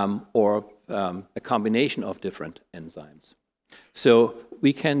 or a combination of different enzymes. So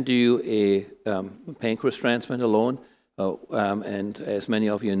we can do a pancreas transplant alone, and as many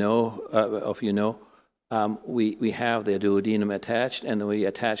of you know, we have the duodenum attached, and we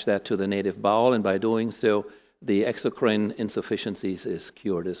attach that to the native bowel, and by doing so, the exocrine insufficiencies is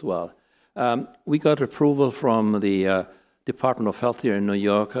cured as well. We got approval from the Department of Health here in New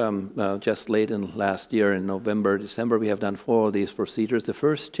York just late in last year, in November, December. We have done 4 of these procedures. The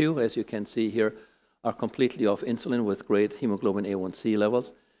first 2, as you can see here, are completely off insulin with great hemoglobin A1C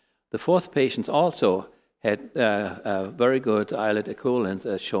levels. The 4th patient also had very good islet equivalents,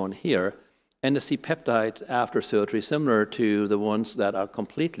 as shown here, and a C-peptide after surgery similar to the ones that are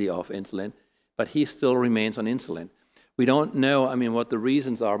completely off insulin, but he still remains on insulin. We don't know, I mean, what the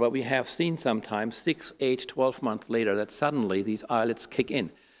reasons are, but we have seen sometimes 6, 8, 12 months later that suddenly these islets kick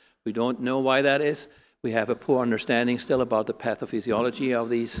in. We don't know why that is. We have a poor understanding still about the pathophysiology of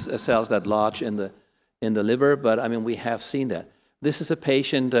these cells that lodge in the liver, but I mean, we have seen that. This is a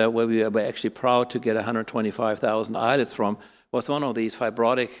patient where we were actually proud to get 125,000 islets from. Was one of these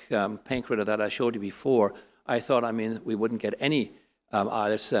fibrotic pancreatitis that I showed you before. I thought, I mean, we wouldn't get any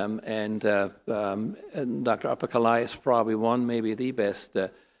islets, and Dr. Apokalai is probably one, maybe the best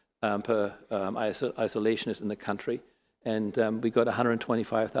isolationist in the country, and we got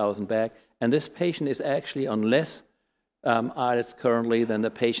 125,000 back. And this patient is actually on less islets currently than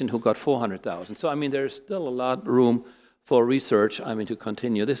the patient who got 400,000. So, I mean, there's still a lot of room for research, I mean, to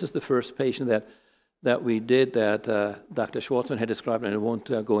continue. This is the first patient that we did that Dr. Schwartzman had described, and I won't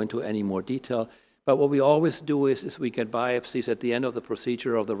go into any more detail. But what we always do is we get biopsies at the end of the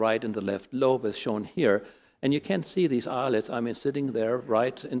procedure of the right and the left lobe, as shown here. And you can see these islets, I mean, sitting there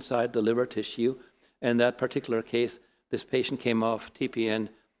right inside the liver tissue. In that particular case, this patient came off TPN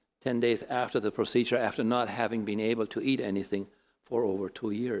 10 days after the procedure, after not having been able to eat anything for over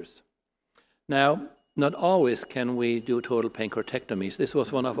 2 years. Now, not always can we do total pancreatectomies. This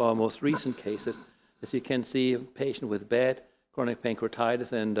was one of our most recent cases. As you can see, a patient with bad chronic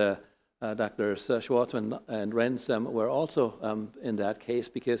pancreatitis, and Dr. Schwartzman and Ransom were also in that case,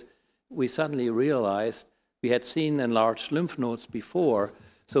 because we suddenly realized we had seen enlarged lymph nodes before,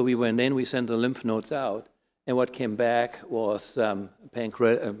 so we went in, we sent the lymph nodes out, and what came back was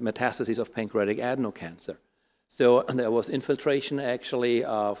metastases of pancreatic adenocancer. So there was infiltration, actually,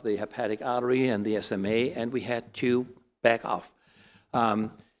 of the hepatic artery and the SMA, and we had to back off.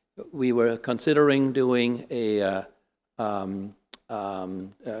 We were considering doing a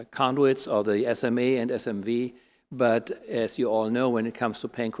conduits of the SMA and SMV, but as you all know, when it comes to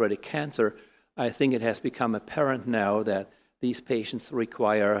pancreatic cancer, I think it has become apparent now that these patients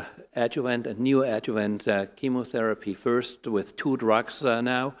require adjuvant and neoadjuvant chemotherapy first with 2 drugs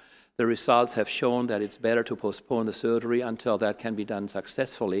now. The results have shown that it's better to postpone the surgery until that can be done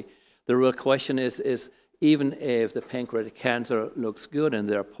successfully. The real question is even if the pancreatic cancer looks good and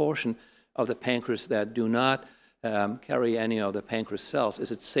there are a portion of the pancreas that do not carry any of the pancreas cells,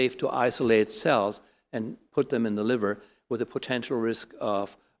 is it safe to isolate cells and put them in the liver with the potential risk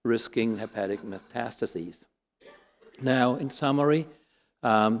of risking hepatic metastases? Now, in summary,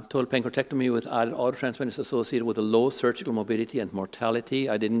 total pancreatectomy with islet autotransplant is associated with a low surgical morbidity and mortality.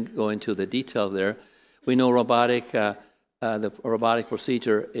 I didn't go into the detail there. We know the robotic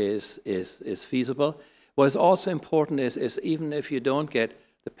procedure is feasible. What is also important is even if you don't get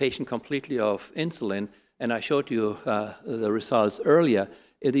the patient completely off insulin, and I showed you the results earlier,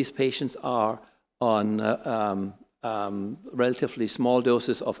 if these patients are on relatively small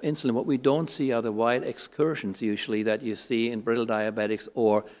doses of insulin, what we don't see are the wide excursions usually that you see in brittle diabetics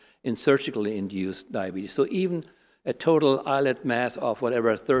or in surgically induced diabetes. So even a total islet mass of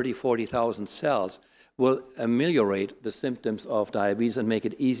whatever 30, 40,000 cells will ameliorate the symptoms of diabetes and make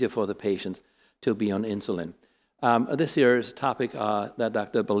it easier for the patients to be on insulin. This here is a topic that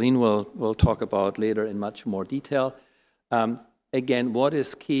Dr. Berlin will talk about later in much more detail. Again, what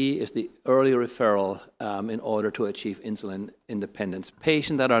is key is the early referral in order to achieve insulin independence.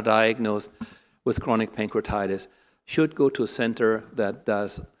 Patients that are diagnosed with chronic pancreatitis should go to a center that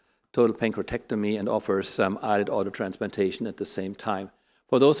does total pancreatectomy and offers some islet autotransplantation at the same time.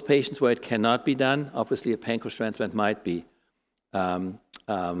 For those patients where it cannot be done, obviously a pancreas transplant might be an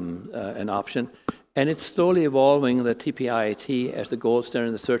option. And it's slowly evolving the TPIAT as the gold standard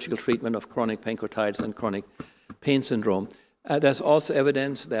in the surgical treatment of chronic pancreatitis and chronic pain syndrome. There's also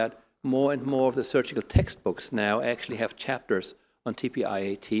evidence that more and more of the surgical textbooks now actually have chapters on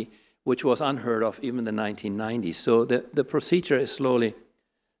TPIAT, which was unheard of even in the 1990s. So the procedure is slowly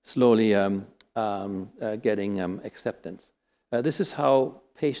getting acceptance. This is how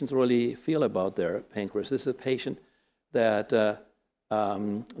patients really feel about their pancreas. This is a patient that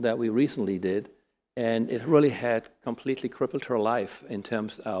we recently did, and it really had completely crippled her life in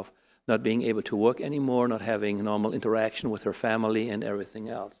terms of not being able to work anymore, not having normal interaction with her family and everything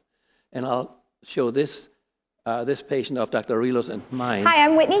else. And I'll show this patient of Dr. Rilos and mine. Hi,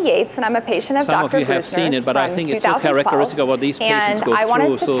 I'm Whitney Yates, and I'm a patient of Dr. Some of you have seen it, but I think it's so characteristic of what these patients go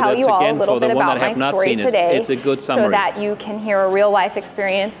through. So that's, again, for the one that have not seen it, it's a good summary. So that you can hear a real-life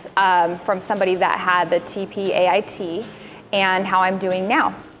experience from somebody that had the TPAIT and how I'm doing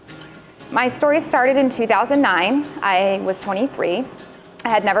now. My story started in 2009. I was 23. I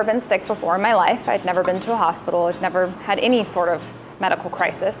had never been sick before in my life. I'd never been to a hospital. I'd never had any sort of medical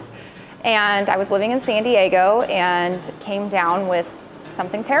crisis. And I was living in San Diego and came down with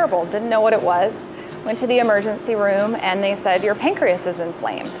something terrible. Didn't know what it was. Went to the emergency room and they said, your pancreas is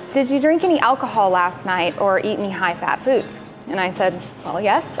inflamed. Did you drink any alcohol last night or eat any high-fat foods? And I said, well,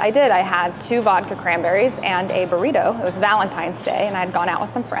 yes, I did. I had 2 vodka cranberries and a burrito. It was Valentine's Day and I'd gone out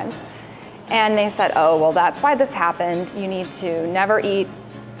with some friends. And they said, oh, well, that's why this happened. You need to never eat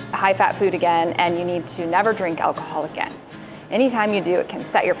high-fat food again, and you need to never drink alcohol again. Anytime you do, it can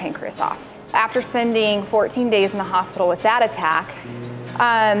set your pancreas off. After spending 14 days in the hospital with that attack,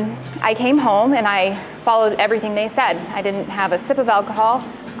 I came home and I followed everything they said. I didn't have a sip of alcohol.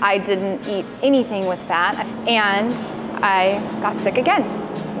 I didn't eat anything with fat, and I got sick again.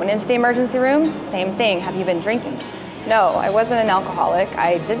 Went into the emergency room, same thing. Have you been drinking? No, I wasn't an alcoholic.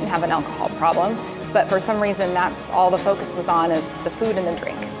 I didn't have an alcohol problem, but for some reason that's all the focus was on, is the food and the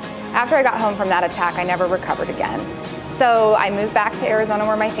drink. After I got home from that attack, I never recovered again. So I moved back to Arizona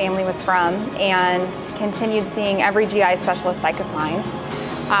where my family was from and continued seeing every GI specialist I could find.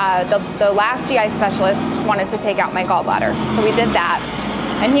 The last GI specialist wanted to take out my gallbladder, so we did that.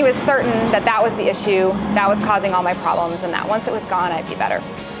 And he was certain that that was the issue that was causing all my problems, and that once it was gone, I'd be better.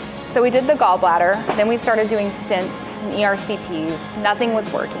 So we did the gallbladder, then we started doing stents and ERCPs. Nothing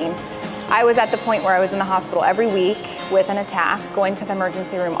was working. I was at the point where I was in the hospital every week with an attack, going to the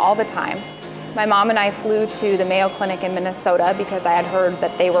emergency room all the time. My mom and I flew to the Mayo Clinic in Minnesota because I had heard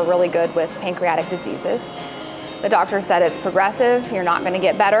that they were really good with pancreatic diseases. The doctor said it's progressive, you're not going to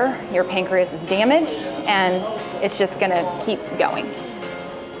get better, your pancreas is damaged, and it's just going to keep going.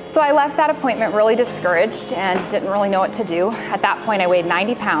 So I left that appointment really discouraged and didn't really know what to do. At that point I weighed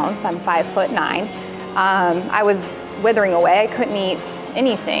 90 pounds, I'm 5'9". I was withering away, I couldn't eat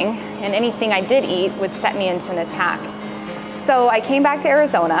anything, and anything I did eat would set me into an attack. So I came back to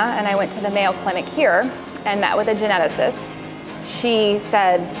Arizona and I went to the Mayo Clinic here and met with a geneticist. She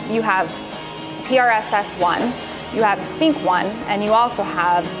said, you have PRSS1, you have SPINK1, and you also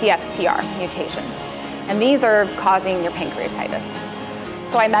have CFTR mutations. And these are causing your pancreatitis.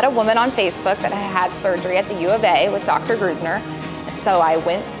 So I met a woman on Facebook that had surgery at the U of A with Dr. Grusner. So I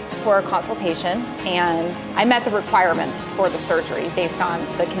went for a consultation and I met the requirements for the surgery based on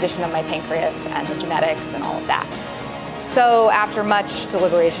the condition of my pancreas and the genetics and all of that. So after much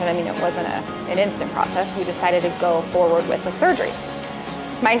deliberation, I mean, it wasn't an instant process, we decided to go forward with the surgery.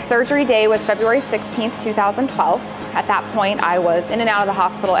 My surgery day was February 16th, 2012. At that point, I was in and out of the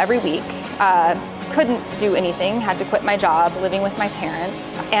hospital every week. Couldn't do anything, had to quit my job, living with my parents,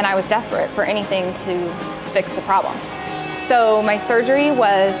 and I was desperate for anything to fix the problem. So my surgery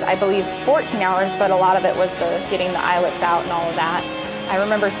was, I believe, 14 hours, but a lot of it was getting the islets out and all of that. I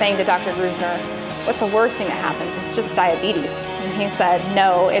remember saying to Dr. Grusner, what's the worst thing that happens? It's just diabetes. And he said,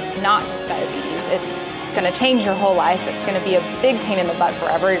 no, it's not just diabetes. It's going to change your whole life. It's going to be a big pain in the butt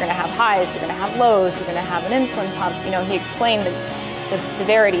forever. You're going to have highs, you're going to have lows, you're going to have an insulin pump. You know, he explained the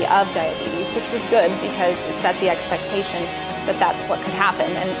severity of diabetes, which was good because it set the expectation that that's what could happen,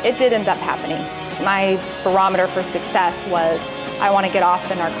 and it did end up happening. My barometer for success was, I want to get off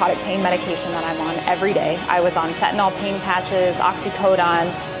the narcotic pain medication that I'm on every day. I was on fentanyl pain patches, oxycodone,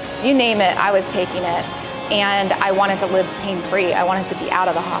 you name it, I was taking it, and I wanted to live pain-free. I wanted to be out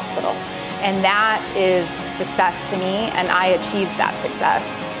of the hospital, and that is success to me, and I achieved that success.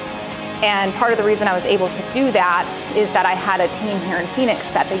 And part of the reason I was able to do that is that I had a team here in Phoenix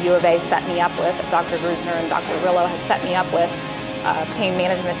that the U of A set me up with. Dr. Grusner and Dr. Rillo had set me up with, a pain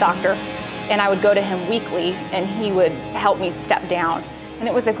management doctor. And I would go to him weekly and he would help me step down. And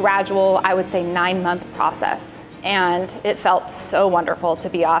it was a gradual, I would say, 9-month process. And it felt so wonderful to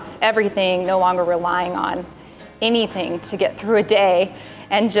be off everything, no longer relying on anything to get through a day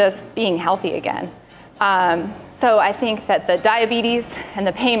and just being healthy again. So I think that the diabetes and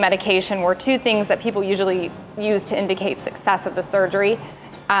the pain medication were two things that people usually use to indicate success of the surgery.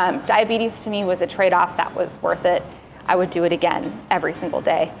 Diabetes to me was a trade-off that was worth it. I would do it again every single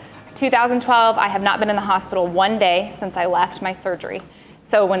day. 2012, I have not been in the hospital one day since I left my surgery.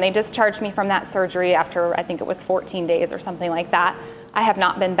 So when they discharged me from that surgery after, I think it was 14 days or something like that, I have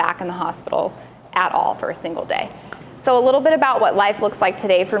not been back in the hospital at all for a single day. So a little bit about what life looks like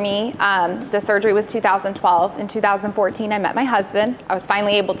today for me. The surgery was 2012. In 2014, I met my husband. I was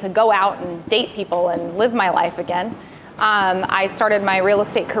finally able to go out and date people and live my life again. I started my real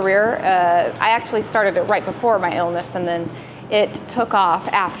estate career. I actually started it right before my illness, and then it took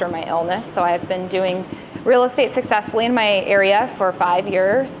off after my illness. So I've been doing real estate successfully in my area for 5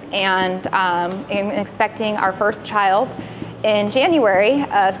 years, and I'm expecting our first child in January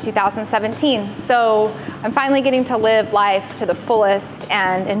of 2017. So I'm finally getting to live life to the fullest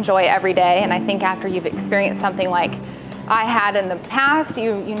and enjoy every day. And I think after you've experienced something like I had in the past,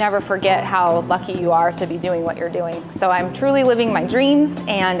 you never forget how lucky you are to be doing what you're doing. So I'm truly living my dreams,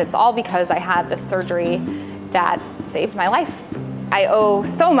 and it's all because I had the surgery that saved my life. I owe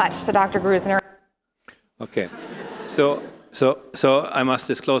so much to Dr. Grusner. Okay, so I must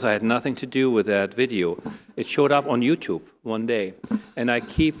disclose I had nothing to do with that video. It showed up on YouTube one day, and I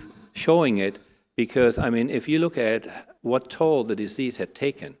keep showing it because, I mean, if you look at what toll the disease had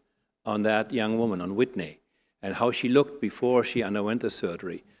taken on that young woman, on Whitney, and how she looked before she underwent the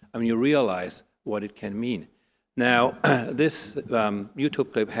surgery, I mean, you realize what it can mean. Now, this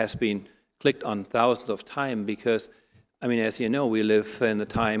YouTube clip has been clicked on thousands of times because, I mean, as you know, we live in the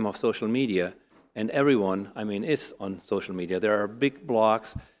time of social media, and everyone, I mean, is on social media. There are big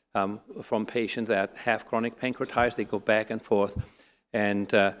blogs from patients that have chronic pancreatitis. They go back and forth, and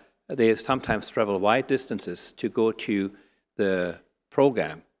they sometimes travel wide distances to go to the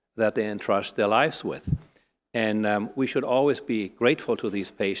program that they entrust their lives with. And we should always be grateful to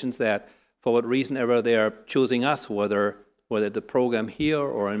these patients that, for what reason ever they are choosing us, whether the program here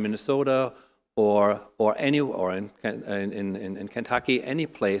or in Minnesota or in Kentucky, any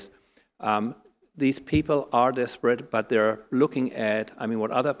place. These people are desperate, but they're looking at, I mean, what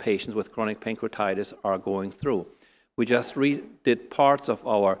other patients with chronic pancreatitis are going through. We just did parts of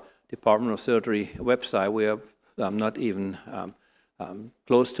our Department of Surgery website. We are not even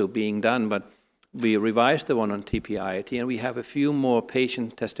close to being done, but we revised the one on TPIT, and we have a few more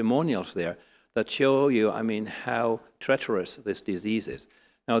patient testimonials there that show you, I mean, how treacherous this disease is.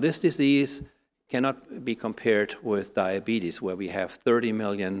 Now, this disease cannot be compared with diabetes, where we have 30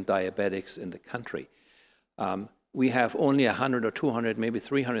 million diabetics in the country. We have only 100 or 200, maybe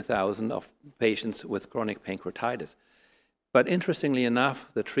 300,000 of patients with chronic pancreatitis. But interestingly enough,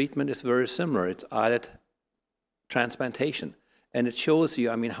 the treatment is very similar. It's islet transplantation. And it shows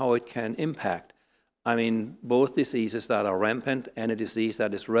you, I mean, how it can impact, I mean, both diseases that are rampant and a disease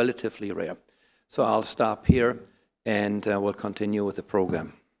that is relatively rare. So I'll stop here and we'll continue with the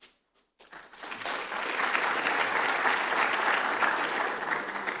program.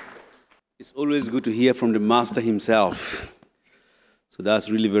 It's always good to hear from the master himself. So that's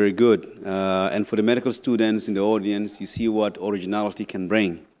really very good. And for the medical students in the audience, you see what originality can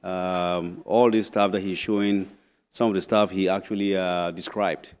bring. All this stuff that he's showing, some of the stuff he actually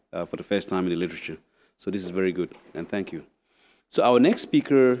described for the first time in the literature. So this is very good, and thank you. So our next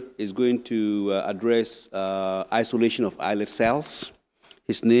speaker is going to address isolation of islet cells.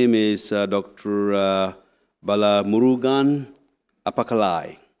 His name is Dr. Balamurugan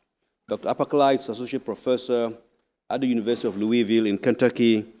Apakalai. Dr. Apakalai is Associate Professor at the University of Louisville in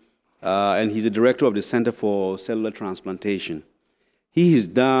Kentucky, and he's the Director of the Center for Cellular Transplantation. He has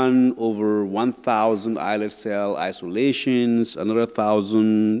done over 1,000 islet cell isolations, another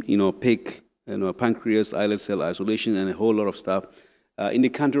 1,000, pancreas islet cell isolation, and a whole lot of stuff. In the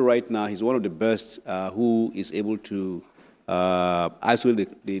country right now, he's one of the best who is able to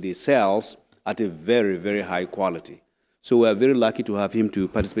isolate the cells at a very, very high quality. So we are very lucky to have him to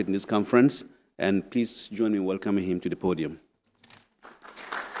participate in this conference, and please join me in welcoming him to the podium.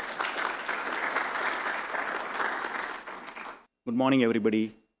 Good morning,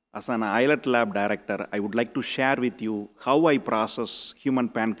 everybody. As an islet lab director, I would like to share with you how I process human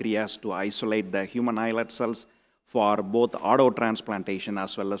pancreas to isolate the human islet cells for both auto-transplantation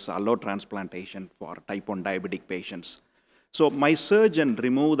as well as allo-transplantation for type 1 diabetic patients. So my surgeon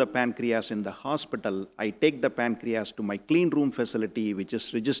removes the pancreas in the hospital. I take the pancreas to my clean room facility, which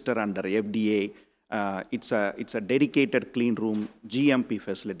is registered under FDA. It's a dedicated clean room GMP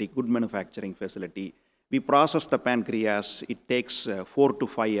facility, good manufacturing facility. We process the pancreas. It takes 4 to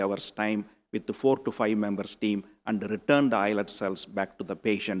 5 hours time with the 4 to 5 members team and return the islet cells back to the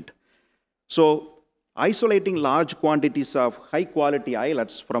patient. So isolating large quantities of high-quality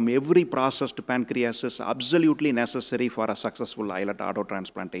islets from every processed pancreas is absolutely necessary for a successful islet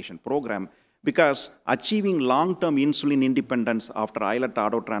auto-transplantation program, because achieving long-term insulin independence after islet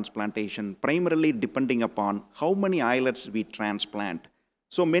auto-transplantation primarily depending upon how many islets we transplant.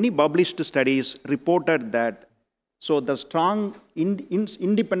 So many published studies reported that the strong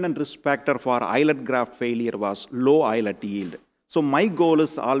independent risk factor for islet graft failure was low islet yield. So my goal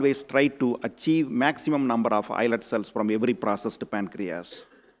is always try to achieve maximum number of islet cells from every processed pancreas.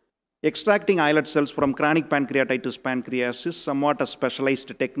 Extracting islet cells from chronic pancreatitis pancreas is somewhat a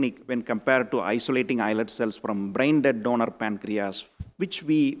specialized technique when compared to isolating islet cells from brain-dead donor pancreas, which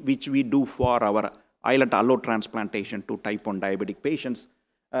we do for our islet allo-transplantation to type 1 diabetic patients.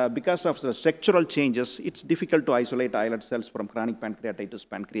 Because of the structural changes, it's difficult to isolate islet cells from chronic pancreatitis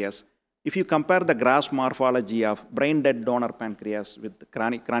pancreas. If you compare the gross morphology of brain-dead donor pancreas with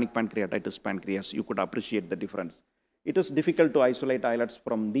chronic pancreatitis pancreas, you could appreciate the difference. It is difficult to isolate islets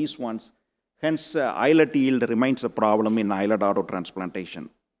from these ones. Hence, islet yield remains a problem in islet auto-transplantation.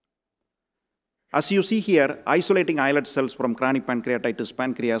 As you see here, isolating islet cells from chronic pancreatitis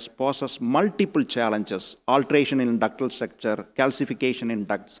pancreas poses multiple challenges: alteration in ductal structure, calcification in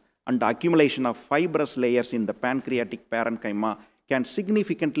ducts, and accumulation of fibrous layers in the pancreatic parenchyma can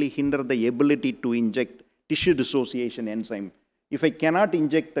significantly hinder the ability to inject tissue dissociation enzyme. If I cannot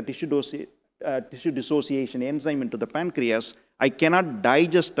inject the tissue dissociation enzyme into the pancreas, I cannot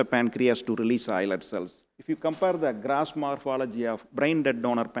digest the pancreas to release islet cells. If you compare the gross morphology of brain-dead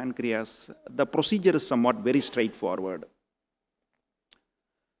donor pancreas, the procedure is somewhat very straightforward.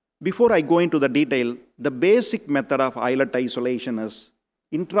 Before I go into the detail, the basic method of islet isolation is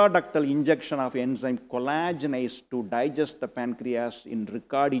intraductal injection of enzyme collagenase to digest the pancreas in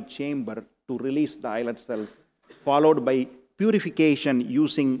Riccardi chamber to release the islet cells, followed by purification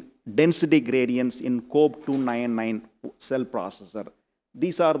using density gradients in COB299 cell processor.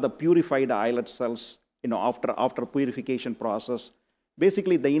 These are the purified islet cells, after purification process.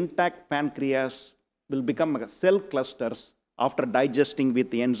 Basically, the intact pancreas will become cell clusters after digesting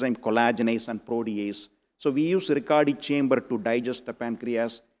with the enzyme collagenase and protease. So we use Riccardi chamber to digest the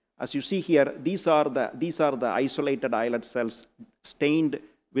pancreas. As you see here, these are the isolated islet cells stained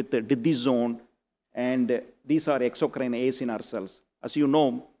with the dithizone, and these are exocrine acinar cells. As you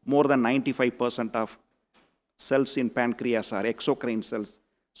know, more than 95% of cells in pancreas are exocrine cells.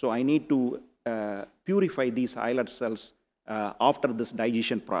 So I need to purify these islet cells after this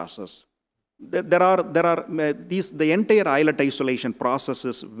digestion process. The entire islet isolation process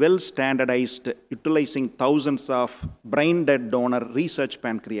is well standardized, utilizing thousands of brain-dead donor research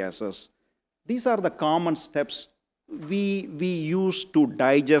pancreases. These are the common steps we use to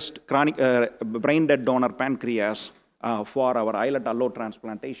digest chronic brain-dead donor pancreas for our islet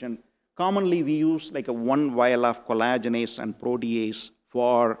allo-transplantation. Commonly, we use like a 1 vial of collagenase and protease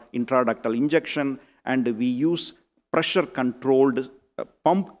for intraductal injection, and we use pressure-controlled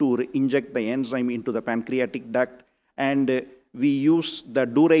pump to inject the enzyme into the pancreatic duct, and we use the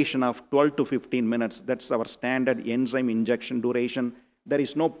duration of 12 to 15 minutes. That's our standard enzyme injection duration. There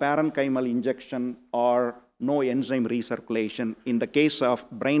is no parenchymal injection or no enzyme recirculation in the case of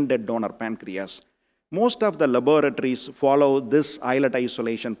brain-dead donor pancreas. Most of the laboratories follow this islet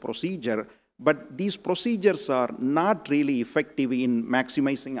isolation procedure, but these procedures are not really effective in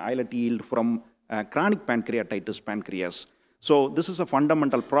maximizing islet yield from chronic pancreatitis pancreas. So this is a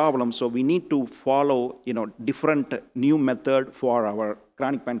fundamental problem. So we need to follow, different new method for our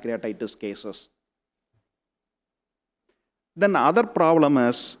chronic pancreatitis cases. Then the other problem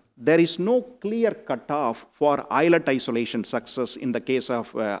is there is no clear cutoff for islet isolation success in the case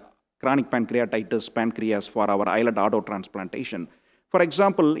of chronic pancreatitis pancreas for our islet auto-transplantation. For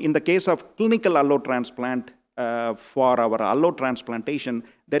example, in the case of clinical allo-transplant, for our allo-transplantation,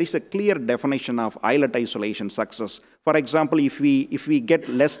 there is a clear definition of islet isolation success. For example, if we get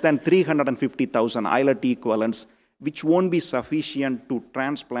less than 350,000 islet equivalents, which won't be sufficient to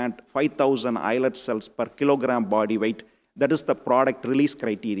transplant 5,000 islet cells per kilogram body weight, that is the product release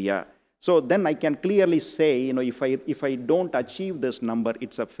criteria. So then I can clearly say, if I don't achieve this number,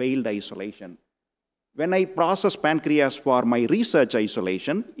 it's a failed isolation. When I process pancreas for my research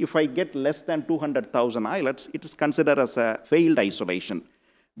isolation, if I get less than 200,000 islets, it is considered as a failed isolation.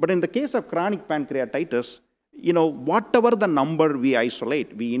 But in the case of chronic pancreatitis, whatever the number we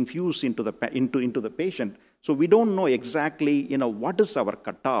isolate, we infuse into the patient. So we don't know exactly, what is our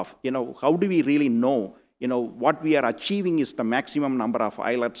cutoff. How do we really know? What we are achieving is the maximum number of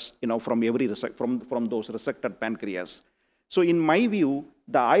islets, from those resected pancreas. So in my view,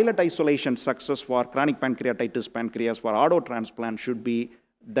 the islet isolation success for chronic pancreatitis pancreas for auto-transplant should be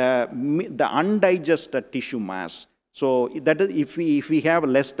the undigested tissue mass. So that is, if we have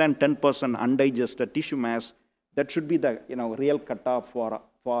less than 10% undigested tissue mass, that should be the real cutoff for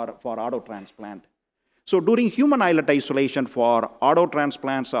auto-transplant. So during human islet isolation for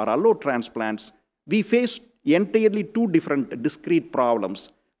auto-transplants or allo-transplants, we face entirely two different discrete problems.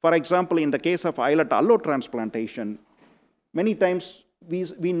 For example, in the case of islet allo-transplantation, many times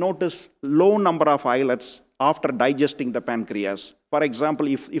we notice low number of islets after digesting the pancreas. For example,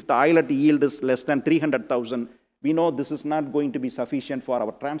 if the islet yield is less than 300,000, we know this is not going to be sufficient for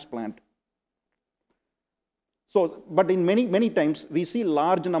our transplant. So, but in many times, we see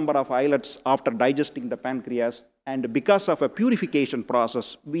large number of islets after digesting the pancreas, and because of a purification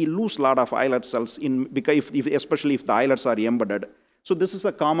process, we lose a lot of islet cells, especially if the islets are embedded. So this is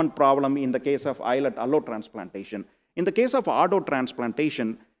a common problem in the case of islet allo-transplantation. In the case of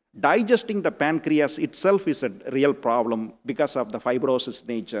auto-transplantation, digesting the pancreas itself is a real problem because of the fibrosis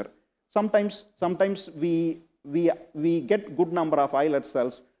nature. Sometimes we get good number of islet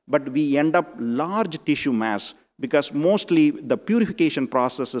cells, but we end up large tissue mass because mostly the purification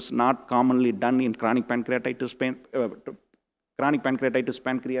process is not commonly done in chronic pancreatitis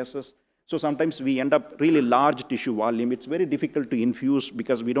pancreases. So sometimes we end up really large tissue volume. It's very difficult to infuse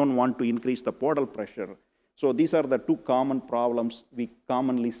because we don't want to increase the portal pressure. So these are the two common problems we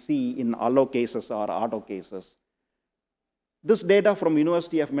commonly see in allo cases or auto cases. This data from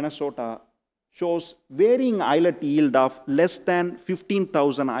University of Minnesota shows varying islet yield of less than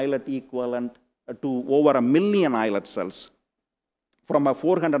 15,000 islet equivalent to over 1 million islet cells. From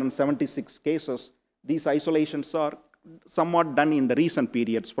 476 cases, these isolations are somewhat done in the recent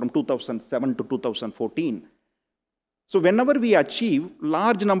periods from 2007 to 2014. So whenever we achieve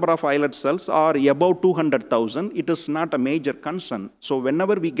large number of islet cells or above 200,000, it is not a major concern. So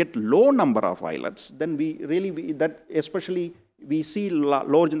whenever we get low number of islets, then we see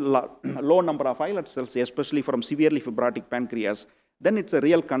low number of islet cells, especially from severely fibrotic pancreas, then it's a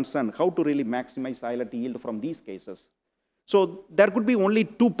real concern how to really maximize islet yield from these cases. So there could be only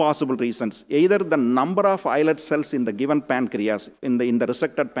two possible reasons. Either the number of islet cells in the given pancreas, in the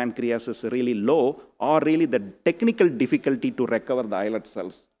resected pancreas is really low, or really the technical difficulty to recover the islet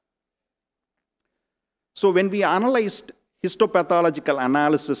cells. So when we analyzed histopathological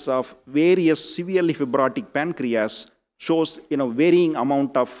analysis of various severely fibrotic pancreas, shows varying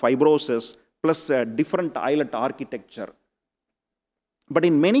amount of fibrosis plus a different islet architecture. But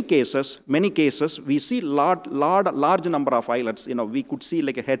in many cases, we see large number of islets. We could see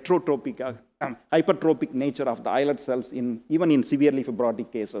like a heterotropic, hypertrophic nature of the islet cells even in severely fibrotic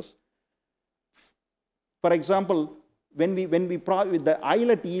cases. For example, when with the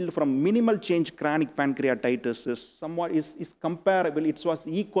islet yield from minimal change chronic pancreatitis is comparable. It was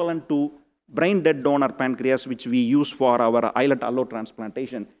equivalent to brain dead donor pancreas, which we use for our islet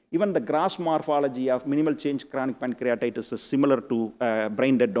allo-transplantation. Even the gross morphology of minimal change chronic pancreatitis is similar to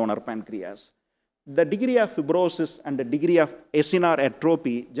brain dead donor pancreas. The degree of fibrosis and the degree of acinar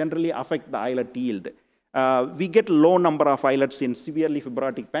atrophy generally affect the islet yield. We get low number of islets in severely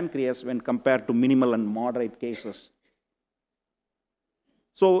fibrotic pancreas when compared to minimal and moderate cases.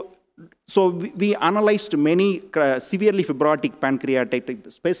 So we analyzed many severely fibrotic pancreatic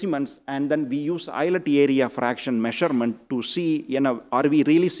specimens, and then we use islet area fraction measurement to see, are we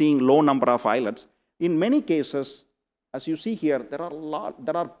really seeing low number of islets? In many cases, as you see here, there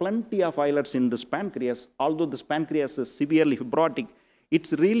are plenty of islets in this pancreas. Although this pancreas is severely fibrotic,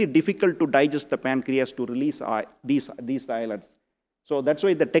 it's really difficult to digest the pancreas to release these islets. So that's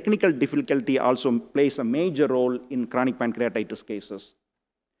why the technical difficulty also plays a major role in chronic pancreatitis cases.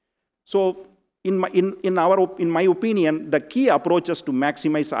 So in my opinion, the key approaches to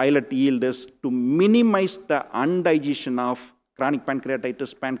maximize islet yield is to minimize the undigestion of chronic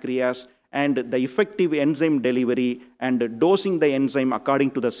pancreatitis pancreas and the effective enzyme delivery and dosing the enzyme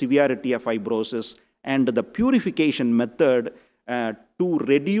according to the severity of fibrosis, and the purification method to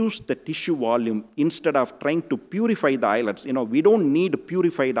reduce the tissue volume instead of trying to purify the islets. We don't need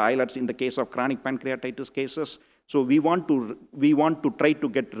purified islets in the case of chronic pancreatitis cases. So we want to try to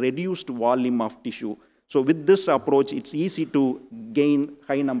get reduced volume of tissue. So with this approach, it's easy to gain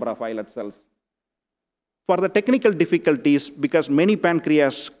high number of islet cells. For the technical difficulties, because many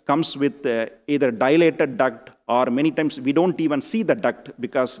pancreas comes with either dilated duct, or many times we don't even see the duct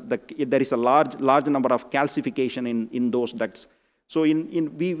because there is a large number of calcification in those ducts. So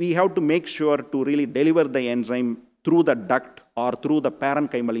we have to make sure to really deliver the enzyme through the duct or through the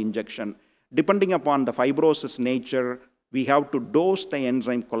parenchymal injection. Depending upon the fibrosis nature, we have to dose the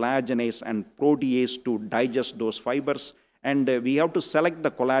enzyme collagenase and protease to digest those fibers. And we have to select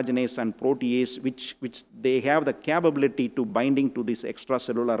the collagenase and protease, which they have the capability to binding to this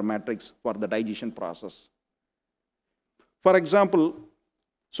extracellular matrix for the digestion process. For example,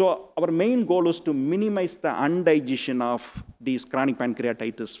 so our main goal is to minimize the undigestion of these chronic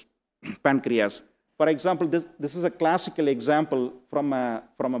pancreatitis pancreas. For example, this is a classical example from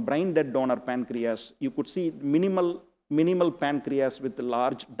a brain dead donor pancreas. You could see minimal pancreas with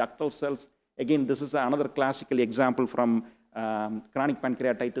large ductal cells. Again, this is another classical example from chronic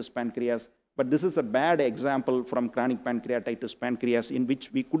pancreatitis pancreas. But this is a bad example from chronic pancreatitis pancreas in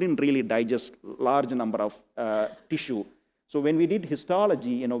which we couldn't really digest large number of tissue. So when we did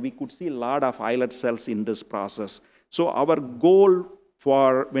histology, we could see a lot of islet cells in this process. So our goal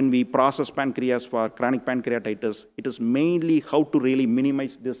for when we process pancreas for chronic pancreatitis, it is mainly how to really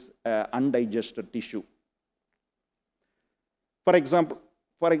minimize this undigested tissue. For example,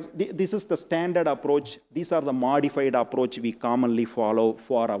 this is the standard approach. These are the modified approach we commonly follow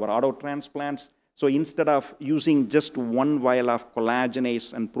for our auto transplants. So instead of using just one vial of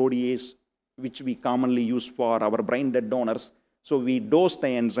collagenase and protease, which we commonly use for our brain dead donors, so we dose the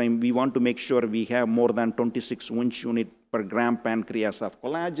enzyme. We want to make sure we have more than 26 Wunsch unit per gram pancreas of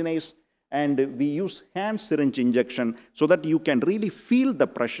collagenase, and we use hand syringe injection so that you can really feel the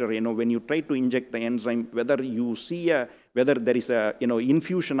pressure. When you try to inject the enzyme, whether you see whether there is a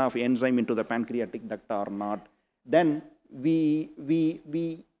infusion of enzyme into the pancreatic duct or not. Then we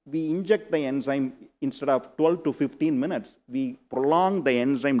inject the enzyme instead of 12 to 15 minutes. We prolong the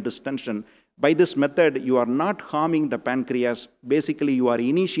enzyme distension. By this method, you are not harming the pancreas. Basically, you are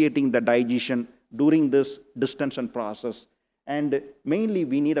initiating the digestion during this distension process. And mainly,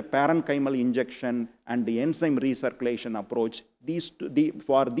 we need a parenchymal injection and the enzyme recirculation approach.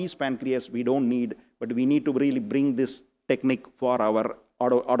 For these pancreas, we don't need, but we need to really bring this technique for our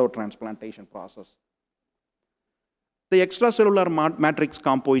auto transplantation process. The extracellular matrix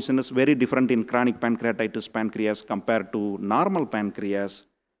composition is very different in chronic pancreatitis pancreas compared to normal pancreas.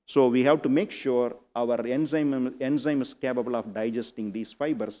 So we have to make sure our enzyme is capable of digesting these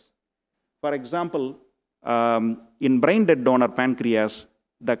fibers. For example, in brain dead donor pancreas,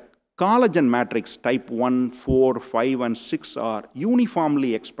 the collagen matrix type 1, 4, 5, and 6 are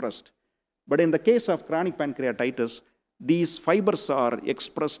uniformly expressed. But in the case of chronic pancreatitis, these fibers are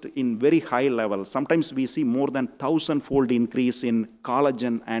expressed in very high levels. Sometimes we see more than 1,000-fold increase in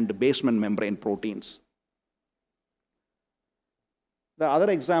collagen and basement membrane proteins. The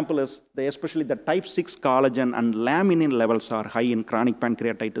other example is especially the type 6 collagen and laminin levels are high in chronic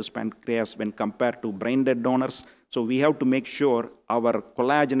pancreatitis pancreas when compared to brain dead donors. So we have to make sure our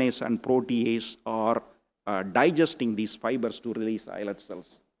collagenase and protease are digesting these fibers to release islet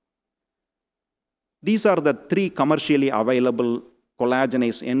cells. These are the 3 commercially available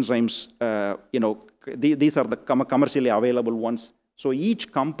collagenase enzymes. These are the commercially available ones. So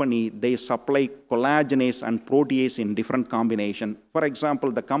each company, they supply collagenase and protease in different combination. For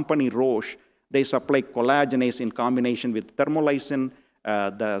example, the company Roche, they supply collagenase in combination with thermolysin.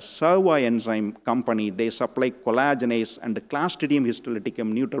 The Serva enzyme company, they supply collagenase and Clostridium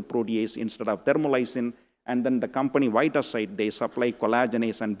histolyticum neutral protease instead of thermolysin. And then the company Vitasite, they supply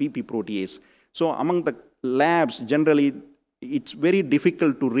collagenase and BP protease. So among the labs, generally, it's very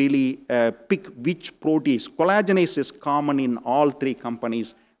difficult to really pick which protease. Collagenase is common in all 3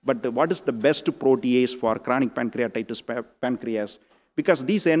 companies, but what is the best protease for chronic pancreatitis pancreas? Because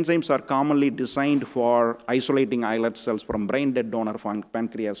these enzymes are commonly designed for isolating islet cells from brain-dead donor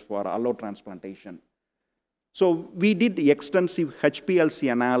pancreas for allo-transplantation. So we did extensive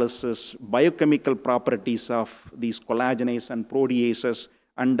HPLC analysis, biochemical properties of these collagenase and proteases,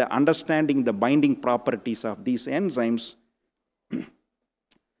 and understanding the binding properties of these enzymes.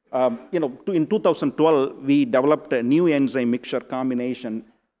 In 2012, we developed a new enzyme mixture combination.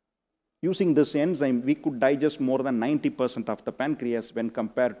 Using this enzyme, we could digest more than 90% of the pancreas when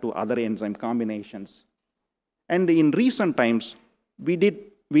compared to other enzyme combinations. And in recent times, we did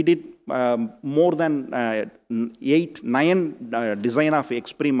more than 9 design of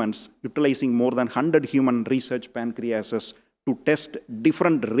experiments utilizing more than 100 human research pancreases to test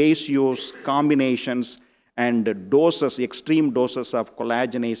different ratios, combinations, and doses, extreme doses of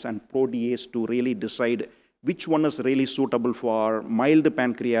collagenase and protease to really decide which one is really suitable for mild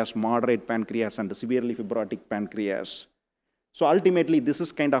pancreas, moderate pancreas, and severely fibrotic pancreas. So ultimately, this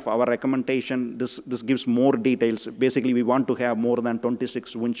is kind of our recommendation. This gives more details. Basically, we want to have more than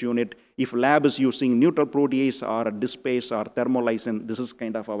 26 Wunsch unit. If lab is using neutral protease or dispase or thermolysin, this is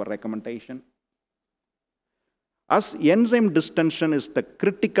kind of our recommendation. As enzyme distension is the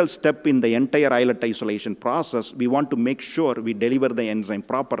critical step in the entire islet isolation process, we want to make sure we deliver the enzyme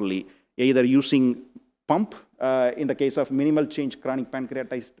properly, either using pump, in the case of minimal change chronic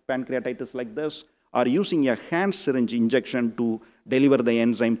pancreatitis like this, or using a hand syringe injection to deliver the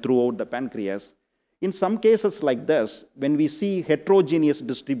enzyme throughout the pancreas. In some cases like this, when we see heterogeneous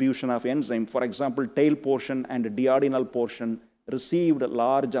distribution of enzyme, for example, tail portion and duodenal portion received a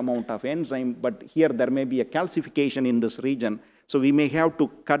large amount of enzyme, but here there may be a calcification in this region, so we may have to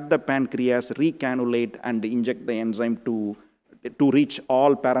cut the pancreas, recannulate, and inject the enzyme to reach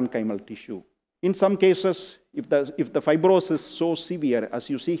all parenchymal tissue. In some cases, if the fibrosis is so severe, as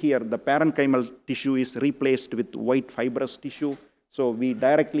you see here, the parenchymal tissue is replaced with white fibrous tissue. So we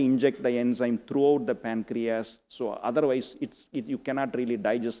directly inject the enzyme throughout the pancreas. So otherwise, you cannot really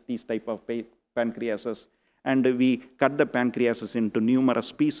digest these type of pancreases. And we cut the pancreases into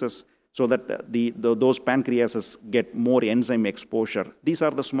numerous pieces so that those pancreases get more enzyme exposure. These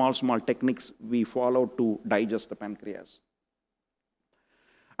are the small techniques we follow to digest the pancreas.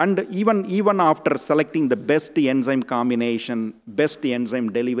 And even after selecting the best enzyme combination, best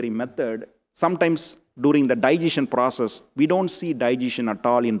enzyme delivery method, sometimes during the digestion process, we don't see digestion at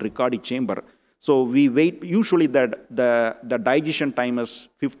all in Riccardi chamber. So we wait, usually the digestion time is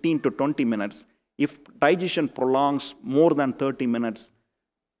 15 to 20 minutes. If digestion prolongs more than 30 minutes,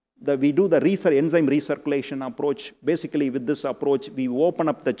 we do the enzyme recirculation approach. Basically, with this approach, we open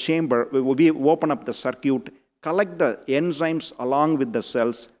up the chamber, we open up the circuit, collect the enzymes along with the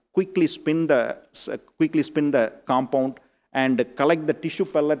cells, quickly spin the compound, and collect the tissue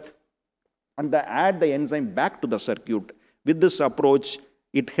pellet, and add the enzyme back to the circuit. With this approach,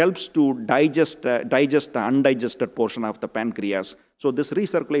 it helps to digest the undigested portion of the pancreas. So this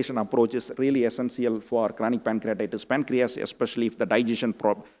recirculation approach is really essential for chronic pancreatitis pancreas, especially if the digestion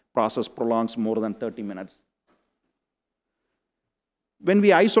process prolongs more than 30 minutes. When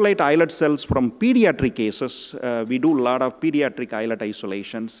we isolate islet cells from pediatric cases, we do a lot of pediatric islet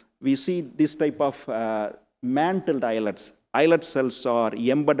isolations. We see this type of mantled islets. Islet cells are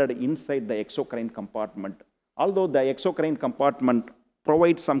embedded inside the exocrine compartment. Although the exocrine compartment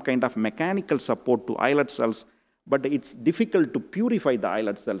provides some kind of mechanical support to islet cells, but it's difficult to purify the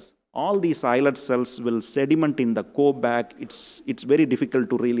islet cells. All these islet cells will sediment in the co-bag. It's very difficult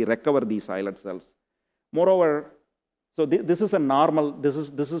to really recover these islet cells. Moreover, so this is the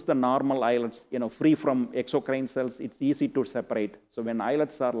normal islets, free from exocrine cells. It's easy to separate. So when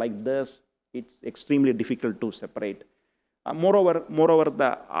islets are like this, it's extremely difficult to separate. Moreover,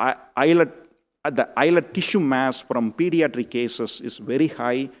 the islet tissue mass from pediatric cases is very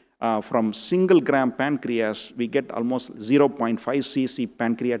high. From single-gram pancreas, we get almost 0.5 cc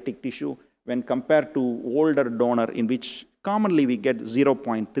pancreatic tissue when compared to older donor, in which commonly we get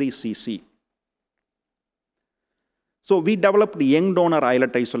 0.3 cc. So we developed the young donor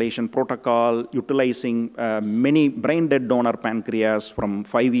islet isolation protocol utilizing many brain-dead donor pancreas from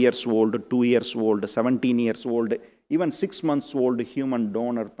 5 years old, 2 years old, 17 years old, even 6 months old human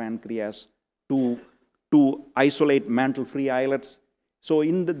donor pancreas to isolate mantle-free islets. So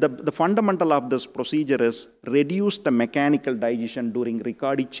in the fundamental of this procedure is reduce the mechanical digestion during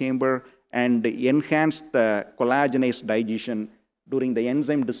Ricardi chamber and enhance the collagenase digestion during the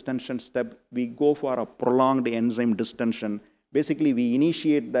enzyme distension step. We go for a prolonged enzyme distension. Basically, we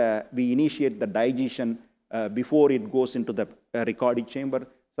initiate the digestion before it goes into the Ricardi chamber.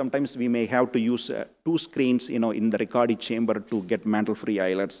 Sometimes we may have to use 2 screens, in the Ricardi chamber to get mantle-free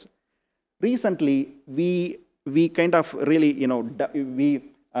islets. Recently, we kind of really, we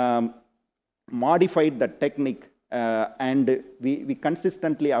modified the technique and we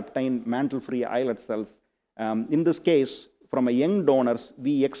consistently obtain mantle-free islet cells. In this case, from a young donors,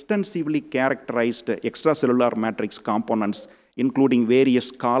 we extensively characterized extracellular matrix components, including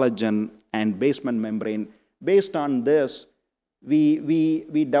various collagen and basement membrane. Based on this,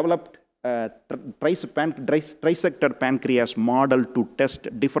 we developed a trisected pancreas model to test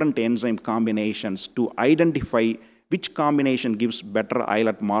different enzyme combinations to identify which combination gives better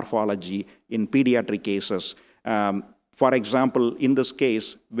islet morphology in pediatric cases. For example, in this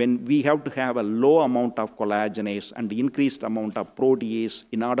case, when we have to have a low amount of collagenase and increased amount of protease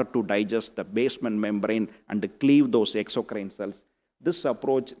in order to digest the basement membrane and cleave those exocrine cells, this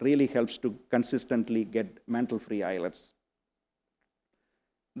approach really helps to consistently get mantle-free islets.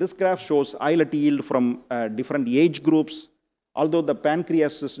 This graph shows islet yield from different age groups. Although the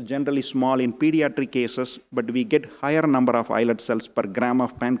pancreas is generally small in pediatric cases, but we get higher number of islet cells per gram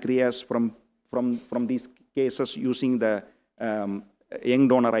of pancreas from these cases using the young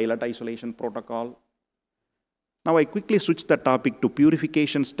donor islet isolation protocol. Now I quickly switch the topic to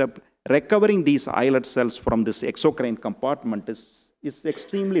purification step. Recovering these islet cells from this exocrine compartment is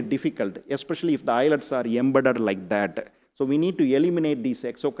extremely difficult, especially if the islets are embedded like that. So we need to eliminate these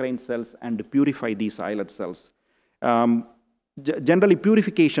exocrine cells and purify these islet cells. Generally,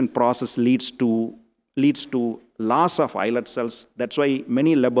 purification process leads to loss of islet cells. That's why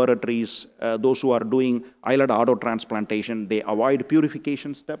many laboratories, those who are doing islet allo-transplantation, they avoid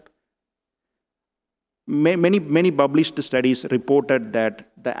purification step. Many published studies reported that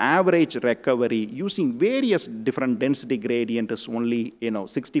the average recovery using various different density gradient is only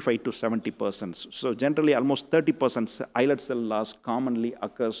 65 to 70%. So generally, almost 30% islet cell loss commonly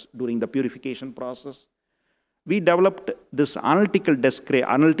occurs during the purification process. We developed this analytical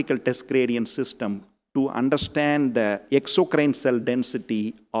test gradient system to understand the exocrine cell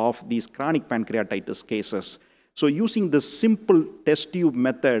density of these chronic pancreatitis cases. So using this simple test tube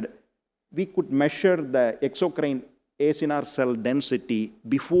method, we could measure the exocrine acinar cell density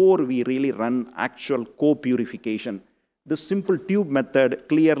before we really run actual co-purification. This simple tube method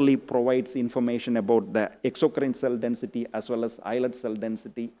clearly provides information about the exocrine cell density as well as islet cell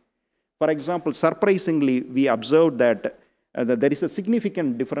density. For example, surprisingly, we observed that there is a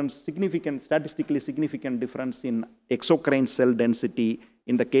statistically significant difference in exocrine cell density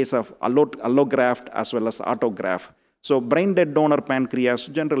in the case of allograft as well as autograft. So brain-dead donor pancreas,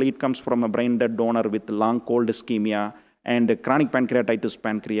 generally it comes from a brain-dead donor with long cold ischemia, and chronic pancreatitis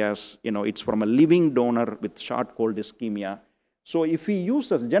pancreas, it's from a living donor with short cold ischemia. So if we use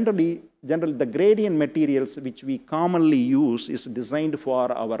generally the gradient materials which we commonly use is designed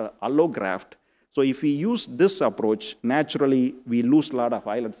for our allograft. So if we use this approach, naturally we lose a lot of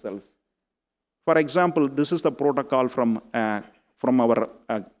islet cells. For example, this is the protocol from our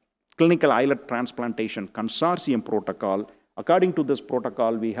clinical islet transplantation consortium protocol. According to this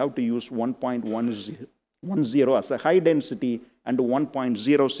protocol, we have to use 1.10 as a high density and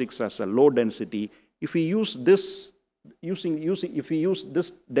 1.06 as a low density. If we use this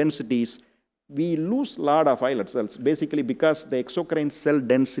densities, we lose a lot of islet cells. Basically, because the exocrine cell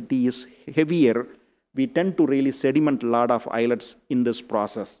density is heavier, we tend to really sediment a lot of islets in this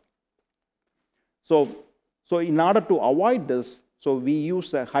process. So in order to avoid this, so we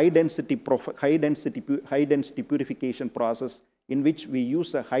use a high density purification process in which we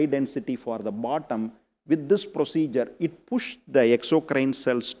use a high density for the bottom. With this procedure, it pushes the exocrine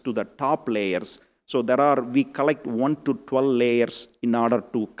cells to the top layers. So we collect 1 to 12 layers in order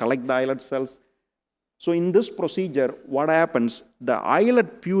to collect the islet cells. So in this procedure, what happens, the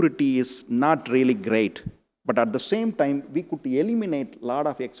islet purity is not really great, but at the same time, we could eliminate a lot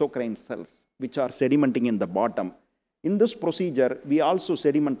of exocrine cells which are sedimenting in the bottom. In this procedure, we also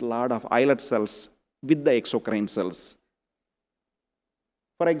sediment a lot of islet cells with the exocrine cells.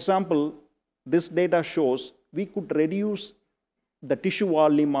 For example, this data shows we could reduce the tissue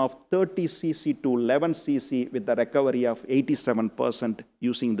volume of 30 cc to 11 cc with the recovery of 87%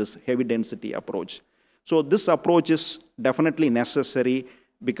 using this heavy density approach. So this approach is definitely necessary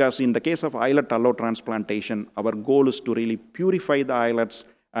because in the case of islet allo-transplantation, our goal is to really purify the islets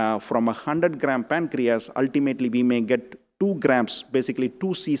from a 100-gram pancreas. Ultimately, we may get 2 grams, basically 2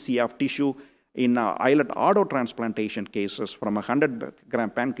 cc of tissue in islet auto-transplantation cases from a 100-gram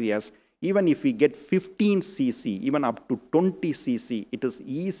pancreas. Even if we get 15 cc, even up to 20 cc, it is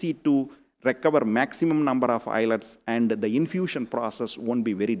easy to recover maximum number of islets, and the infusion process won't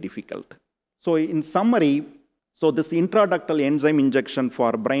be very difficult. So in summary, so this intraductal enzyme injection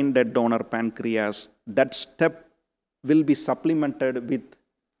for brain-dead donor pancreas, that step will be supplemented with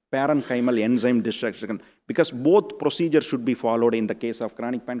parenchymal enzyme dissection, because both procedures should be followed in the case of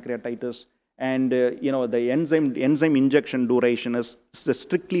chronic pancreatitis. And the enzyme injection duration is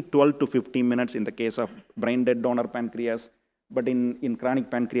strictly 12 to 15 minutes in the case of brain-dead donor pancreas. But in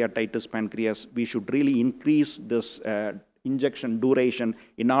chronic pancreatitis pancreas, we should really increase this injection duration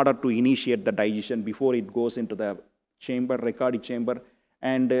in order to initiate the digestion before it goes into the chamber, Riccardi chamber.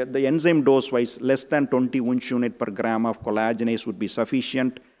 And the enzyme dose-wise, less than 20 Wundt unit per gram of collagenase would be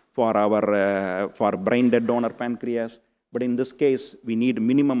sufficient for our for brain-dead donor pancreas. But in this case, we need a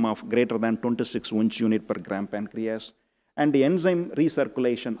minimum of greater than 26 Wundt unit per gram pancreas. And the enzyme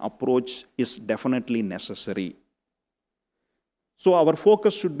recirculation approach is definitely necessary. So our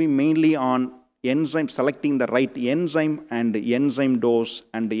focus should be mainly on enzyme, selecting the right enzyme and the enzyme dose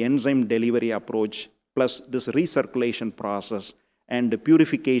and the enzyme delivery approach, plus this recirculation process and the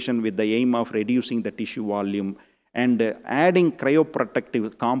purification with the aim of reducing the tissue volume, and adding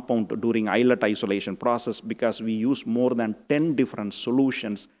cryoprotective compound during islet isolation process, because we use more than 10 different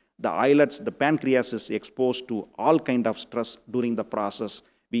solutions. The islets, the pancreas is exposed to all kind of stress during the process.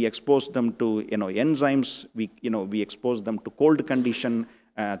 We expose them to enzymes, we expose them to cold condition,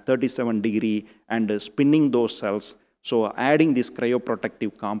 37 degree, and spinning those cells. So adding this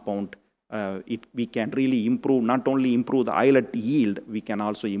cryoprotective compound, we can really improve, not only improve the islet yield, we can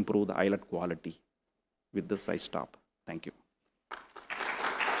also improve the islet quality. With this, I stop. Thank you.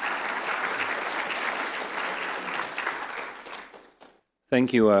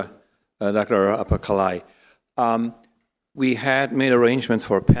 Thank you, Dr. Apakalai. We had made arrangements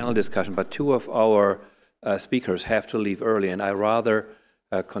for a panel discussion, but 2 of our speakers have to leave early, and I rather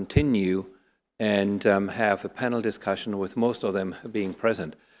continue and have a panel discussion with most of them being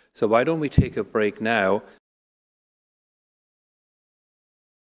present. So why don't we take a break now,